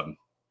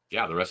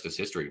yeah, the rest is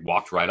history.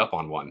 Walked right up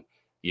on one,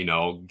 you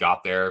know,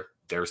 got there.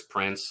 There's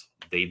prints.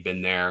 They'd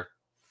been there.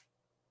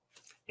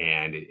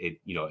 And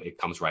it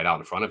comes right out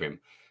in front of him.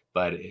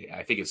 but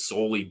I think it's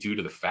solely due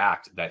to the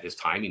fact that his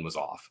timing was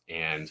off.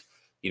 And,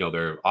 you know,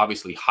 they're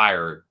obviously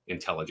higher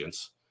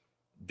intelligence.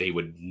 They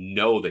would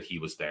know that he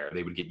was there.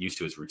 They would get used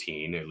to his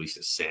routine, or at least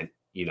his scent.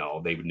 You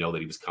know, they would know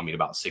that he was coming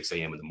about 6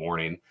 a.m. in the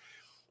morning.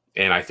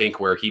 And I think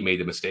where he made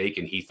the mistake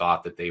and he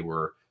thought that they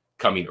were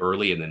coming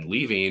early and then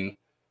leaving,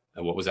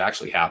 and what was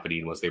actually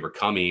happening was they were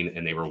coming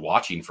and they were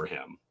watching for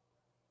him,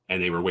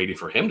 and they were waiting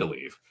for him to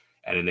leave.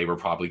 And then they were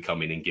probably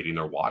coming and getting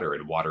their water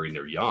and watering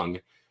their young.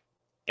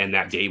 And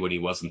that day when he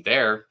wasn't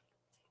there,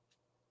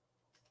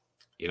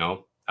 you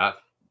know,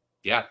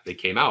 yeah, they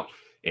came out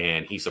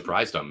and he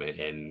surprised them,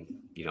 and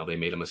you know, they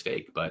made a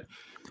mistake. But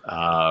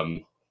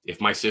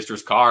if my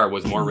sister's car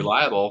was more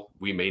reliable,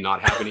 we may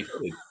not have any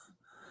footage.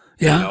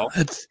 Yeah, you know?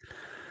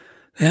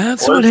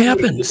 that's what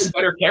happens.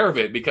 Better care of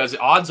it, because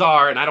odds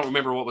are, and I don't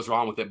remember what was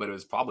wrong with it, but it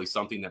was probably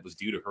something that was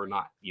due to her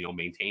not, you know,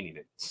 maintaining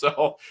it.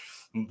 So,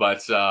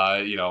 but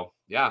you know,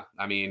 yeah,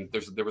 I mean,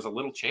 there was a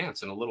little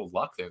chance and a little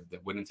luck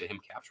that went into him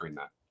capturing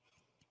that.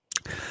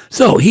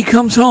 So he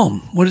comes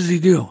home. What does he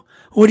do?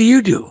 What do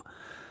you do?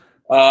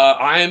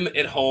 I'm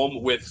at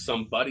home with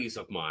some buddies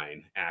of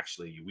mine.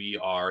 Actually, we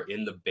are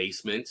in the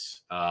basement.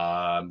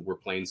 We're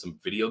playing some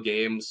video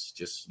games,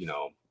 just, you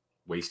know,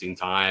 wasting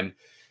time.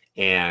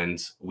 And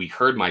we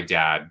heard my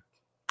dad,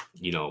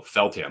 you know,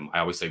 felt him. I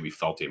always say we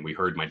felt him. We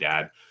heard my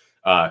dad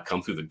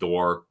come through the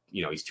door.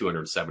 You know, he's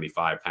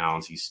 275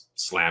 pounds. He's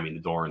slamming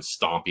the door and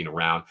stomping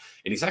around.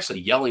 And he's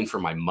actually yelling for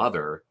my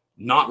mother,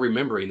 not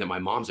remembering that my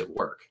mom's at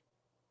work,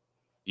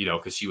 you know,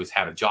 because she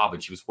had a job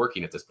and she was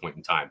working at this point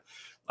in time.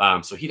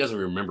 So he doesn't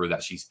remember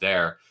that she's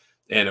there.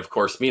 And of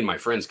course, me and my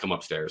friends come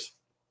upstairs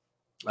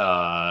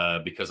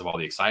because of all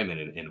the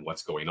excitement and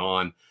what's going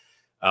on.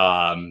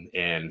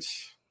 And,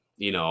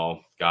 you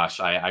know,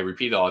 gosh, I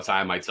repeat it all the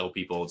time. I tell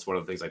people it's one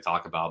of the things I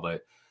talk about,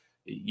 but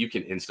you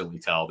can instantly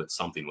tell that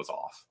something was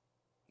off.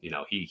 You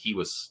know, he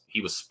was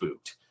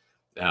spooked.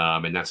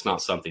 And that's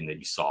not something that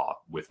you saw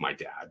with my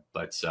dad,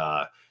 but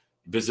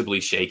visibly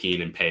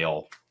shaking and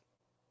pale,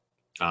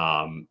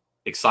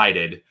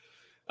 excited.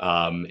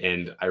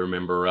 And I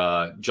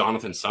remember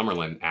Jonathan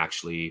Summerlin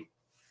actually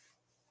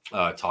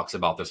talks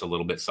about this a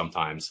little bit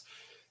sometimes,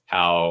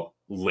 how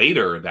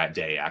later that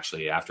day,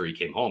 actually, after he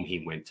came home,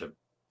 he went to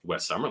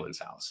Wes Summerlin's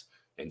house,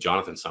 and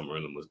Jonathan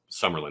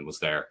Summerlin was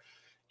there.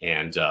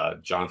 And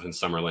Jonathan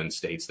Summerlin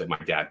states that my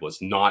dad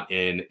was not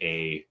in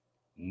a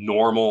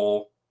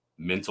normal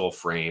mental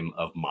frame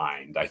of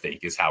mind, I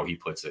think is how he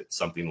puts it,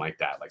 something like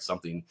that. Like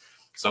something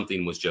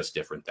was just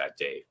different that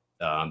day.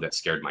 That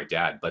scared my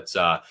dad. But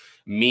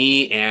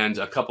me and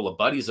a couple of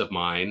buddies of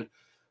mine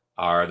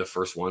are the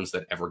first ones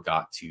that ever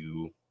got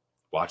to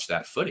watch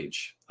that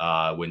footage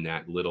when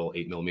that little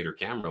 8mm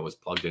camera was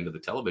plugged into the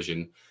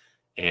television.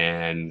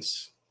 And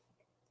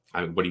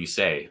what do you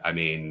say? I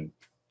mean,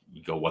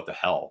 you go, what the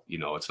hell? You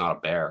know, it's not a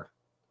bear,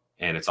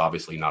 and it's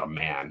obviously not a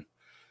man.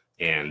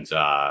 And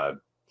I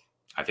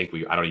think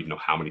I don't even know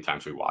how many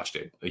times we watched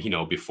it, you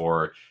know,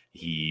 before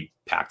he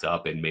packed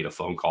up and made a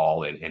phone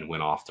call and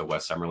went off to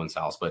Wes Summerlin's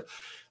house. But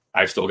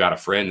I've still got a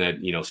friend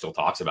that, you know, still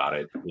talks about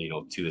it, you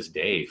know, to this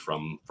day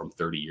from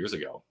 30 years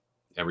ago.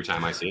 Every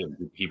time I see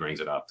him, he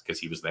brings it up because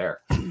he was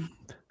there.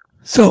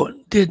 So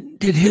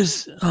did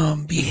his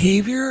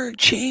behavior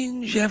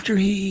change after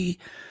he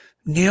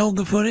nailed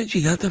the footage?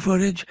 He got the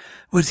footage.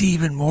 Was he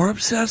even more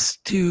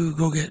obsessed to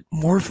go get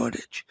more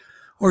footage?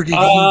 Or did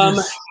he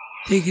just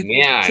take it,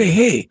 say,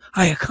 hey,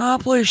 I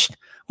accomplished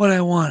what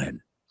I wanted?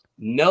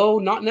 No,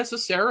 not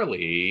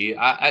necessarily.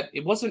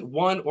 It wasn't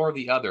one or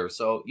the other.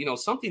 So, you know,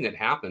 something that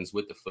happens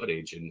with the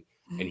footage, and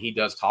he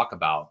does talk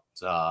about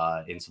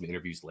in some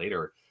interviews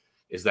later,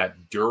 is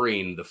that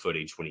during the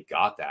footage, when he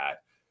got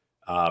that,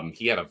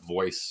 he had a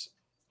voice.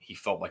 He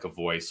felt like a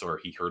voice, or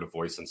he heard a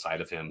voice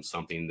inside of him,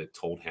 something that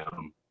told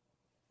him,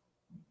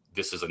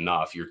 this is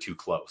enough. You're too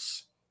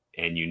close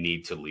and you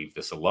need to leave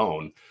this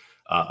alone.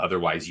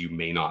 Otherwise, you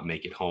may not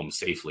make it home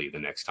safely the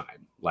next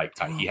time. Like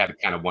he had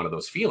kind of one of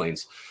those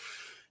feelings.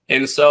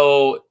 And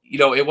so, you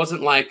know, it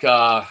wasn't like,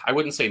 I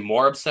wouldn't say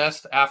more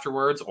obsessed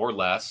afterwards or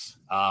less.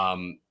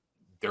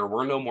 There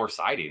were no more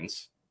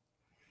sightings.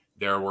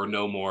 There were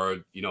no more,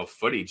 you know,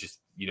 footage,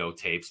 you know,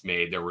 tapes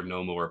made. There were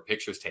no more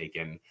pictures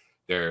taken.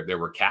 There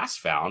were casts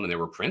found and there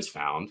were prints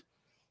found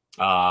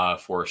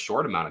for a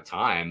short amount of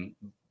time,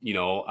 you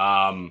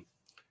know,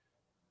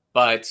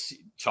 but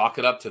chalk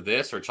it up to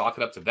this or chalk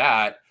it up to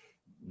that,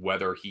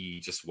 whether he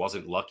just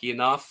wasn't lucky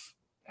enough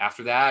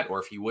after that, or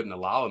if he wouldn't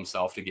allow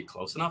himself to get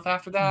close enough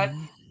after that.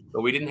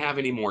 But we didn't have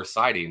any more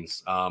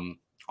sightings.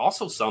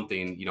 Also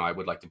something, you know, I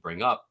would like to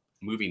bring up,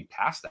 moving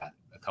past that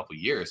a couple of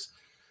years.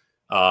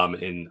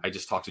 And I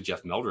just talked to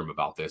Jeff Meldrum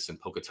about this in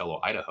Pocatello,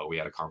 Idaho. We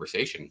had a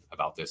conversation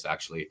about this,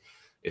 actually,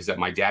 is that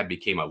my dad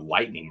became a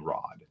lightning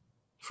rod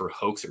for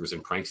hoaxers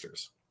and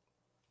pranksters.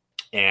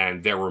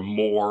 And there were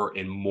more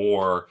and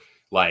more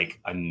like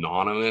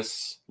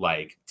anonymous,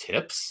 like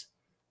tips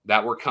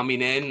that were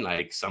coming in.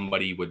 Like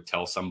somebody would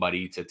tell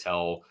somebody to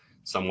tell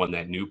someone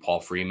that knew Paul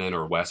Freeman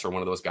or Wes or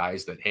one of those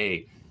guys that,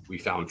 hey, we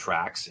found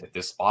tracks at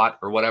this spot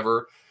or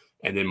whatever.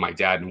 And then my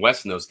dad and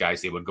Wes and those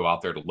guys, they would go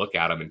out there to look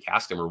at them and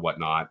cast them or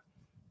whatnot.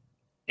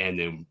 And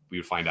then we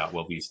would find out,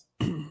 well, these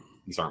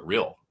aren't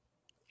real.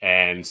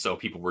 And so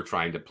people were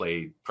trying to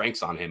play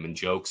pranks on him and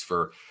jokes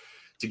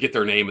to get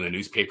their name in the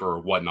newspaper or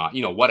whatnot,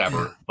 you know, whatever.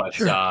 Yeah, but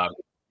sure.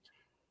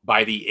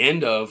 By the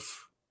end of,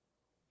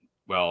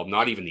 well,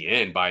 not even the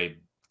end, by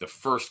the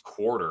first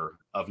quarter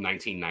of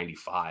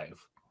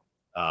 1995,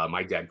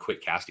 my dad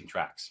quit casting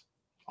tracks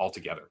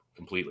altogether,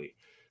 completely,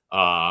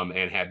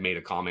 and had made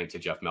a comment to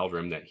Jeff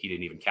Meldrum that he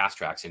didn't even cast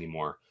tracks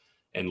anymore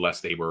unless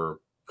they were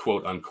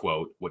quote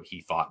unquote what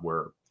he thought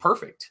were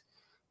perfect.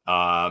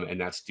 And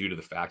that's due to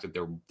the fact that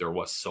there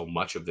was so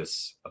much of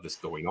this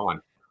going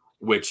on,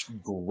 which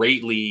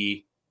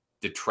greatly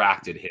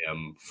detracted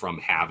him from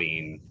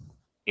having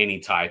any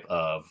type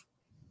of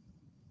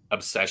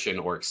obsession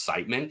or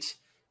excitement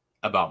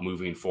about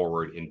moving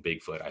forward in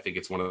Bigfoot. I think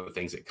it's one of the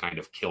things that kind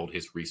of killed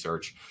his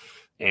research.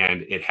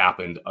 And it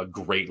happened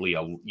greatly,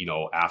 you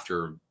know,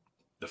 after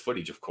the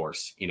footage, of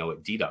course, you know,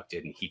 it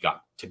deducted and he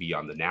got to be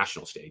on the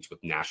national stage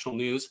with national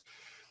news.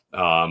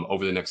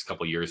 Over the next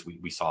couple of years,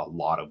 we saw a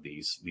lot of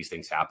these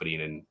things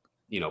happening. And,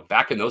 you know,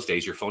 back in those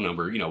days, your phone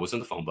number, you know, was in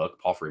the phone book,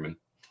 Paul Freeman,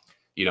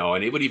 you know,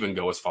 and it would even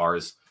go as far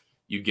as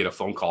you'd get a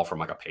phone call from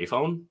like a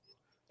payphone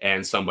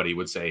and somebody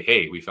would say,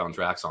 hey, we found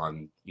tracks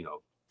on, you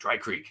know, Dry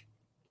Creek,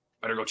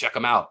 better go check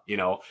them out, you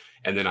know.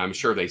 And then I'm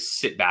sure they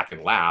sit back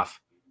and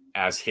laugh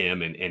as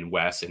him and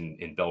Wes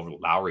and Bill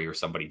Lowry or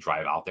somebody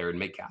drive out there and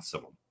make casts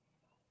of them,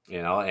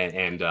 you know,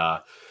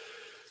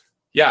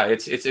 yeah,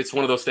 it's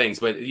one of those things,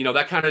 but you know,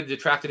 that kind of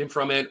detracted him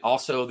from it.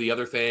 Also, the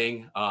other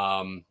thing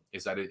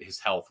is that his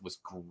health was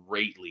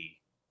greatly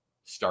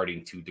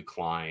starting to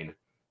decline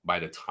by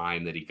the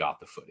time that he got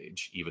the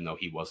footage, even though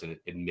he wasn't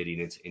admitting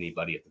it to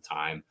anybody at the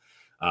time.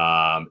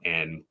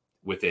 And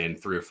within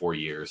 3 or 4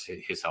 years,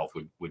 his health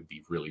would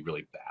be really,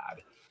 really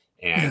bad.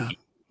 And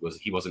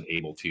he wasn't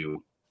able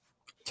to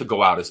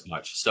go out as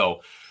much.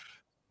 So,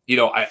 you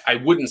know, I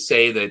wouldn't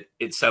say that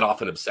it set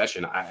off an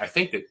obsession. I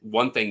think that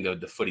one thing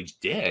the footage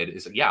did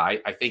is, yeah,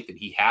 I think that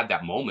he had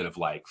that moment of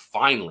like,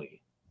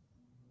 finally,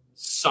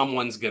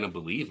 someone's going to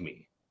believe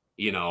me.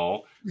 You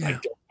know, I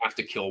don't have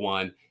to kill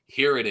one.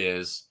 Here it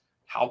is.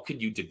 How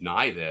could you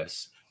deny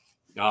this?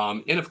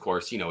 And of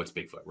course, you know, it's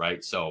Bigfoot,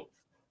 right? So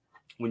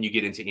when you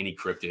get into any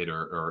cryptid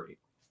or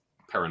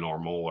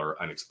paranormal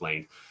or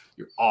unexplained,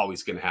 you're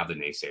always going to have the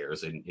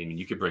naysayers, and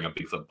you could bring a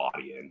Bigfoot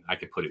body in. I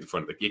could put it in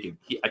front of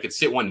I could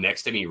sit one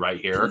next to me right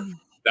here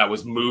that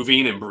was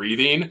moving and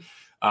breathing,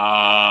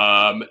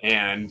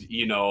 and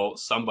you know,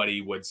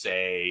 somebody would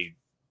say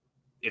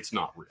it's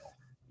not real.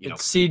 You know,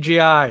 it's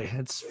CGI,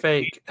 it's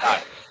fake.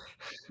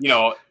 You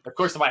know, of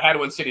course, if I had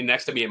one sitting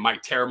next to me, it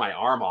might tear my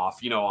arm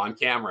off, you know, on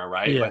camera,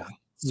 right? Yeah. But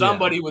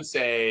somebody would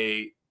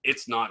say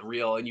it's not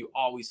real, and you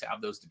always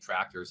have those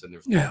detractors, and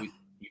there's always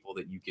people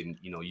that you can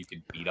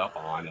beat up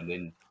on, and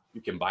then you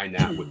combine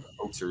that with the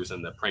hoaxers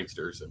and the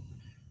pranksters, and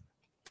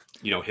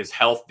you know, his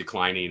health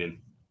declining, and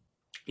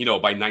you know,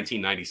 by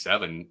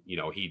 1997, you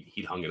know,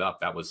 he'd hung it up.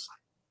 That was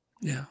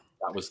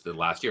the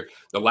last year.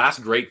 The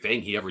last great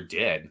thing he ever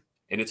did,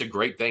 and it's a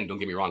great thing, don't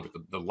get me wrong,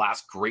 but the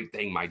last great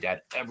thing my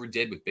dad ever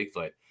did with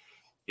Bigfoot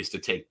is to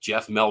take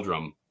Jeff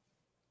Meldrum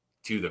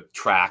to the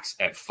tracks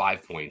at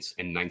 5 Points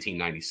in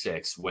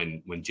 1996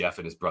 when Jeff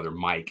and his brother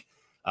Mike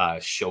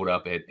showed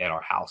up at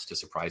our house to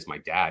surprise my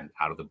dad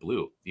out of the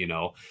blue, you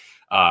know,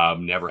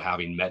 never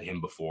having met him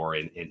before,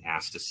 and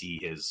asked to see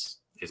his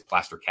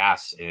plaster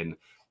casts. And,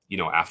 you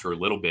know, after a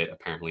little bit,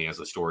 apparently, as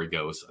the story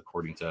goes,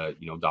 according to,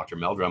 you know, Dr.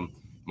 Meldrum,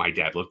 my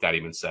dad looked at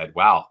him and said,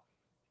 wow,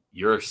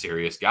 you're a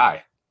serious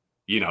guy.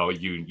 You know,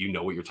 you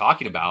know what you're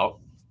talking about.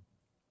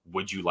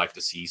 Would you like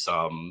to see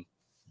some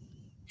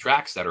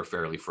tracks that are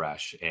fairly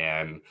fresh?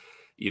 And,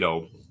 you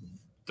know,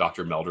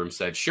 Dr. Meldrum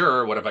said,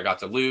 sure, what have I got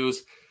to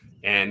lose?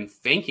 And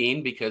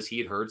thinking, because he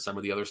had heard some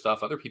of the other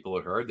stuff other people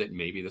had heard, that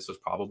maybe this was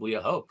probably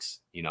a hoax,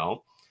 you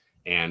know.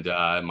 And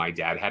my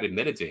dad had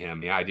admitted to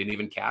him, yeah, I didn't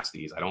even cast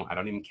these. I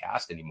don't even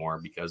cast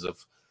anymore because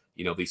of,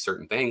 you know, these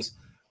certain things.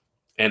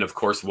 And of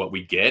course, what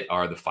we get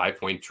are the 5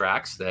 Point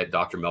tracks that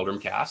Dr. Meldrum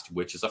cast,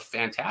 which is a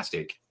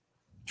fantastic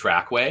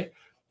trackway.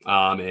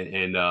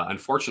 And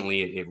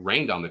unfortunately, it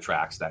rained on the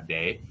tracks that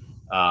day.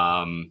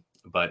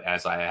 But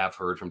as I have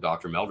heard from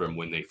Dr. Meldrum,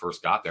 when they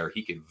first got there,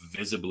 he could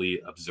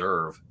visibly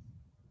observe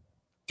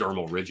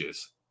dermal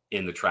ridges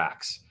in the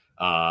tracks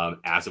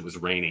as it was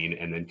raining,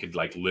 and then could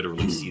like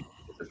literally see them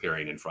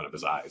disappearing in front of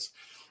his eyes,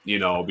 you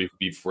know,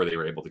 before they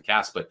were able to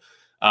cast. But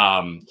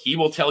he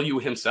will tell you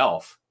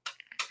himself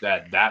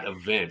that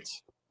event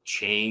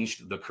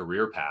changed the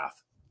career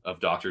path of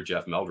Dr.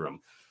 Jeff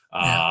Meldrum,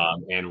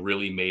 and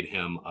really made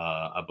him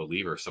a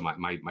believer. So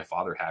my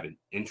father had an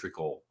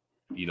integral,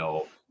 you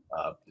know,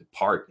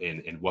 part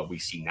in what we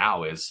see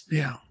now is,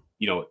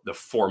 you know, the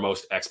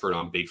foremost expert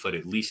on Bigfoot,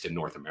 at least in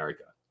North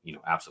America. You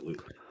know,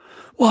 absolutely.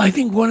 Well, I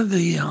think one of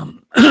the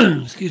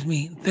excuse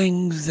me,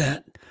 things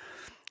that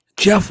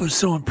Jeff was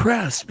so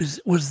impressed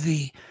was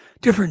the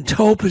different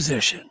toe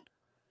position.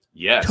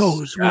 Yes,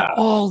 toes were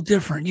all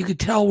different. You could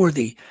tell where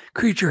the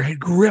creature had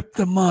gripped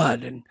the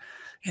mud, and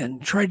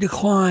and tried to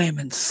climb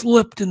and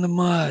slipped in the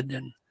mud.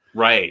 And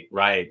right.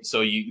 So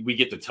we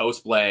get the toe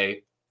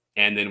splay,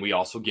 and then we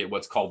also get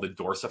what's called the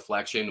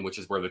dorsiflexion, which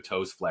is where the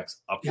toes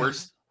flex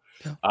upwards.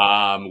 Yes.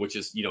 Yeah. Which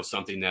is,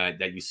 something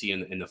that you see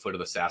in the foot of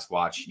the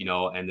Sasquatch,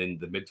 and then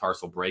the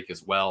mid-tarsal break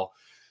as well.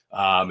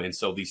 And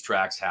so these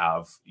tracks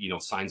have,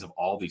 signs of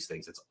all these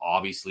things. It's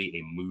obviously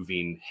a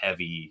moving,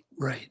 heavy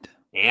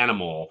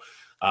animal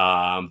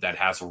that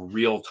has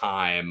real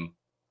time,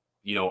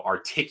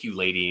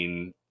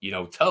 articulating,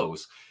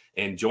 toes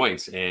and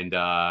joints. And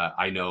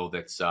I know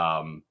that,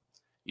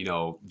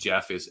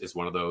 Jeff is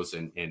one of those,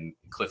 and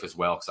Cliff as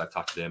well, because I've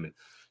talked to them,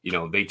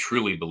 and, they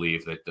truly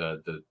believe that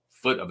the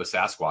foot of a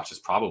Sasquatch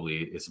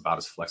is about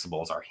as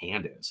flexible as our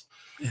hand is.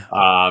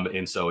 Yeah.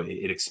 And so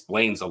it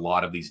explains a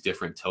lot of these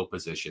different toe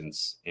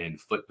positions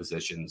and foot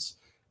positions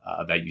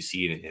that you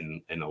see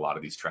in a lot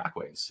of these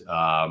trackways.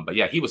 But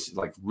yeah, he was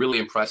like really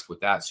impressed with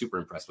that, super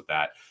impressed with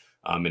that.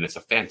 And it's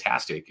a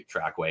fantastic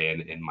trackway.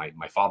 And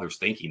my father's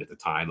thinking at the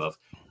time of,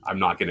 I'm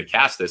not going to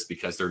cast this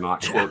because they're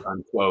not quote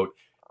unquote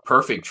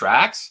perfect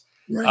tracks.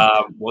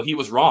 Right. Well, he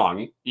was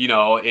wrong,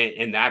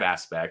 in that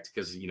aspect,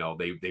 because,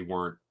 they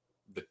weren't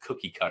the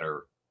cookie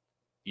cutter,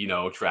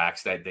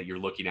 tracks that you're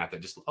looking at that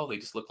they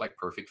just look like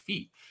perfect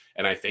feet.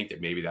 And I think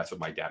that maybe that's what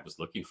my dad was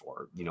looking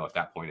for, at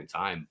that point in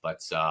time.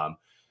 But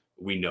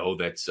we know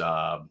that,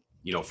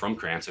 from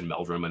Cranston,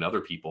 Meldrum, and other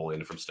people,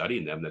 and from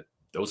studying them, that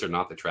those are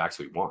not the tracks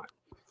we want.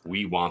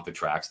 We want the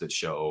tracks that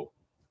show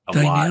a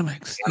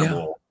dynamics,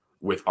 animal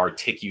with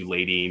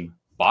articulating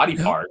body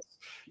parts,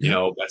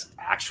 that's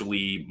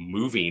actually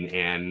moving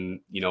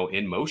and,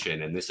 in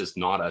motion. And this is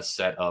not a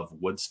set of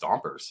wood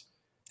stompers,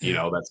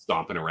 that's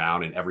stomping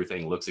around and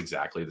everything looks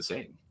exactly the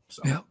same.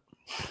 So,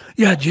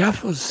 yeah.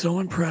 Jeff was so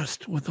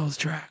impressed with those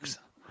tracks.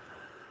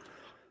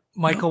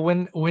 Michael,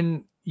 when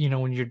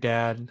your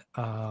dad,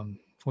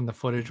 when the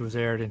footage was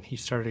aired and he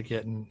started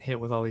getting hit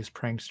with all these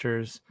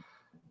pranksters,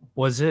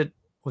 was it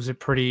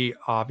pretty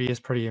obvious,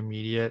 pretty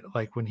immediate,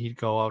 like when he'd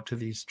go out to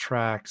these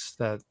tracks,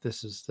 that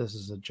this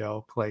is a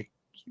joke? Like,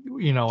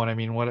 you know what I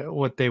mean?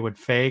 What they would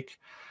fake?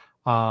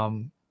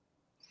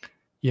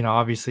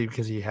 Obviously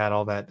because he had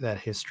all that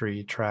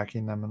history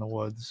tracking them in the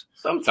woods.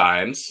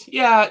 Sometimes,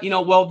 yeah,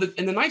 well,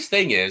 and the nice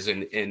thing is,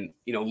 and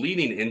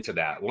leading into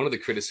that, one of the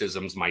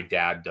criticisms my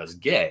dad does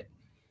get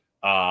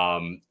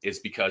is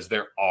because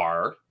there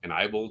are, and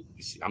I'm going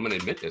to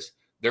admit this,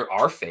 there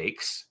are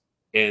fakes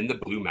in the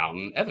Blue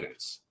Mountain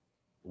evidence.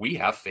 We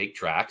have fake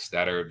tracks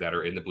that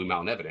are in the Blue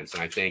Mountain evidence,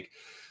 and I think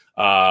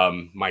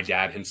my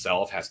dad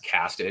himself has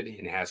casted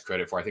and has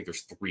credit for. I think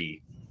there's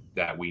 3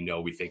 that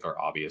we think are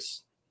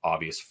obvious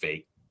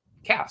fake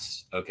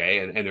casts. Okay.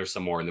 And there's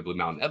some more in the Blue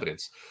Mountain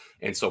evidence.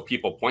 And so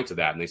people point to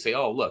that and they say,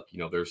 oh, look,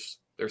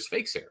 there's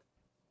fakes here.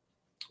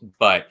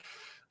 But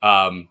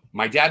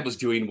my dad was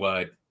doing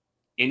what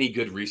any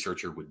good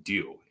researcher would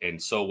do.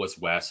 And so was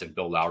Wes and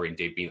Bill Lowry and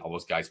Dave Bean, all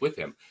those guys with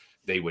him.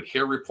 They would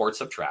hear reports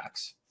of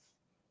tracks.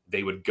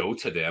 They would go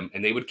to them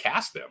and they would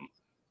cast them.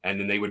 And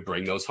then they would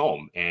bring those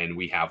home. And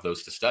we have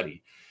those to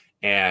study.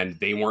 And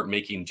they weren't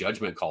making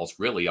judgment calls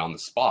really on the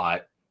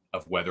spot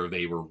of whether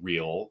they were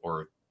real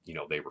or,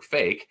 they were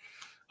fake.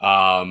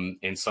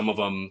 And some of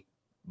them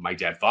my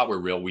dad thought were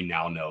real, we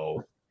now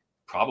know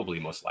probably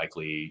most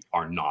likely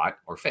are not,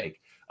 or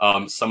fake.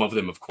 Some of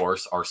them, of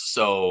course, are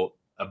so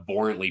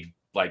abhorrently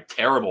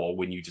terrible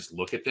when you just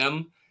look at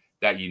them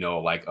that,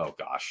 oh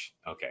gosh,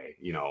 okay,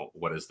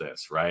 what is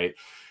this, right?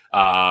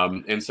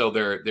 And so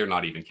they're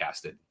not even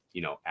casted,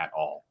 at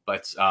all.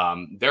 But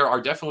there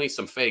are definitely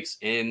some fakes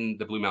in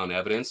the Blue Mountain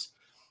evidence.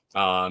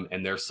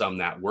 And there's some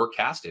that were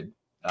casted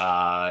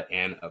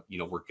and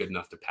were good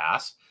enough to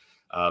pass.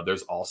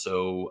 There's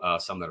also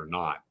some that are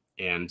not.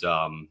 And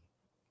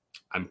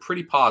I'm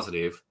pretty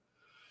positive,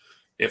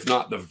 if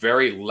not the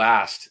very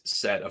last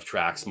set of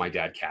tracks my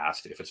dad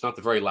cast, if it's not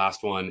the very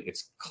last one,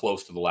 it's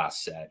close to the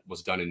last set,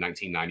 was done in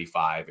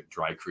 1995 at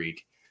Dry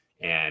Creek.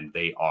 And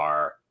they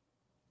are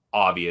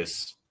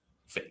obvious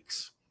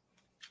fakes.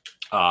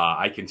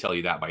 I can tell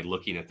you that by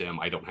looking at them.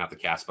 I don't have the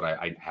cast, but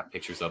I have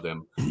pictures of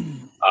them.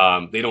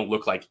 They don't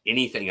look like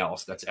anything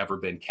else that's ever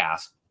been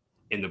cast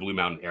in the Blue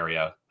Mountain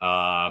area.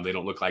 They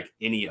don't look like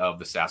any of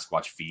the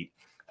Sasquatch feet.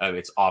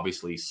 It's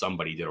obviously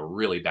somebody did a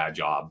really bad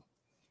job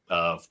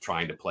of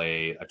trying to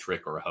play a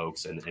trick or a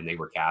hoax, and they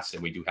were cast,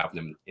 and we do have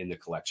them in the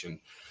collection.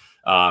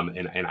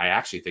 And I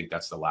actually think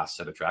that's the last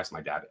set of tracks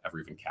my dad ever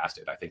even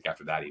casted. I think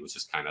after that, he was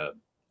just kind of,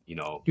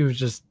 he was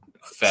just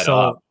fed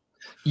up.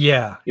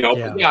 Yeah.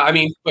 Yeah. I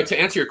mean, but to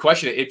answer your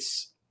question,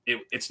 it's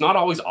not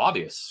always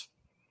obvious,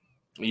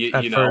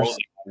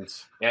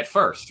 at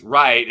first,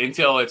 right?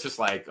 Until it's just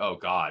like, oh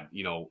God,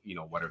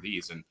 what are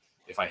these? And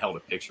if I held a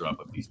picture up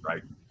of these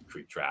Dry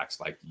Creek tracks,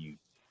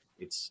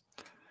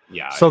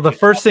 So the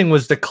first thing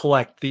was to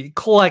collect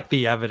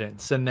the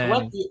evidence, and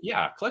then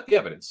collect the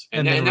evidence,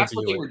 and that's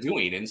what they were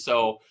doing. And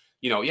so,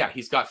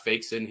 he's got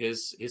fakes in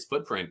his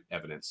footprint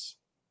evidence.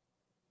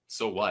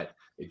 So what?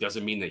 It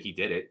doesn't mean that he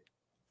did it.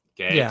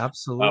 Okay. Yeah,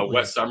 absolutely.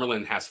 Wes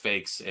Summerlin has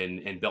fakes,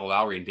 and Bill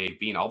Lowry and Dave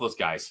Bean, all those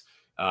guys,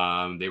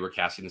 they were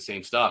casting the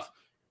same stuff.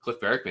 Cliff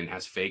Barackman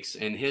has fakes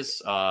in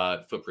his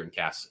footprint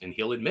casts, and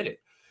he'll admit it.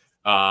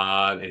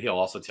 And he'll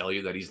also tell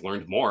you that he's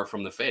learned more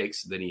from the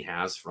fakes than he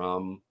has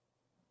from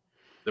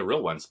the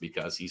real ones,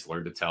 because he's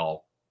learned to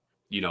tell,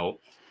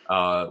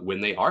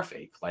 when they are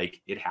fake.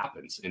 Like, it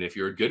happens. And if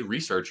you're a good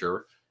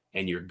researcher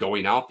and you're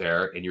going out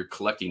there and you're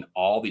collecting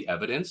all the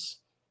evidence,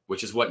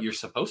 which is what you're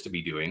supposed to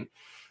be doing,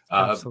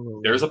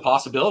 there's a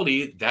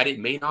possibility that it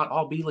may not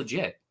all be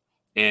legit.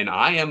 And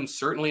I am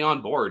certainly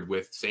on board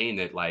with saying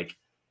that, like,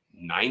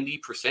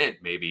 90%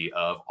 maybe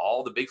of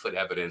all the Bigfoot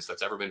evidence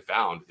that's ever been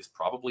found is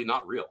probably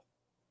not real.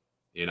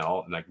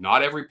 Like,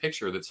 not every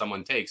picture that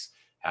someone takes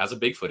has a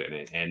Bigfoot in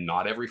it, and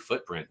not every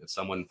footprint that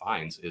someone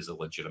finds is a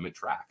legitimate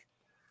track.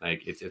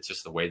 Like, it's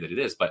just the way that it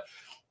is. But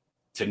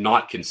to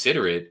not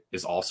consider it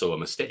is also a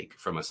mistake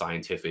from a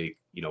scientific,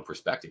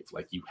 perspective.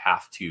 Like, you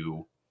have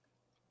to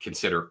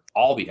consider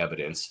all the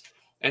evidence,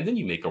 and then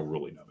you make a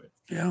ruling of it.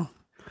 Yeah.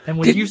 And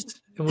when you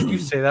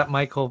say that,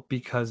 Michael,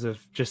 because of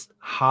just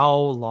how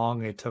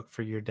long it took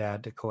for your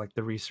dad to collect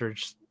the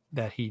research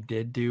that he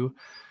did do.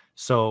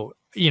 So,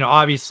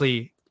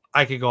 obviously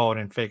I could go out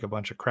and fake a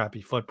bunch of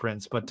crappy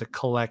footprints, but to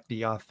collect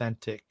the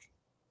authentic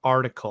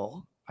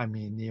article, I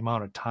mean, the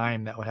amount of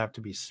time that would have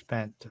to be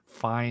spent to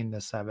find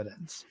this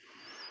evidence.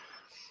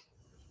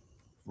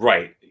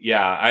 Right.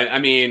 Yeah. I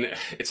mean,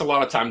 it's a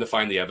lot of time to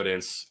find the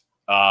evidence.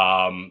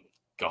 God,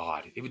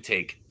 it would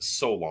take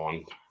so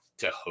long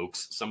to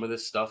hoax some of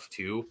this stuff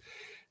too.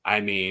 I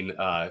mean,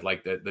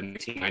 like the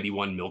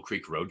 1991 Mill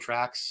Creek road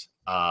tracks,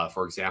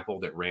 for example,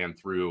 that ran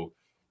through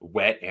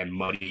wet and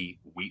muddy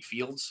wheat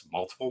fields,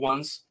 multiple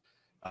ones.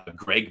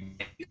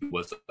 Greg, who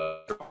was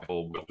a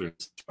tribal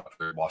wilderness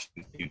instructor at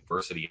Washington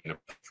University and a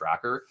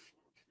tracker,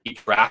 he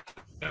tracked,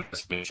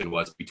 his mission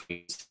was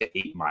between 6 to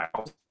 8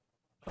 miles,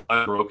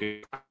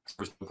 unbroken tracks,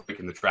 there was no break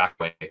in the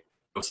trackway,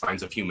 no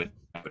signs of human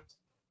evidence.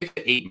 6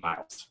 to 8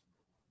 miles.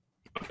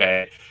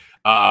 Okay.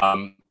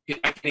 I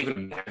can't even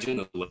imagine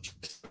the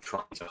logistics of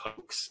trying to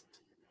hoax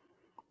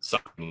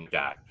something like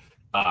that,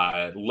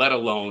 let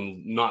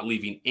alone not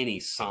leaving any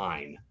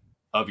sign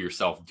of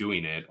yourself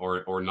doing it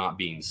or not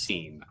being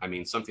seen. I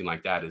mean, something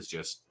like that is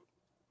just,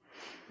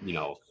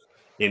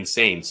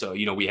 insane. So,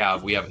 we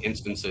have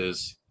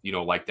instances,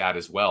 like that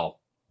as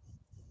well.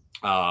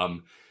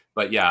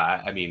 But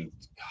yeah, I mean,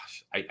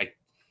 gosh, I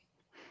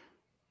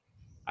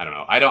don't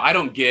know. I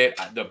don't get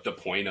the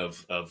point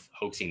of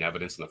hoaxing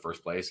evidence in the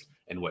first place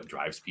and what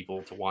drives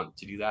people to want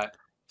to do that.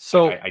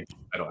 So I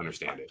don't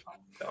understand it.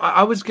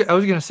 I was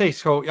going to say,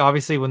 so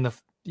obviously when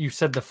you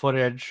said the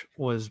footage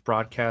was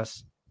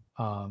broadcast,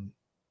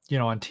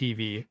 on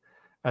TV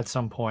at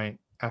some point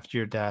after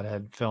your dad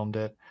had filmed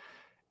it,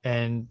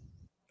 and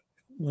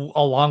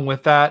along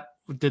with that,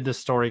 did the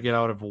story get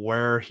out of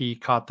where he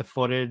caught the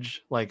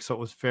footage? Like, so it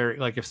was very,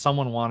 like, if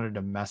someone wanted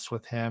to mess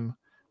with him,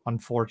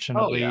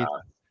 unfortunately, and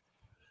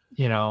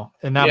that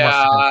must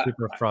have been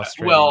super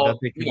frustrating that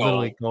they could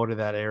literally go to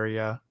that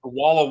area.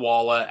 Walla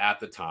Walla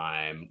at the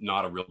time,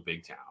 not a real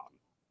big town.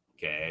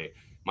 Okay.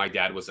 My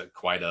dad was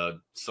quite a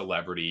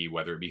celebrity,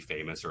 whether it be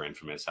famous or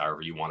infamous,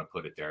 however you want to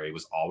put it there. He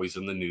was always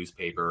in the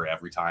newspaper.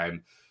 Every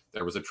time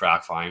there was a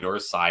track find or a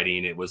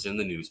sighting, it was in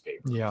the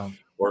newspaper. Yeah.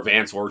 Or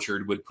Vance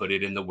Orchard would put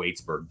it in the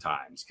Waitsburg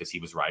Times because he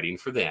was writing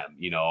for them,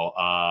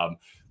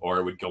 or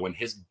it would go in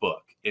his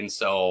book. And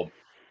so,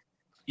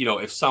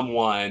 if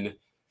someone,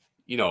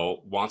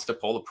 wants to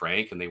pull a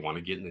prank and they want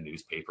to get in the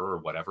newspaper or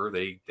whatever,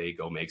 they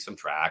go make some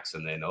tracks,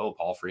 and then,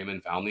 Paul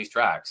Freeman found these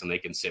tracks, and they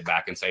can sit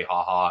back and say,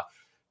 ha ha,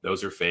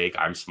 those are fake.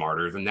 I'm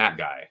smarter than that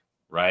guy.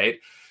 Right.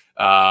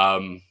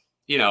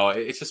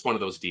 It's just one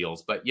of those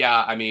deals. But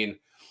yeah, I mean,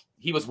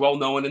 he was well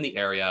known in the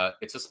area.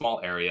 It's a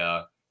small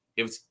area.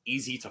 It was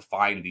easy to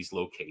find these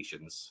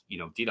locations.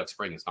 Deduck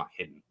Spring is not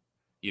hidden.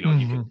 You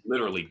can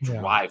literally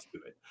drive to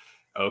it.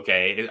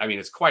 Okay. I mean,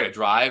 it's quite a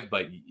drive,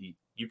 but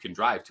you can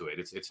drive to it.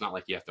 It's not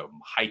like you have to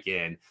hike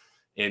in.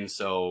 And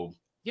so,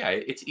 yeah,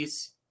 it's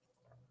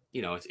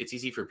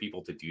easy for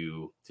people to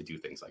do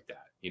things like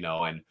that,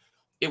 and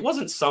it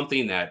wasn't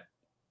something that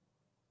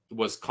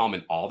was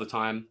common all the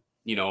time.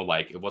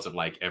 Like, it wasn't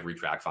like every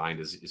track find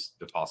is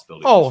the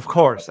possibility. Oh, of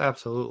course.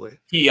 Absolutely.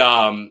 He,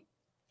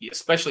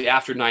 especially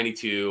after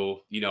 92,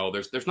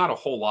 there's not a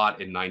whole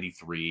lot in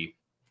 93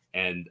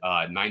 and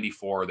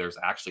 94. There's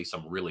actually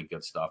some really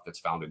good stuff that's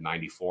found in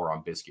 94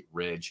 on Biscuit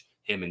Ridge.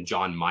 Him and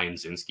John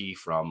Mayanzinski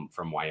from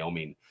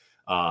Wyoming,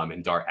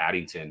 and Dart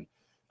Addington,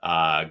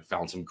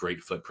 found some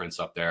great footprints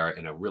up there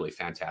and a really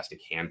fantastic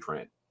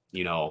handprint,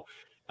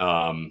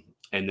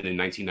 and then in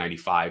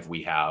 1995,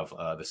 we have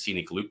the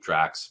Scenic Loop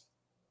tracks,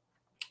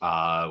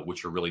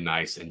 which are really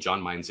nice. And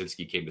John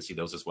Mayanzinski came to see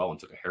those as well and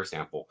took a hair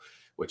sample,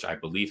 which I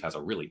believe has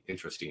a really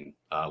interesting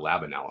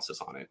lab analysis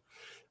on it.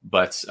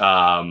 But,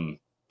 so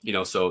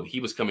he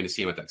was coming to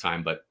see him at that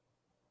time. But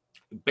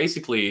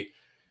basically,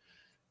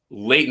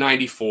 late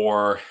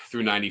 94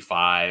 through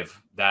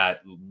 95,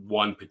 that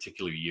one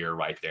particular year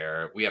right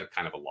there, we had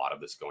kind of a lot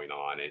of this going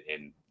on.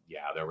 And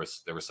yeah, there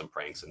was some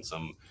pranks and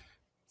some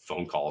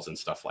phone calls and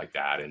stuff like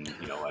that. And,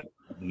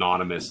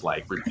 anonymous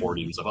like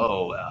reportings of,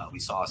 oh, we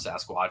saw a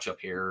Sasquatch up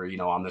here, you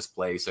know, on this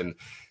place, and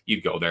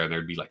you'd go there and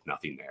there'd be like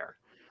nothing there,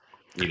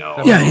 you know.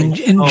 Yeah, and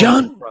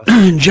John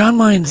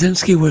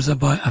Mayenzinski was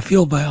a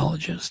field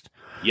biologist.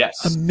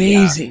 Yes,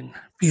 amazing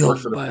field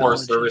worked for the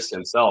Forest Service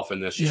himself in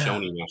the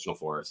Shoshone National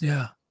Forest.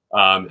 Yeah,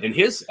 and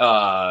his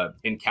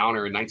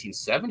encounter in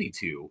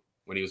 1972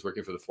 when he was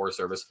working for the Forest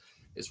Service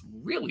is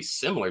really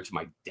similar to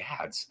my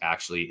dad's,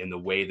 actually, in the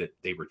way that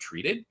they were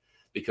treated.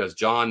 Because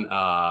John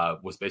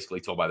was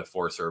basically told by the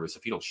Forest Service,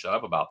 if you don't shut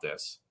up about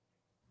this,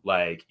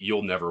 like,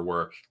 you'll never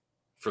work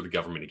for the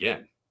government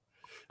again.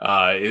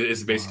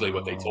 Is basically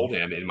what they told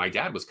him. And my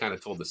dad was kind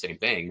of told the same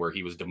thing, where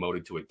he was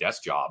demoted to a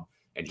desk job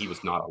and he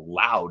was not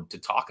allowed to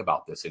talk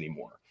about this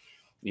anymore,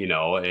 you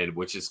know, and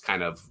which is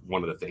kind of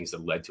one of the things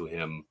that led to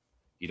him,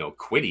 you know,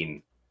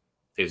 quitting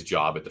his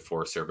job at the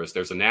Forest Service.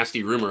 There's a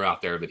nasty rumor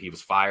out there that he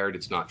was fired.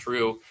 It's not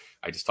true.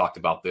 I just talked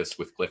about this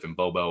with Cliff and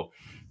Bobo.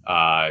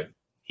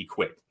 He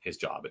quit his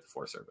job at the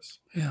Forest Service.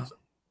 Yeah. So,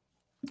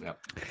 yeah.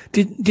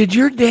 Did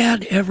your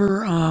dad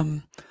ever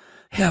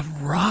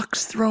have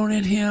rocks thrown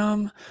at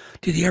him?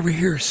 Did he ever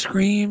hear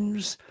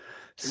screams?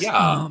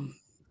 Yeah.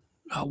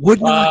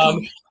 Wood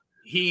knocking?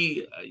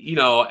 He, you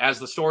know, as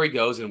the story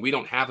goes, and we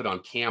don't have it on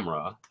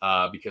camera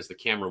because the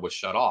camera was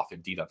shut off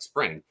at Deduck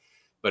Spring.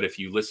 But if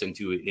you listen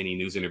to any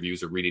news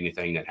interviews or read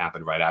anything that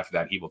happened right after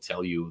that, he will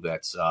tell you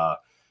that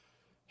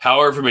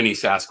however many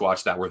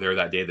Sasquatch that were there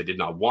that day that did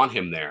not want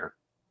him there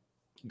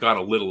got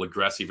a little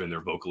aggressive in their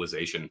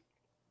vocalization,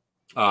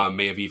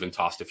 may have even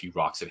tossed a few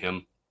rocks at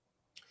him,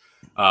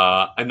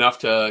 enough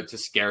to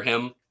scare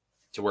him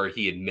to where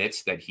he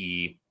admits that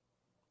he,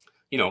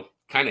 you know,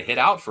 kind of hid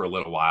out for a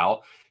little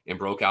while and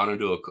broke out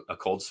into a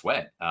cold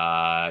sweat,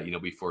 you know,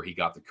 before he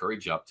got the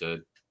courage up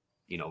to,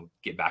 you know,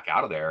 get back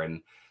out of there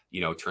and,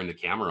 you know, turn the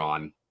camera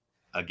on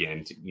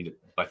again. You know,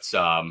 but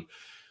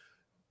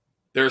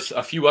there's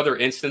a few other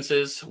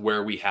instances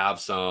where we have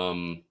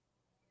some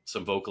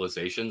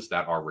vocalizations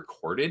that are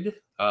recorded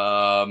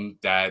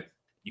that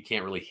you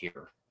can't really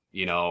hear,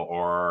 you know,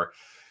 or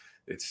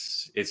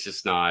it's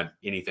just not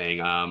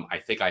anything.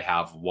 I think I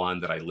have one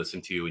that I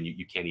listen to and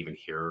you can't even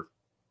hear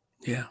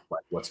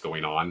what's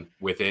going on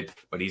with it,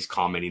 but he's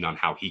commenting on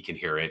how he can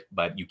hear it,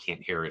 but you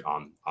can't hear it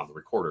on the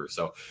recorder.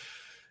 So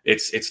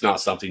it's not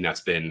something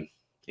that's been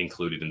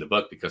included in the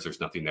book because there's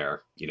nothing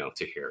there, you know,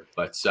 to hear.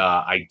 But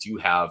I do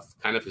have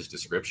kind of his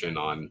description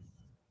on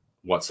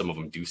what some of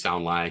them do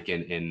sound like,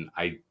 and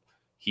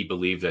he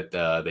believed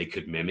that they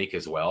could mimic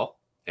as well,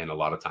 and a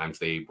lot of times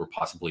they were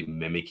possibly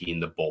mimicking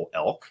the bull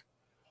elk,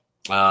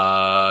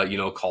 you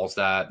know, calls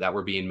that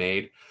were being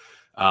made.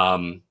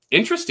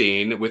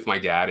 Interesting with my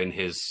dad and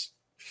his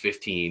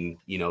 15,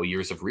 you know,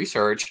 years of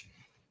research,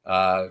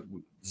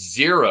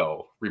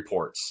 0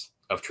 reports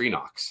of tree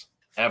knocks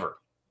ever,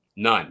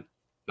 none.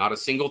 Not a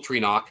single tree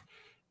knock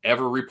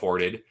ever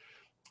reported.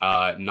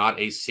 Not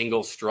a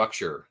single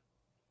structure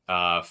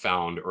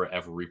found or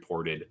ever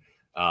reported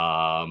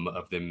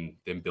of them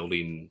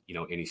building, you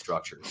know, any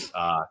structures.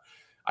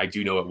 I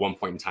do know at one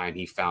point in time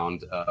he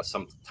found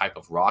some type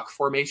of rock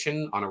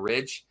formation on a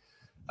ridge,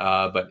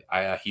 but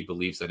he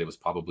believes that it was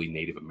probably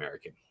Native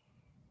American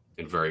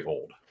and very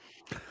old.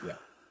 Yeah.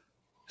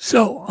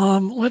 So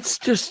let's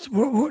just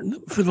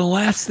for the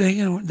last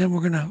thing, and then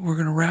we're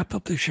gonna wrap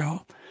up the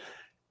show.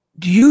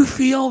 Do you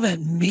feel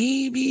that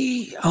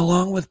maybe,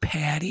 along with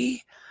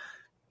Patty,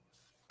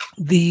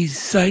 these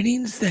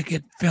sightings that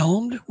get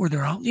filmed where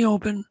they're out in the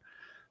open,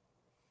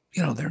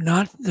 you know, they're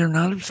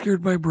not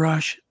obscured by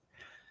brush,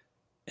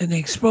 and they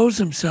expose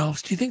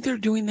themselves? Do you think they're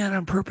doing that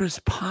on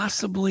purpose,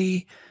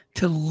 possibly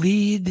to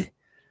lead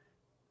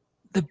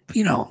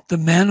the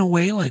men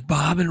away, like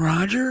Bob and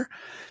Roger?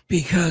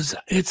 Because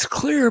it's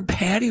clear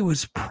Patty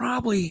was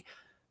probably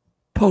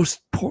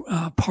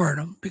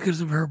postpartum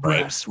because of her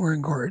breasts were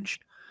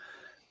engorged.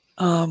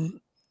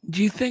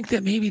 Do you think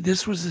that maybe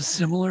this was a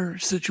similar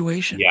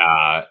situation?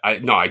 Yeah,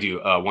 I do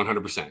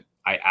 100%.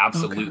 I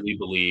absolutely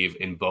believe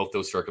in both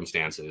those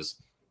circumstances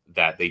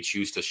that they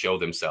choose to show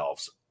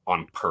themselves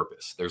on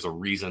purpose. There's a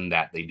reason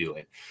that they do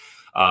it.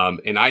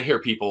 And I hear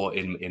people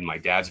in my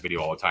dad's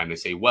video all the time. They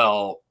say,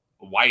 well,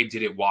 why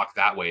did it walk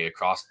that way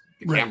across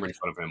the camera in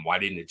front of him? Why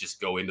didn't it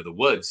just go into the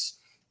woods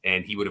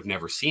and he would have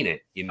never seen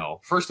it? You know,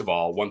 first of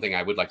all, one thing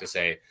I would like to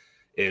say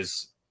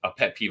is a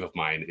pet peeve of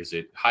mine is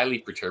it highly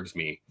perturbs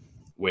me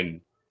when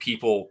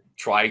people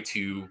try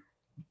to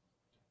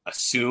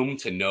assume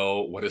to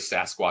know what a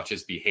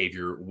Sasquatch's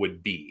behavior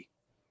would be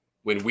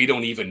when we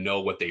don't even know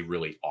what they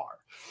really are.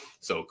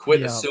 So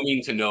quit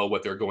assuming to know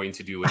what they're going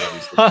to do in every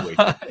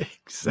situation.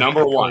 Exactly.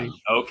 Number one,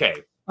 okay.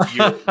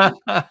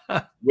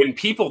 When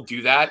people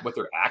do that, what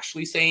they're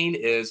actually saying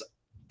is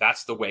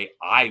that's the way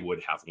I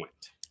would have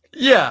went.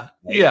 Yeah.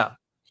 Right? Yeah.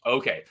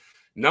 Okay.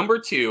 Number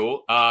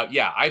two,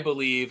 I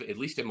believe, at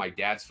least in my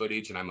dad's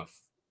footage, and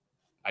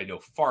I know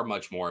far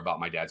much more about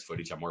my dad's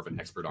footage. I'm more of an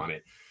expert on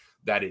it,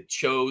 that it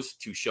chose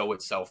to show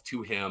itself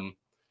to him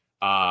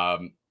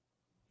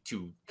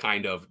to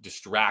kind of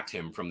distract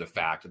him from the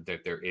fact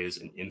that there is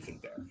an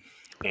infant there.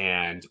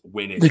 And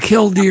when the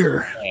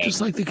killdeer,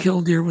 just like the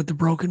killdeer with the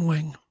broken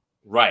wing.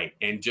 Right.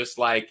 And just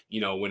like,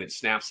 you know, when it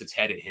snaps its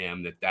head at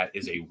him, that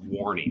is a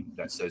warning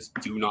that says,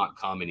 do not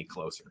come any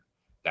closer.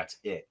 That's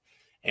it.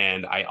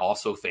 And I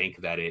also think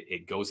that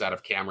it goes out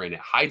of camera and it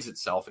hides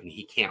itself and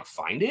he can't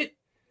find it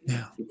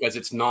because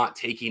it's not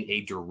taking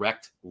a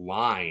direct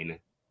line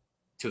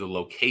to the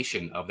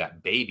location of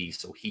that baby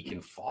so he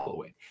can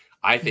follow it.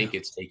 I think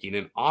it's taking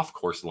an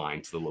off-course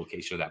line to the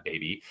location of that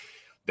baby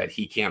that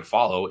he can't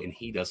follow, and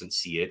he doesn't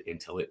see it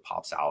until it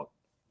pops out,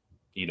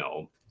 you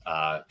know,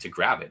 to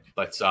grab it.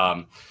 But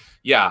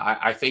yeah,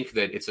 I think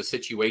that it's a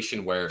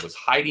situation where it was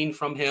hiding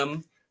from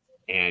him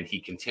and he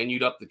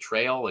continued up the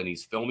trail and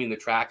he's filming the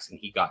tracks and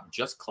he got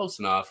just close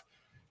enough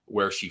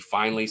where she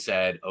finally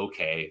said,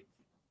 okay,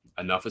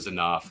 enough is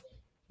enough.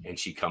 And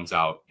she comes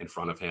out in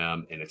front of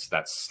him and it's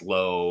that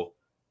slow,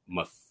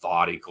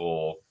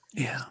 methodical,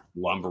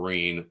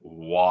 lumbering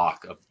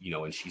walk of, you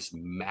know, and she's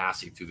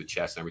massive through the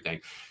chest and everything.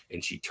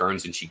 And she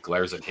turns and she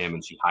glares at him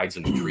and she hides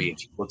in the tree and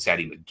she looks at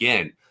him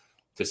again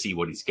to see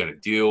what he's going to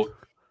do,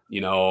 you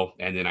know.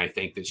 And then I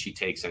think that she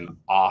takes an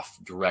off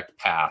direct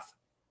path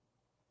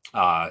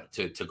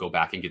to go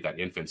back and get that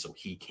infant so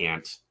he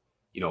can't,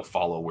 you know,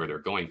 follow where they're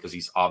going because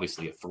he's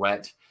obviously a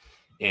threat.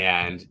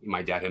 And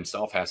my dad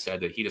himself has said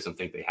that he doesn't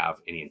think they have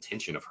any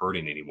intention of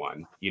hurting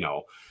anyone, you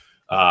know,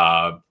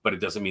 but it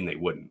doesn't mean they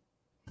wouldn't.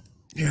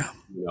 Yeah.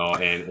 You know,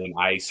 and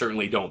I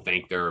certainly don't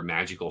think they're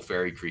magical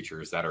fairy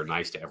creatures that are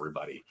nice to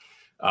everybody.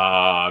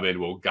 And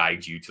will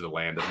guide you to the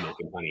land of milk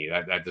and honey.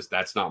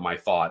 That's not my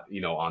thought,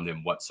 you know, on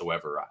them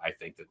whatsoever. I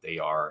think that they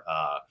are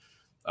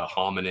a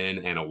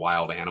hominin and a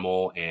wild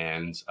animal.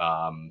 And,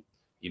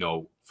 you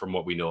know, from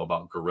what we know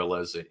about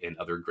gorillas and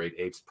other great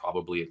apes,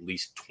 probably at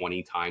least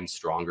 20 times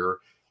stronger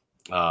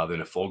than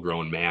a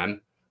full-grown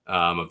man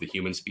of the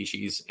human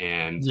species.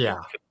 And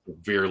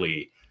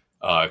severely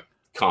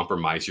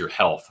compromise your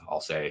health,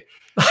 I'll say.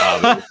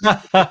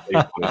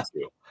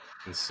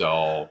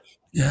 So,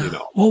 yeah. You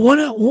know. Well,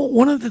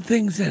 one of the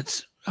things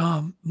that's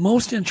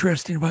most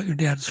interesting about your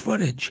dad's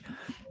footage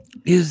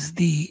is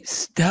the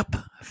step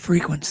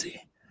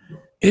frequency.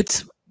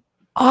 It's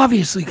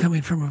obviously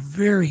coming from a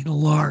very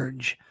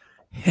large,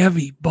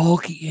 heavy,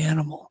 bulky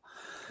animal.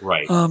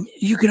 Right.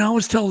 You can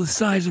always tell the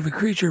size of a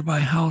creature by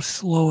how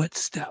slow it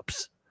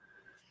steps.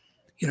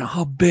 You know,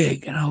 how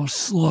big and how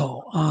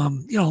slow.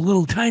 You know,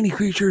 little tiny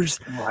creatures,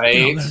 right?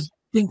 You know,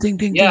 ding, ding,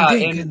 ding, ding,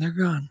 ding, and they're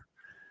gone.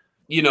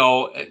 You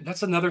know,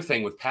 that's another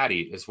thing with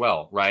Patty as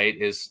well, right?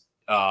 Is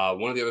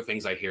one of the other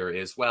things I hear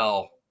is,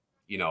 well,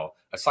 you know,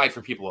 aside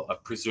from people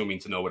presuming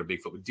to know what a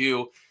Bigfoot would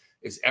do,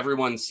 is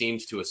everyone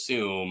seems to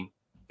assume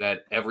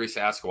that every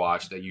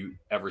Sasquatch that you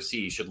ever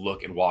see should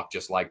look and walk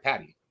just like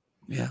Patty.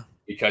 Yeah.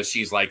 Because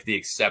she's like the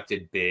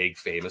accepted big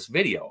famous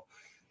video.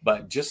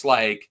 But just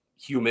like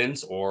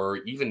humans or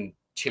even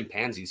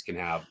chimpanzees can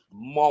have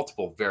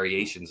multiple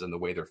variations in the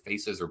way their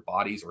faces or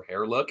bodies or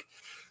hair look,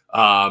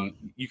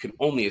 you can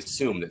only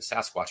assume that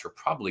Sasquatch are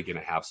probably going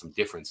to have some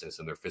differences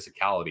in their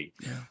physicality.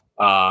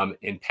 Yeah.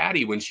 And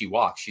Patty, when she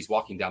walks, she's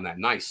walking down that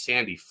nice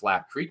sandy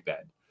flat creek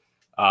bed.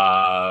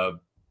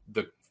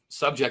 The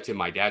subject in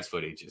my dad's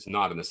footage is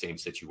not in the same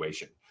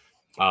situation.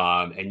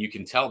 And you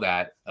can tell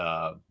that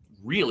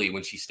really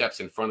when she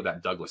steps in front of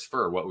that Douglas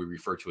fir, what we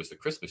refer to as the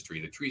Christmas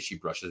tree, the tree she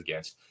brushes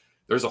against,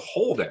 there's a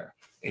hole there.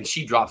 And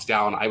she drops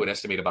down, I would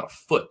estimate, about a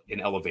foot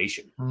in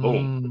elevation.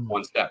 Boom, with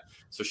one step.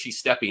 So she's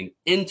stepping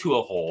into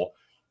a hole.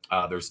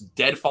 There's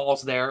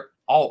deadfalls there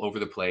all over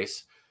the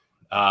place.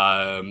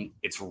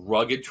 It's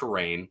rugged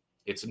terrain.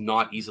 It's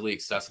not easily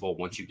accessible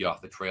once you get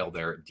off the trail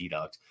there at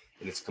Deduct.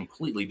 And it's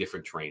completely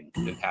different terrain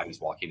than Patty's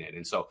walking in.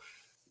 And so,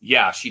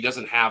 yeah, she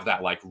doesn't have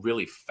that like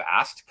really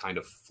fast kind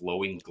of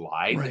flowing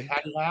glide that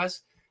Patty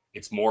has.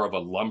 It's more of a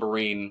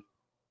lumbering,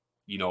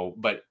 you know,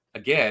 but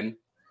again,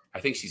 I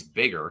think she's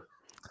bigger.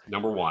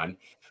 Number one.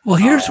 Well,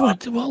 here's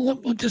what. Well,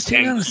 just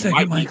hang on a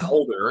second, Michael.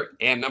 Older,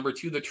 and number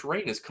two, the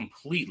terrain is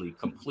completely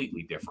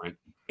different.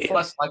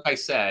 Plus, like I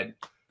said,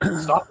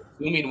 stop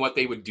assuming what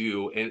they would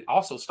do, and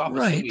also stop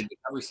assuming that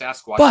every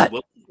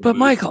Sasquatch. But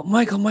Michael.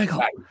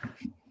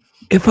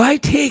 If I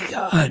take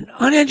an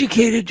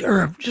uneducated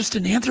or just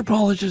an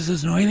anthropologist that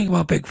doesn't know anything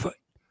about Bigfoot,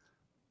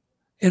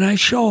 and I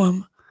show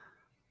him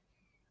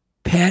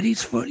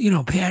Patty's foot, you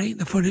know, Patty,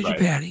 the footage of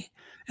Patty,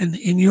 and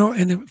in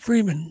the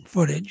Freeman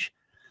footage,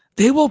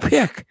 they will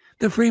pick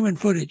the Freeman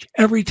footage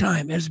every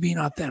time as being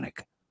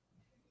authentic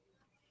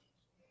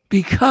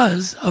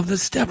because of the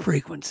step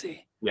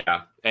frequency.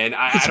 Yeah, and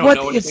I don't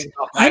know anything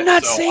about that. I'm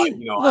not saying.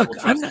 Look,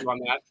 I'm not.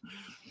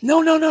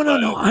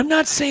 No. I'm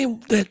not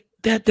saying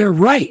that they're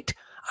right.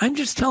 I'm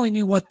just telling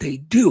you what they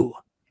do.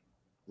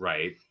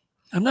 Right.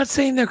 I'm not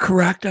saying they're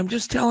correct. I'm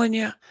just telling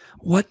you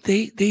what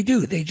they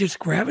do. They just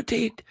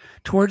gravitate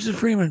towards the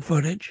Freeman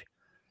footage,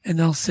 and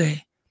they'll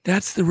say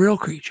that's the real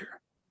creature.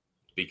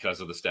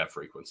 Because of the step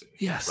frequency.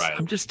 Yes. Right.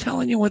 I'm just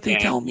telling you what they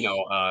tell me. You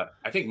know,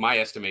 I think my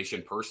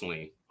estimation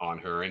personally on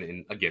her,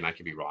 and again, I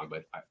could be wrong,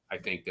 but I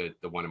think that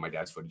the one in my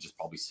dad's footage is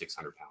probably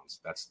 600 pounds.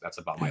 That's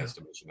about my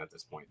estimation at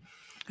this point.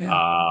 Yeah.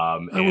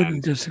 I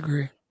wouldn't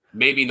disagree.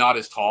 maybe not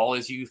as tall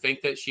as you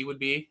think that she would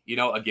be. You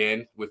know,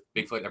 again, with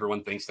Bigfoot,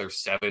 everyone thinks they're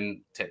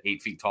 7 to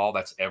 8 feet tall.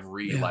 That's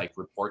every like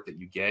report that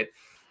you get.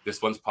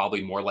 This one's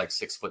probably more like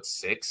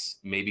 6'6",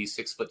 maybe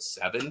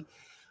 6'7".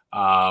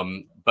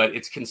 But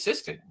it's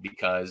consistent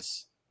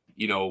because,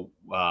 you know,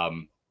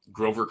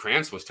 Grover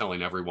Krantz was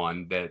telling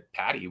everyone that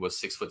Patty was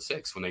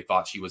 6'6" when they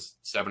thought she was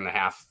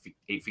 7.5,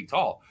 8 feet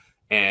tall.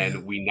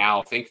 And we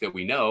now think that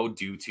we know,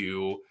 due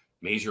to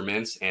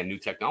measurements and new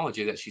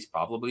technology, that she's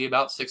probably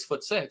about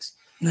 6'6".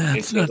 No,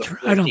 it's not true.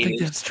 I don't think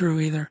that's true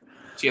either.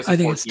 I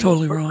think it's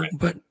totally wrong,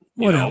 but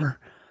whatever.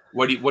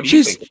 You know, what do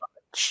you think about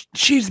it?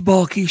 She's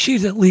bulky.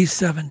 She's at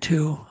least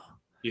 7'2".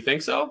 You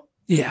think so?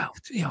 Yeah.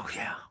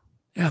 Yeah.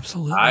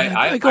 Absolutely.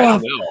 I go don't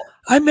off. know.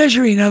 I'm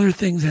measuring other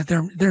things that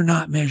they're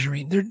not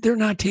measuring. They're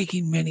not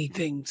taking many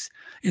things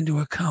into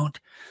account.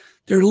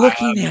 They're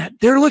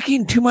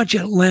looking too much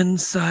at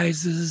lens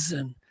sizes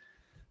and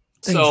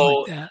things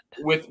like that.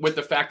 With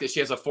the fact that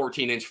she has a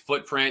 14-inch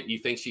footprint, you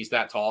think she's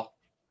that tall?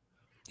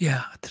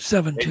 Yeah,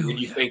 7'2". And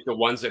you think the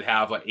ones that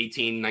have an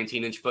 18,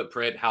 19-inch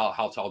footprint,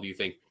 how tall do you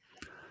think?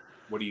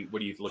 What do you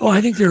look?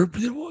 I think they're a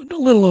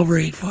little over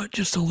 8 foot,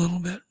 just a little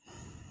bit.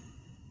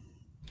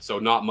 So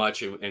not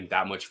much and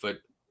that much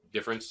foot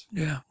difference.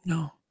 Yeah,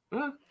 no.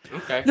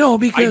 Okay. No,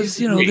 because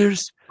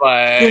there's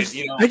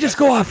I just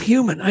go off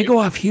human. I go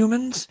off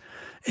humans,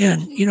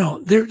 and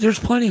there's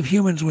plenty of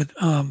humans with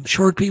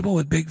short people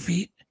with big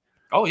feet.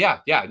 Oh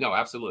yeah, no,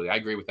 absolutely, I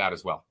agree with that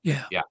as well.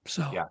 Yeah.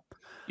 So I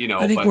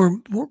think we're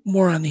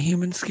more on the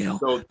human scale.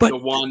 So but the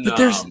one, but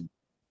there's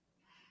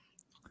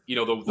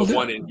the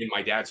one in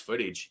my dad's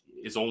footage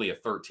is only a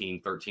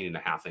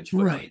 13.5 inch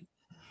footprint,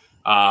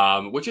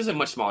 which isn't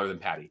much smaller than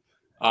Patty.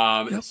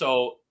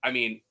 So I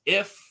mean,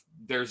 if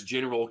there's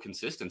general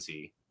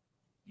consistency,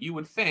 you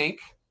would think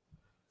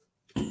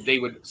they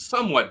would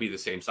somewhat be the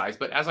same size.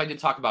 But as I did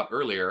talk about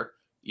earlier,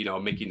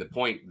 making the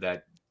point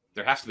that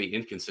there has to be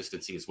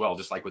inconsistency as well,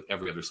 just like with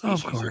every other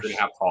species. You're going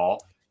to have tall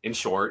and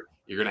short.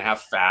 You're going to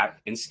have fat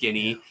and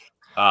skinny.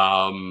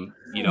 Well,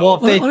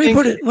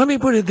 let me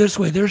put it this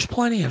way: there's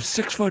plenty of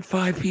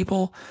 6'5"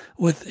 people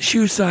with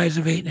shoe size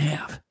of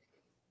 8.5.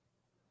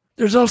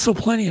 There's also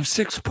plenty of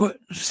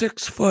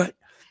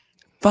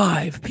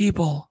 6'5"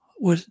 people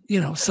with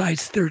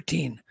size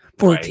 13,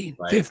 14,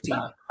 15.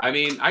 I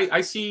mean,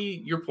 I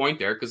see your point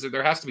there, because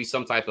there has to be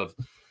some type of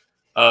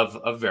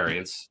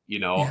variance.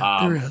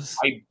 There is.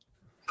 I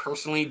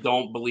personally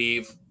don't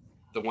believe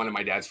the one in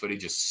my dad's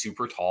footage is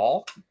super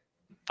tall.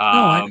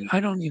 No, I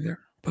don't either.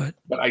 But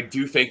I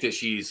do think that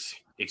she's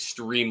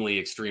extremely,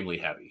 extremely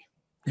heavy.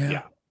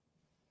 Yeah.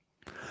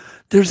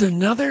 There's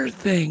another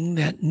thing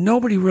that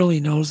nobody really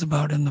knows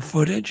about in the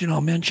footage, and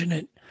I'll mention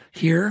it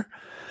here.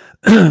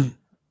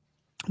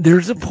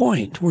 There's a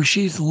point where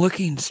she's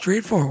looking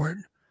straight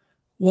forward,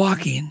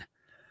 walking.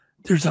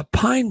 There's a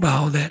pine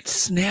bough that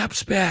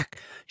snaps back.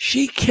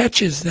 She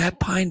catches that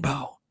pine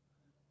bough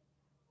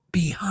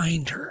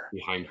behind her.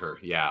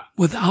 Yeah.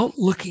 Without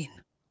looking,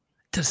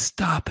 to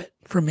stop it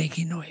from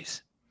making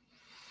noise.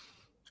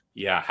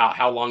 Yeah.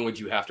 How long would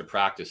you have to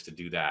practice to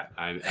do that?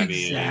 I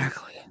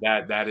exactly.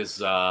 mean, that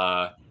is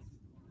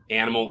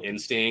animal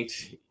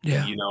instinct,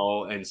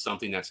 and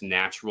something that's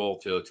natural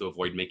to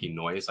avoid making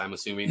noise, I'm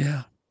assuming.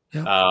 Yeah.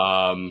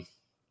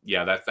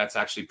 That's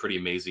actually pretty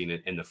amazing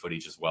in the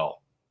footage as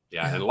well.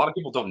 Yeah. And a lot of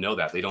people don't know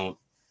that. They don't,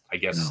 I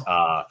guess,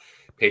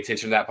 pay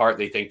attention to that part.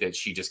 They think that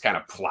she just kind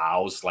of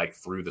plows like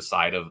through the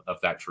side of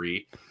that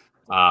tree.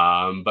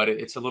 But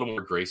it's a little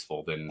more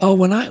graceful than. Oh,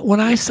 when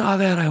I saw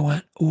that, I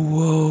went,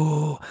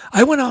 whoa.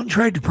 I went out and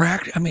tried to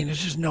practice. I mean,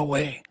 there's just no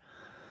way.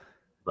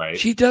 Right.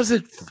 She does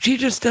it. She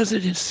just does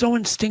it so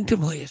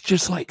instinctively. It's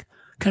just like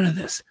kind of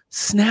this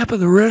snap of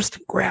the wrist,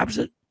 grabs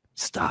it,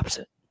 stops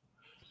it.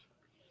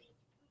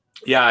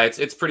 Yeah,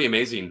 it's pretty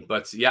amazing.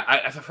 But yeah,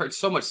 I've heard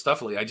so much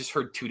stuff lately. I just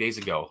heard 2 days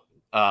ago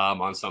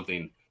on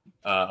something,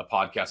 a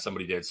podcast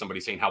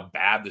somebody saying how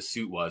bad the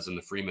suit was in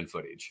the Freeman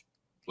footage.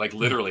 Like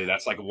literally,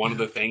 that's like one of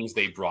the things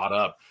they brought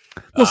up.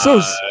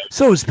 Well,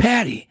 so is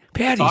Patty.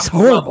 Patty's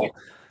horrible.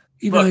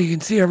 Even though you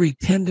can see every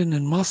tendon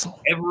and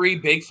muscle. Every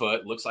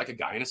Bigfoot looks like a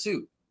guy in a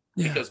suit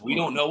because we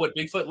don't know what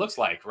Bigfoot looks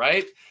like,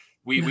 right?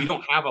 We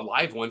don't have a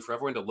live one for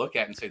everyone to look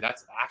at and say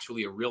that's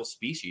actually a real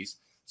species.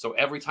 So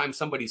every time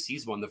somebody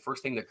sees one, the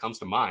first thing that comes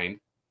to mind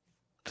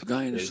is a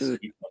guy in a suit.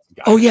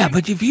 Oh yeah,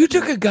 but if you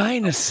took a guy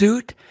in a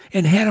suit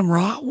and had him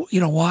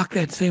walk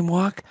that same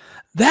walk,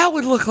 that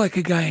would look like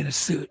a guy in a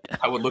suit.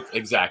 That would look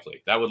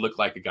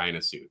like a guy in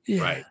a suit,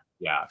 right?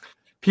 Yeah.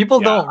 People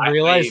don't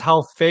realize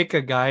how fake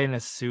a guy in a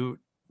suit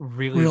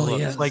really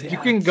looks. Is, like you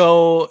can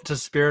go to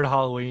Spirit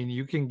Halloween,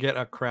 you can get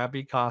a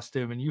crappy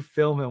costume and you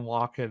film him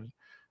walking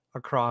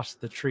across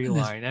the tree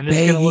line, and it's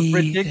going to look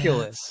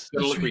ridiculous. It's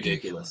going to look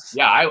ridiculous.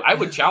 Yeah, I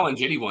would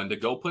challenge anyone to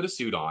go put a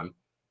suit on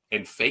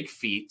and fake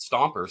feet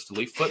stompers to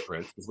leave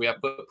footprints, because we have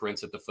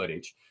footprints at the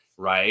footage,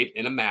 right?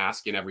 In a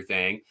mask and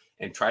everything,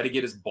 and try to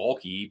get as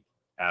bulky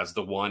as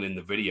the one in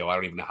the video. I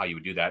don't even know how you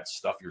would do that.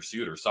 Stuff your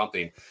suit or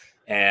something,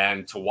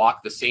 and to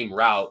walk the same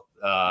route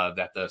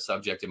that the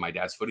subject in my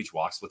dad's footage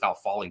walks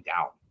without falling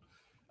down.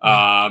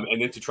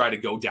 And then to try to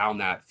go down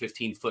that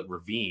 15-foot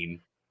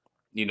ravine,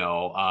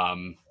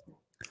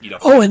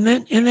 Oh, and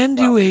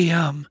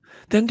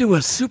then do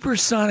a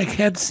supersonic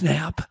head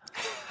snap.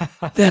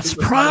 That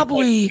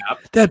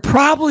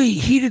probably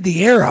heated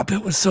the air up.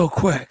 It was so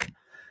quick.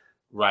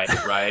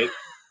 Right.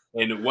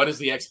 And what is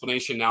the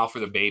explanation now for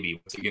the baby?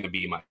 What's it going to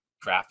be?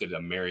 Crafted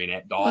a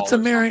marionette doll? It's a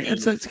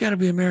marionette. It's got to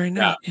be a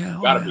marionette. Yeah,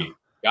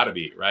 gotta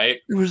be right.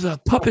 There was a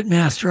puppet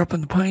master up in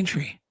the pine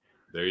tree.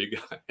 There you go.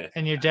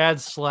 And your dad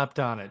slept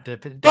on it.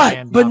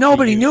 But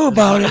nobody knew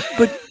about it.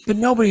 But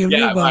nobody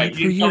knew about it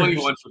for years. Tell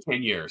anyone for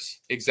 10 years.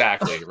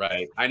 Exactly.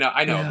 Right. I know.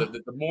 Yeah.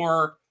 The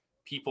more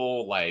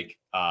people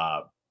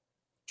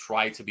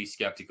try to be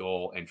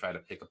skeptical and try to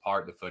pick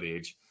apart the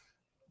footage,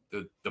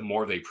 the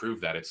more they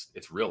prove that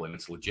it's real and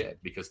it's legit,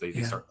 because they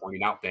start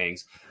pointing out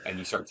things, and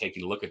you start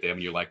taking a look at them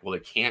and you're like, well,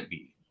 it can't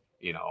be,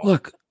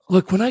 Look,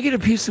 when I get a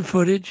piece of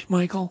footage,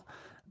 Michael,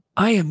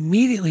 I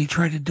immediately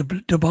try to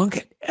debunk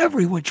it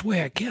every which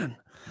way I can.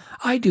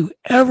 I do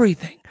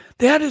everything.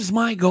 That is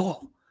my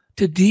goal,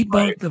 to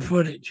debunk the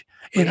footage.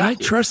 And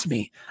trust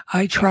me,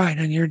 I tried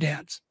on your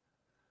dad's.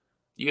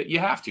 You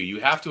have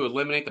to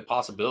eliminate the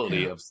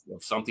possibility of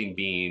something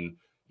being,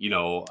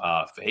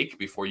 fake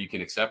before you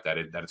can accept that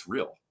it's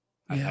real.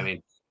 Yeah. I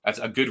mean, that's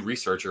a good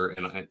researcher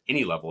and at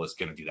any level is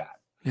going to do that.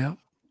 Yeah.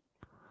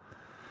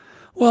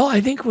 Well,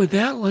 I think with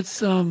that,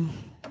 let's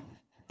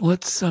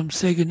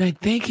say goodnight.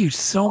 Thank you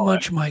so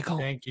much, Michael.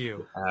 Thank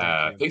you.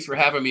 Thanks for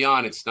having me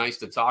on. It's nice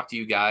to talk to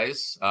you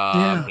guys.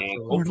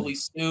 And hopefully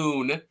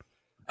soon. It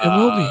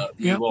will be.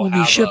 Yeah, we'll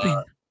be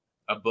shipping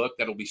a book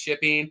that'll be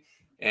shipping.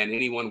 And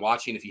anyone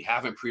watching, if you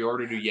haven't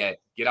pre-ordered it yet,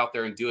 get out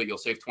there and do it. You'll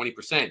save 20%.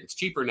 It's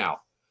cheaper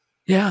now.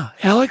 Yeah,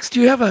 Alex, do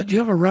you have a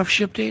rough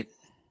ship date?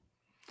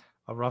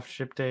 A rough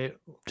ship date?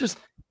 Just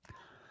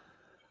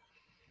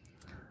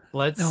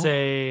let's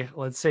say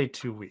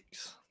 2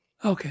 weeks.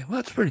 Okay, well,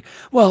 that's pretty.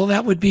 Well,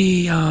 that would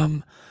be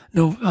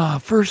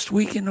first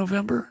week in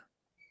November,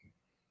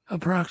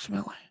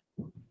 approximately.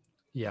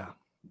 Yeah,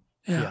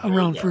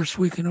 around first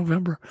week in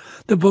November.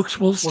 The books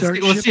will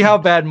start. Let's see how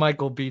bad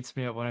Michael beats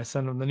me up when I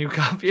send him the new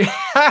copy.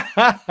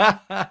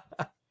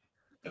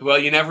 Well,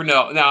 you never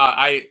know. No,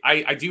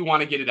 I do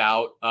want to get it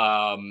out,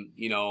 and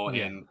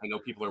I know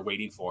people are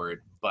waiting for it.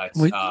 But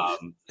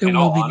in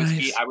all honesty,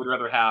 nice. I would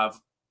rather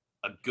have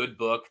a good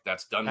book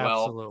that's done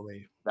well,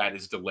 that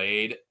is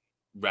delayed,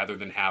 rather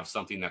than have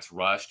something that's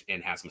rushed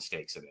and has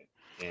mistakes in it.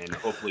 And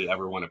hopefully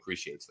everyone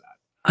appreciates that.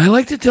 I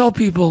like to tell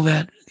people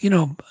that,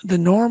 the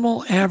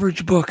normal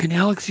average book, and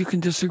Alex, you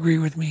can disagree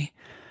with me,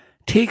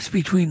 takes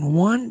between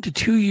 1 to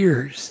 2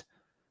 years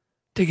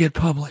to get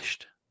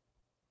published.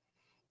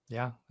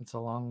 Yeah, it's a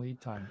long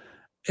lead time.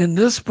 And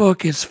this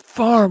book is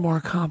far more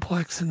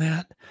complex than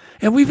that.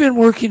 And we've been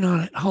working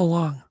on it how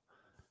long,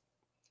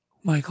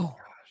 Michael?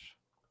 Gosh.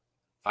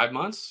 5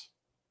 months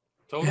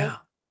total?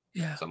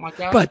 Yeah. Something like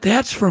that. But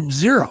that's from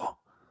zero.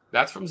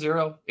 That's from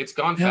zero. It's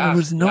gone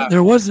fast.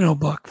 There was no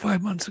book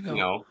 5 months ago.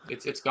 No,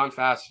 it's gone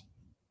fast.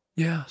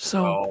 Yeah.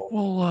 So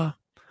we'll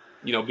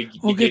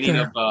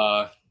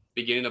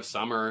beginning of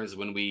summer is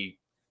when we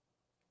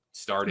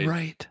started.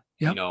 Right.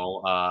 Yep.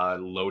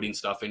 Loading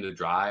stuff into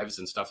drives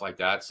and stuff like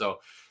that. So,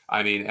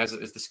 I mean, as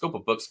the scope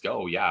of books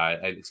go,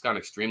 it's gone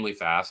extremely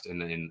fast,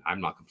 and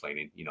I'm not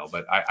complaining,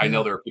 but I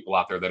know there are people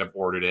out there that have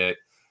ordered it,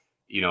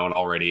 and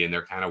already, and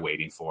they're kind of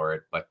waiting for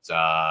it, but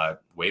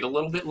wait a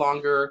little bit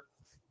longer,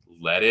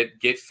 let it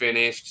get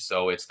finished.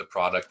 So it's the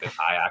product that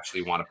I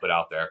actually want to put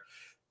out there,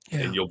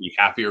 and you'll be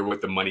happier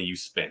with the money you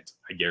spent.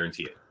 I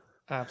guarantee it.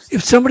 Absolutely.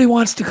 If somebody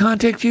wants to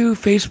contact you,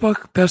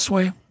 Facebook, best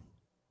way?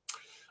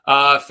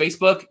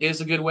 Facebook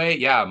is a good way.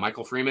 Yeah.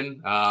 Michael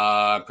Freeman,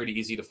 pretty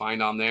easy to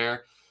find on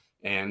there.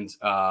 And,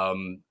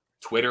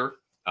 Twitter,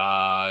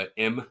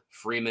 M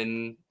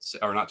Freeman,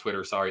 or not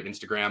Twitter, sorry,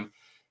 Instagram,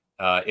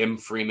 M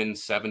Freeman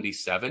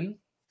 77.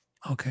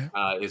 Okay.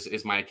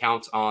 Is my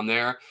account on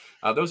there.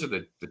 Those are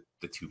the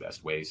two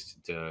best ways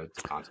to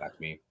contact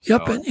me.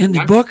 Yep. So, and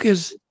the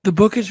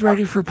book is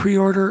ready for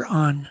pre-order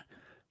on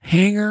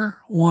Hangar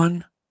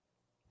 1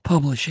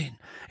 Publishing,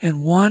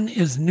 and 1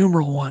 is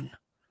numeral 1.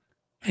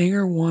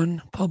 Hangar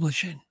 1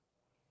 Publishing.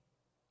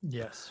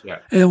 Yes. Yeah.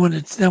 And when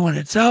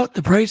it's out,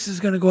 the price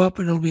is going to go up,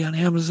 and it'll be on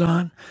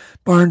Amazon,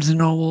 Barnes and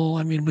Noble.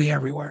 I mean, be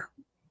everywhere.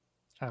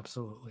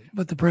 Absolutely.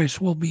 But the price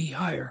will be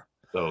higher.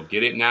 So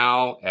get it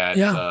now at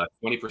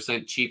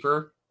 20%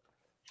 cheaper.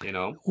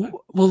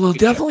 Well, they'll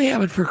definitely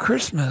have it for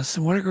Christmas,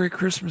 and what a great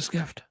Christmas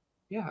gift.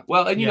 Yeah.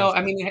 Well, and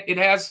I mean, it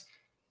has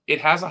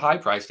a high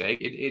price tag.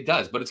 It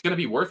does, but it's going to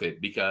be worth it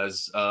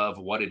because of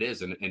what it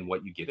is and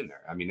what you get in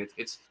there. I mean,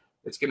 it's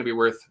going to be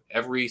worth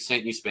every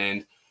cent you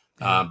spend.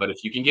 But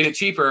if you can get it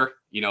cheaper,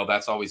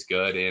 that's always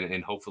good.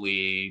 And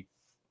hopefully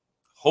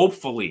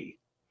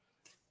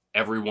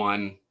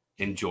everyone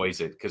enjoys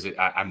it, because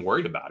I'm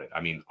worried about it.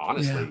 I mean,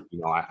 honestly,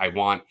 I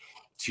want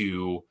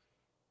to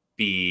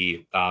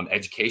be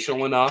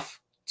educational enough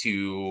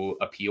to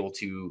appeal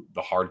to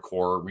the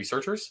hardcore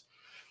researchers.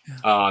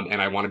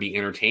 And I want to be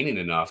entertaining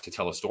enough to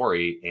tell a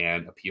story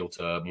and appeal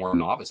to more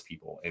novice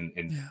people. And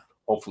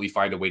hopefully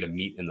find a way to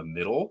meet in the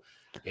middle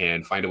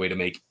and find a way to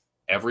make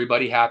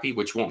everybody happy,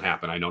 which won't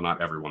happen. I know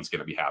not everyone's going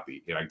to be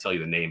happy. And I can tell you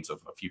the names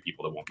of a few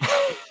people that won't be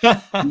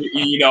happy,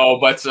 you know,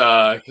 but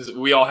because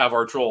we all have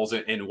our trolls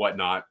and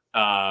whatnot.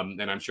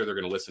 And I'm sure they're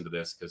going to listen to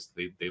this because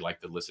they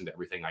like to listen to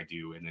everything I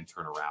do and then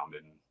turn around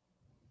and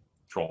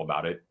troll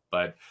about it.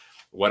 But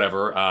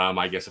whatever.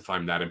 I guess if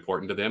I'm that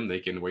important to them, they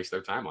can waste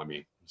their time on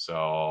me.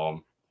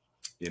 So,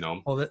 you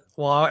know.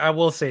 Well, I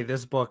will say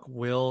this book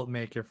will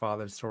make your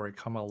father's story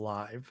come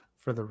alive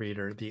for the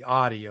reader. The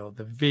audio,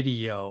 the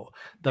video,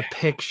 the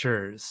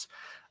pictures,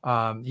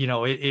 you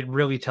know, it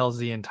really tells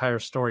the entire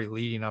story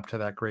leading up to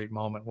that great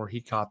moment where he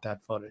caught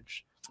that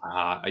footage.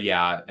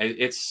 Yeah,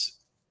 it's,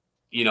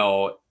 you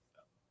know,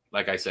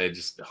 like I said,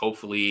 just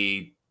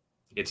hopefully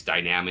it's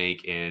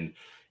dynamic, and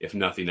if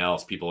nothing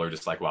else, people are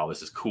just like, wow,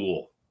 this is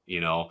cool,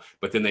 you know.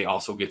 But then they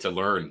also get to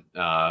learn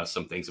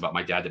some things about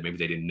my dad that maybe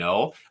they didn't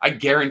know. I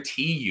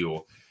guarantee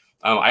you,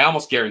 I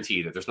almost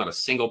guarantee that there's not a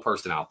single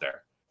person out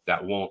there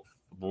that won't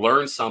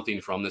learn something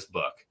from this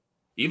book,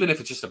 even if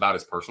it's just about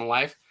his personal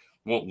life,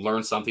 won't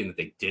learn something that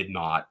they did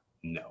not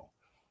know.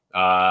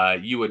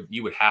 You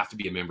would have to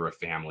be a member of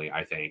family,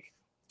 I think,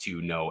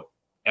 to know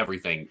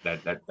everything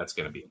that's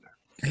going to be in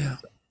there. Yeah.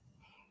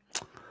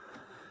 So.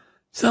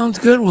 Sounds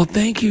good. Well,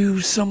 thank you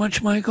so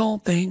much, Michael.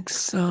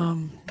 Thanks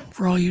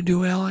for all you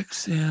do,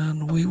 Alex,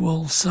 and we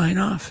will sign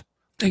off.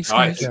 Thanks,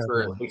 guys.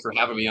 Thanks for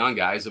having me on,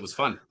 guys. It was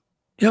fun.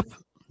 Yep.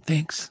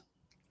 Thanks.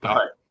 All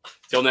right.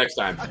 Till next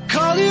time. I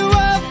call you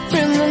up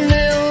in the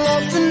middle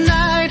of the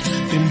night,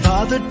 been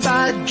bothered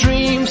by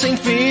dreams, ain't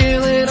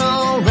feeling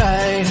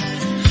alright.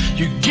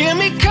 You give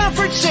me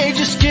comfort, say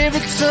just give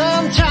it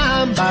some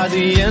time. By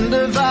the end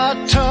of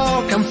our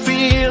talk, I'm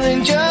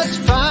feeling just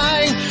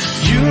fine.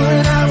 You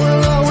and I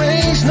will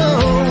always know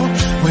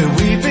where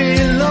we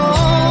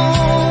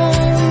belong.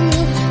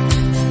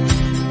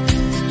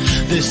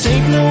 This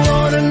ain't no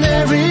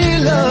ordinary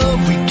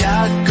love we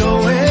got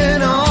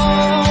going on.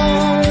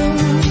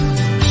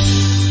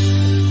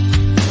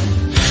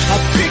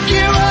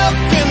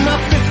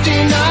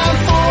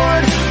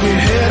 We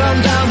head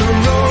on down the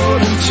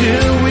road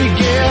until we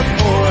get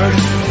bored.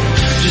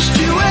 Just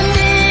you and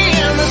me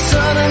and the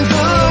sun and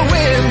the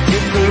wind.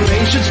 If the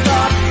rain should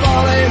start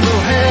falling, we'll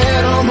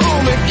head on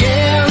home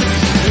again.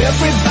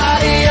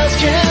 Everybody else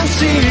can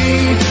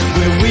see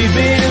where we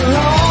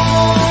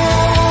belong.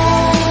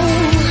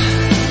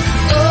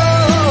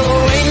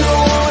 Oh, ain't no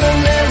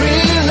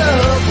ordinary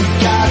love we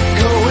got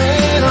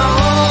going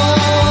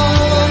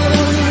on.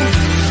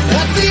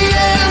 At the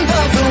end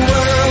of the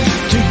world,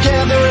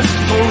 together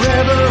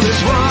forever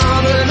is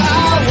one, and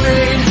I'll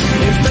wait.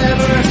 If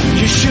ever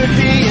you should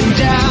be in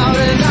doubt,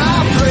 and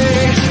I'll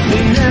pray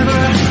they never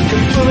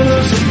can pull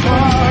us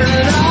apart,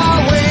 and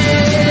I'll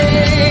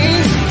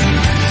wait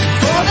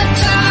for the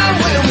time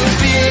when we'll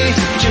be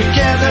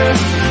together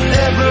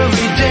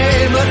every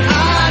day. But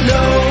I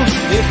know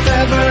if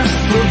ever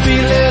we'll be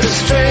led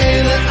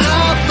astray, that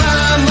I'll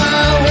find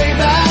my way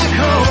back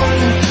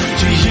home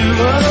to you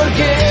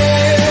again.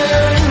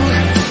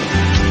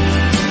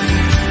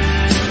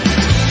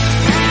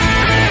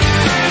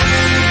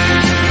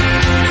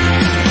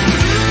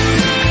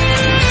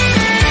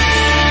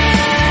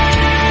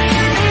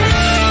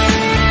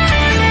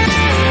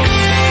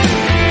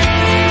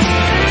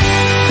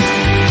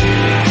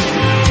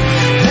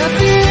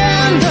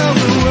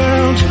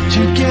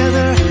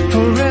 Together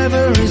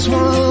forever is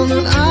one,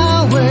 and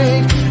I'll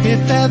wait.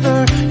 If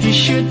ever you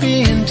should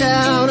be in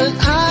doubt, and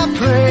I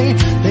pray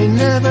they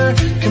never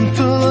can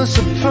pull us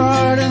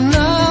apart, and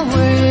I'll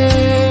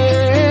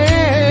wait.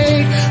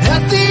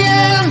 At the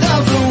end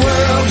of the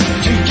world,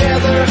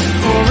 together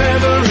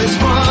forever is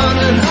one,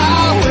 and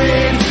I'll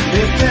wait.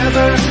 If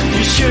ever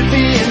you should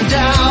be in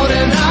doubt,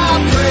 and I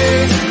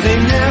pray they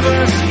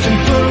never can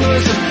pull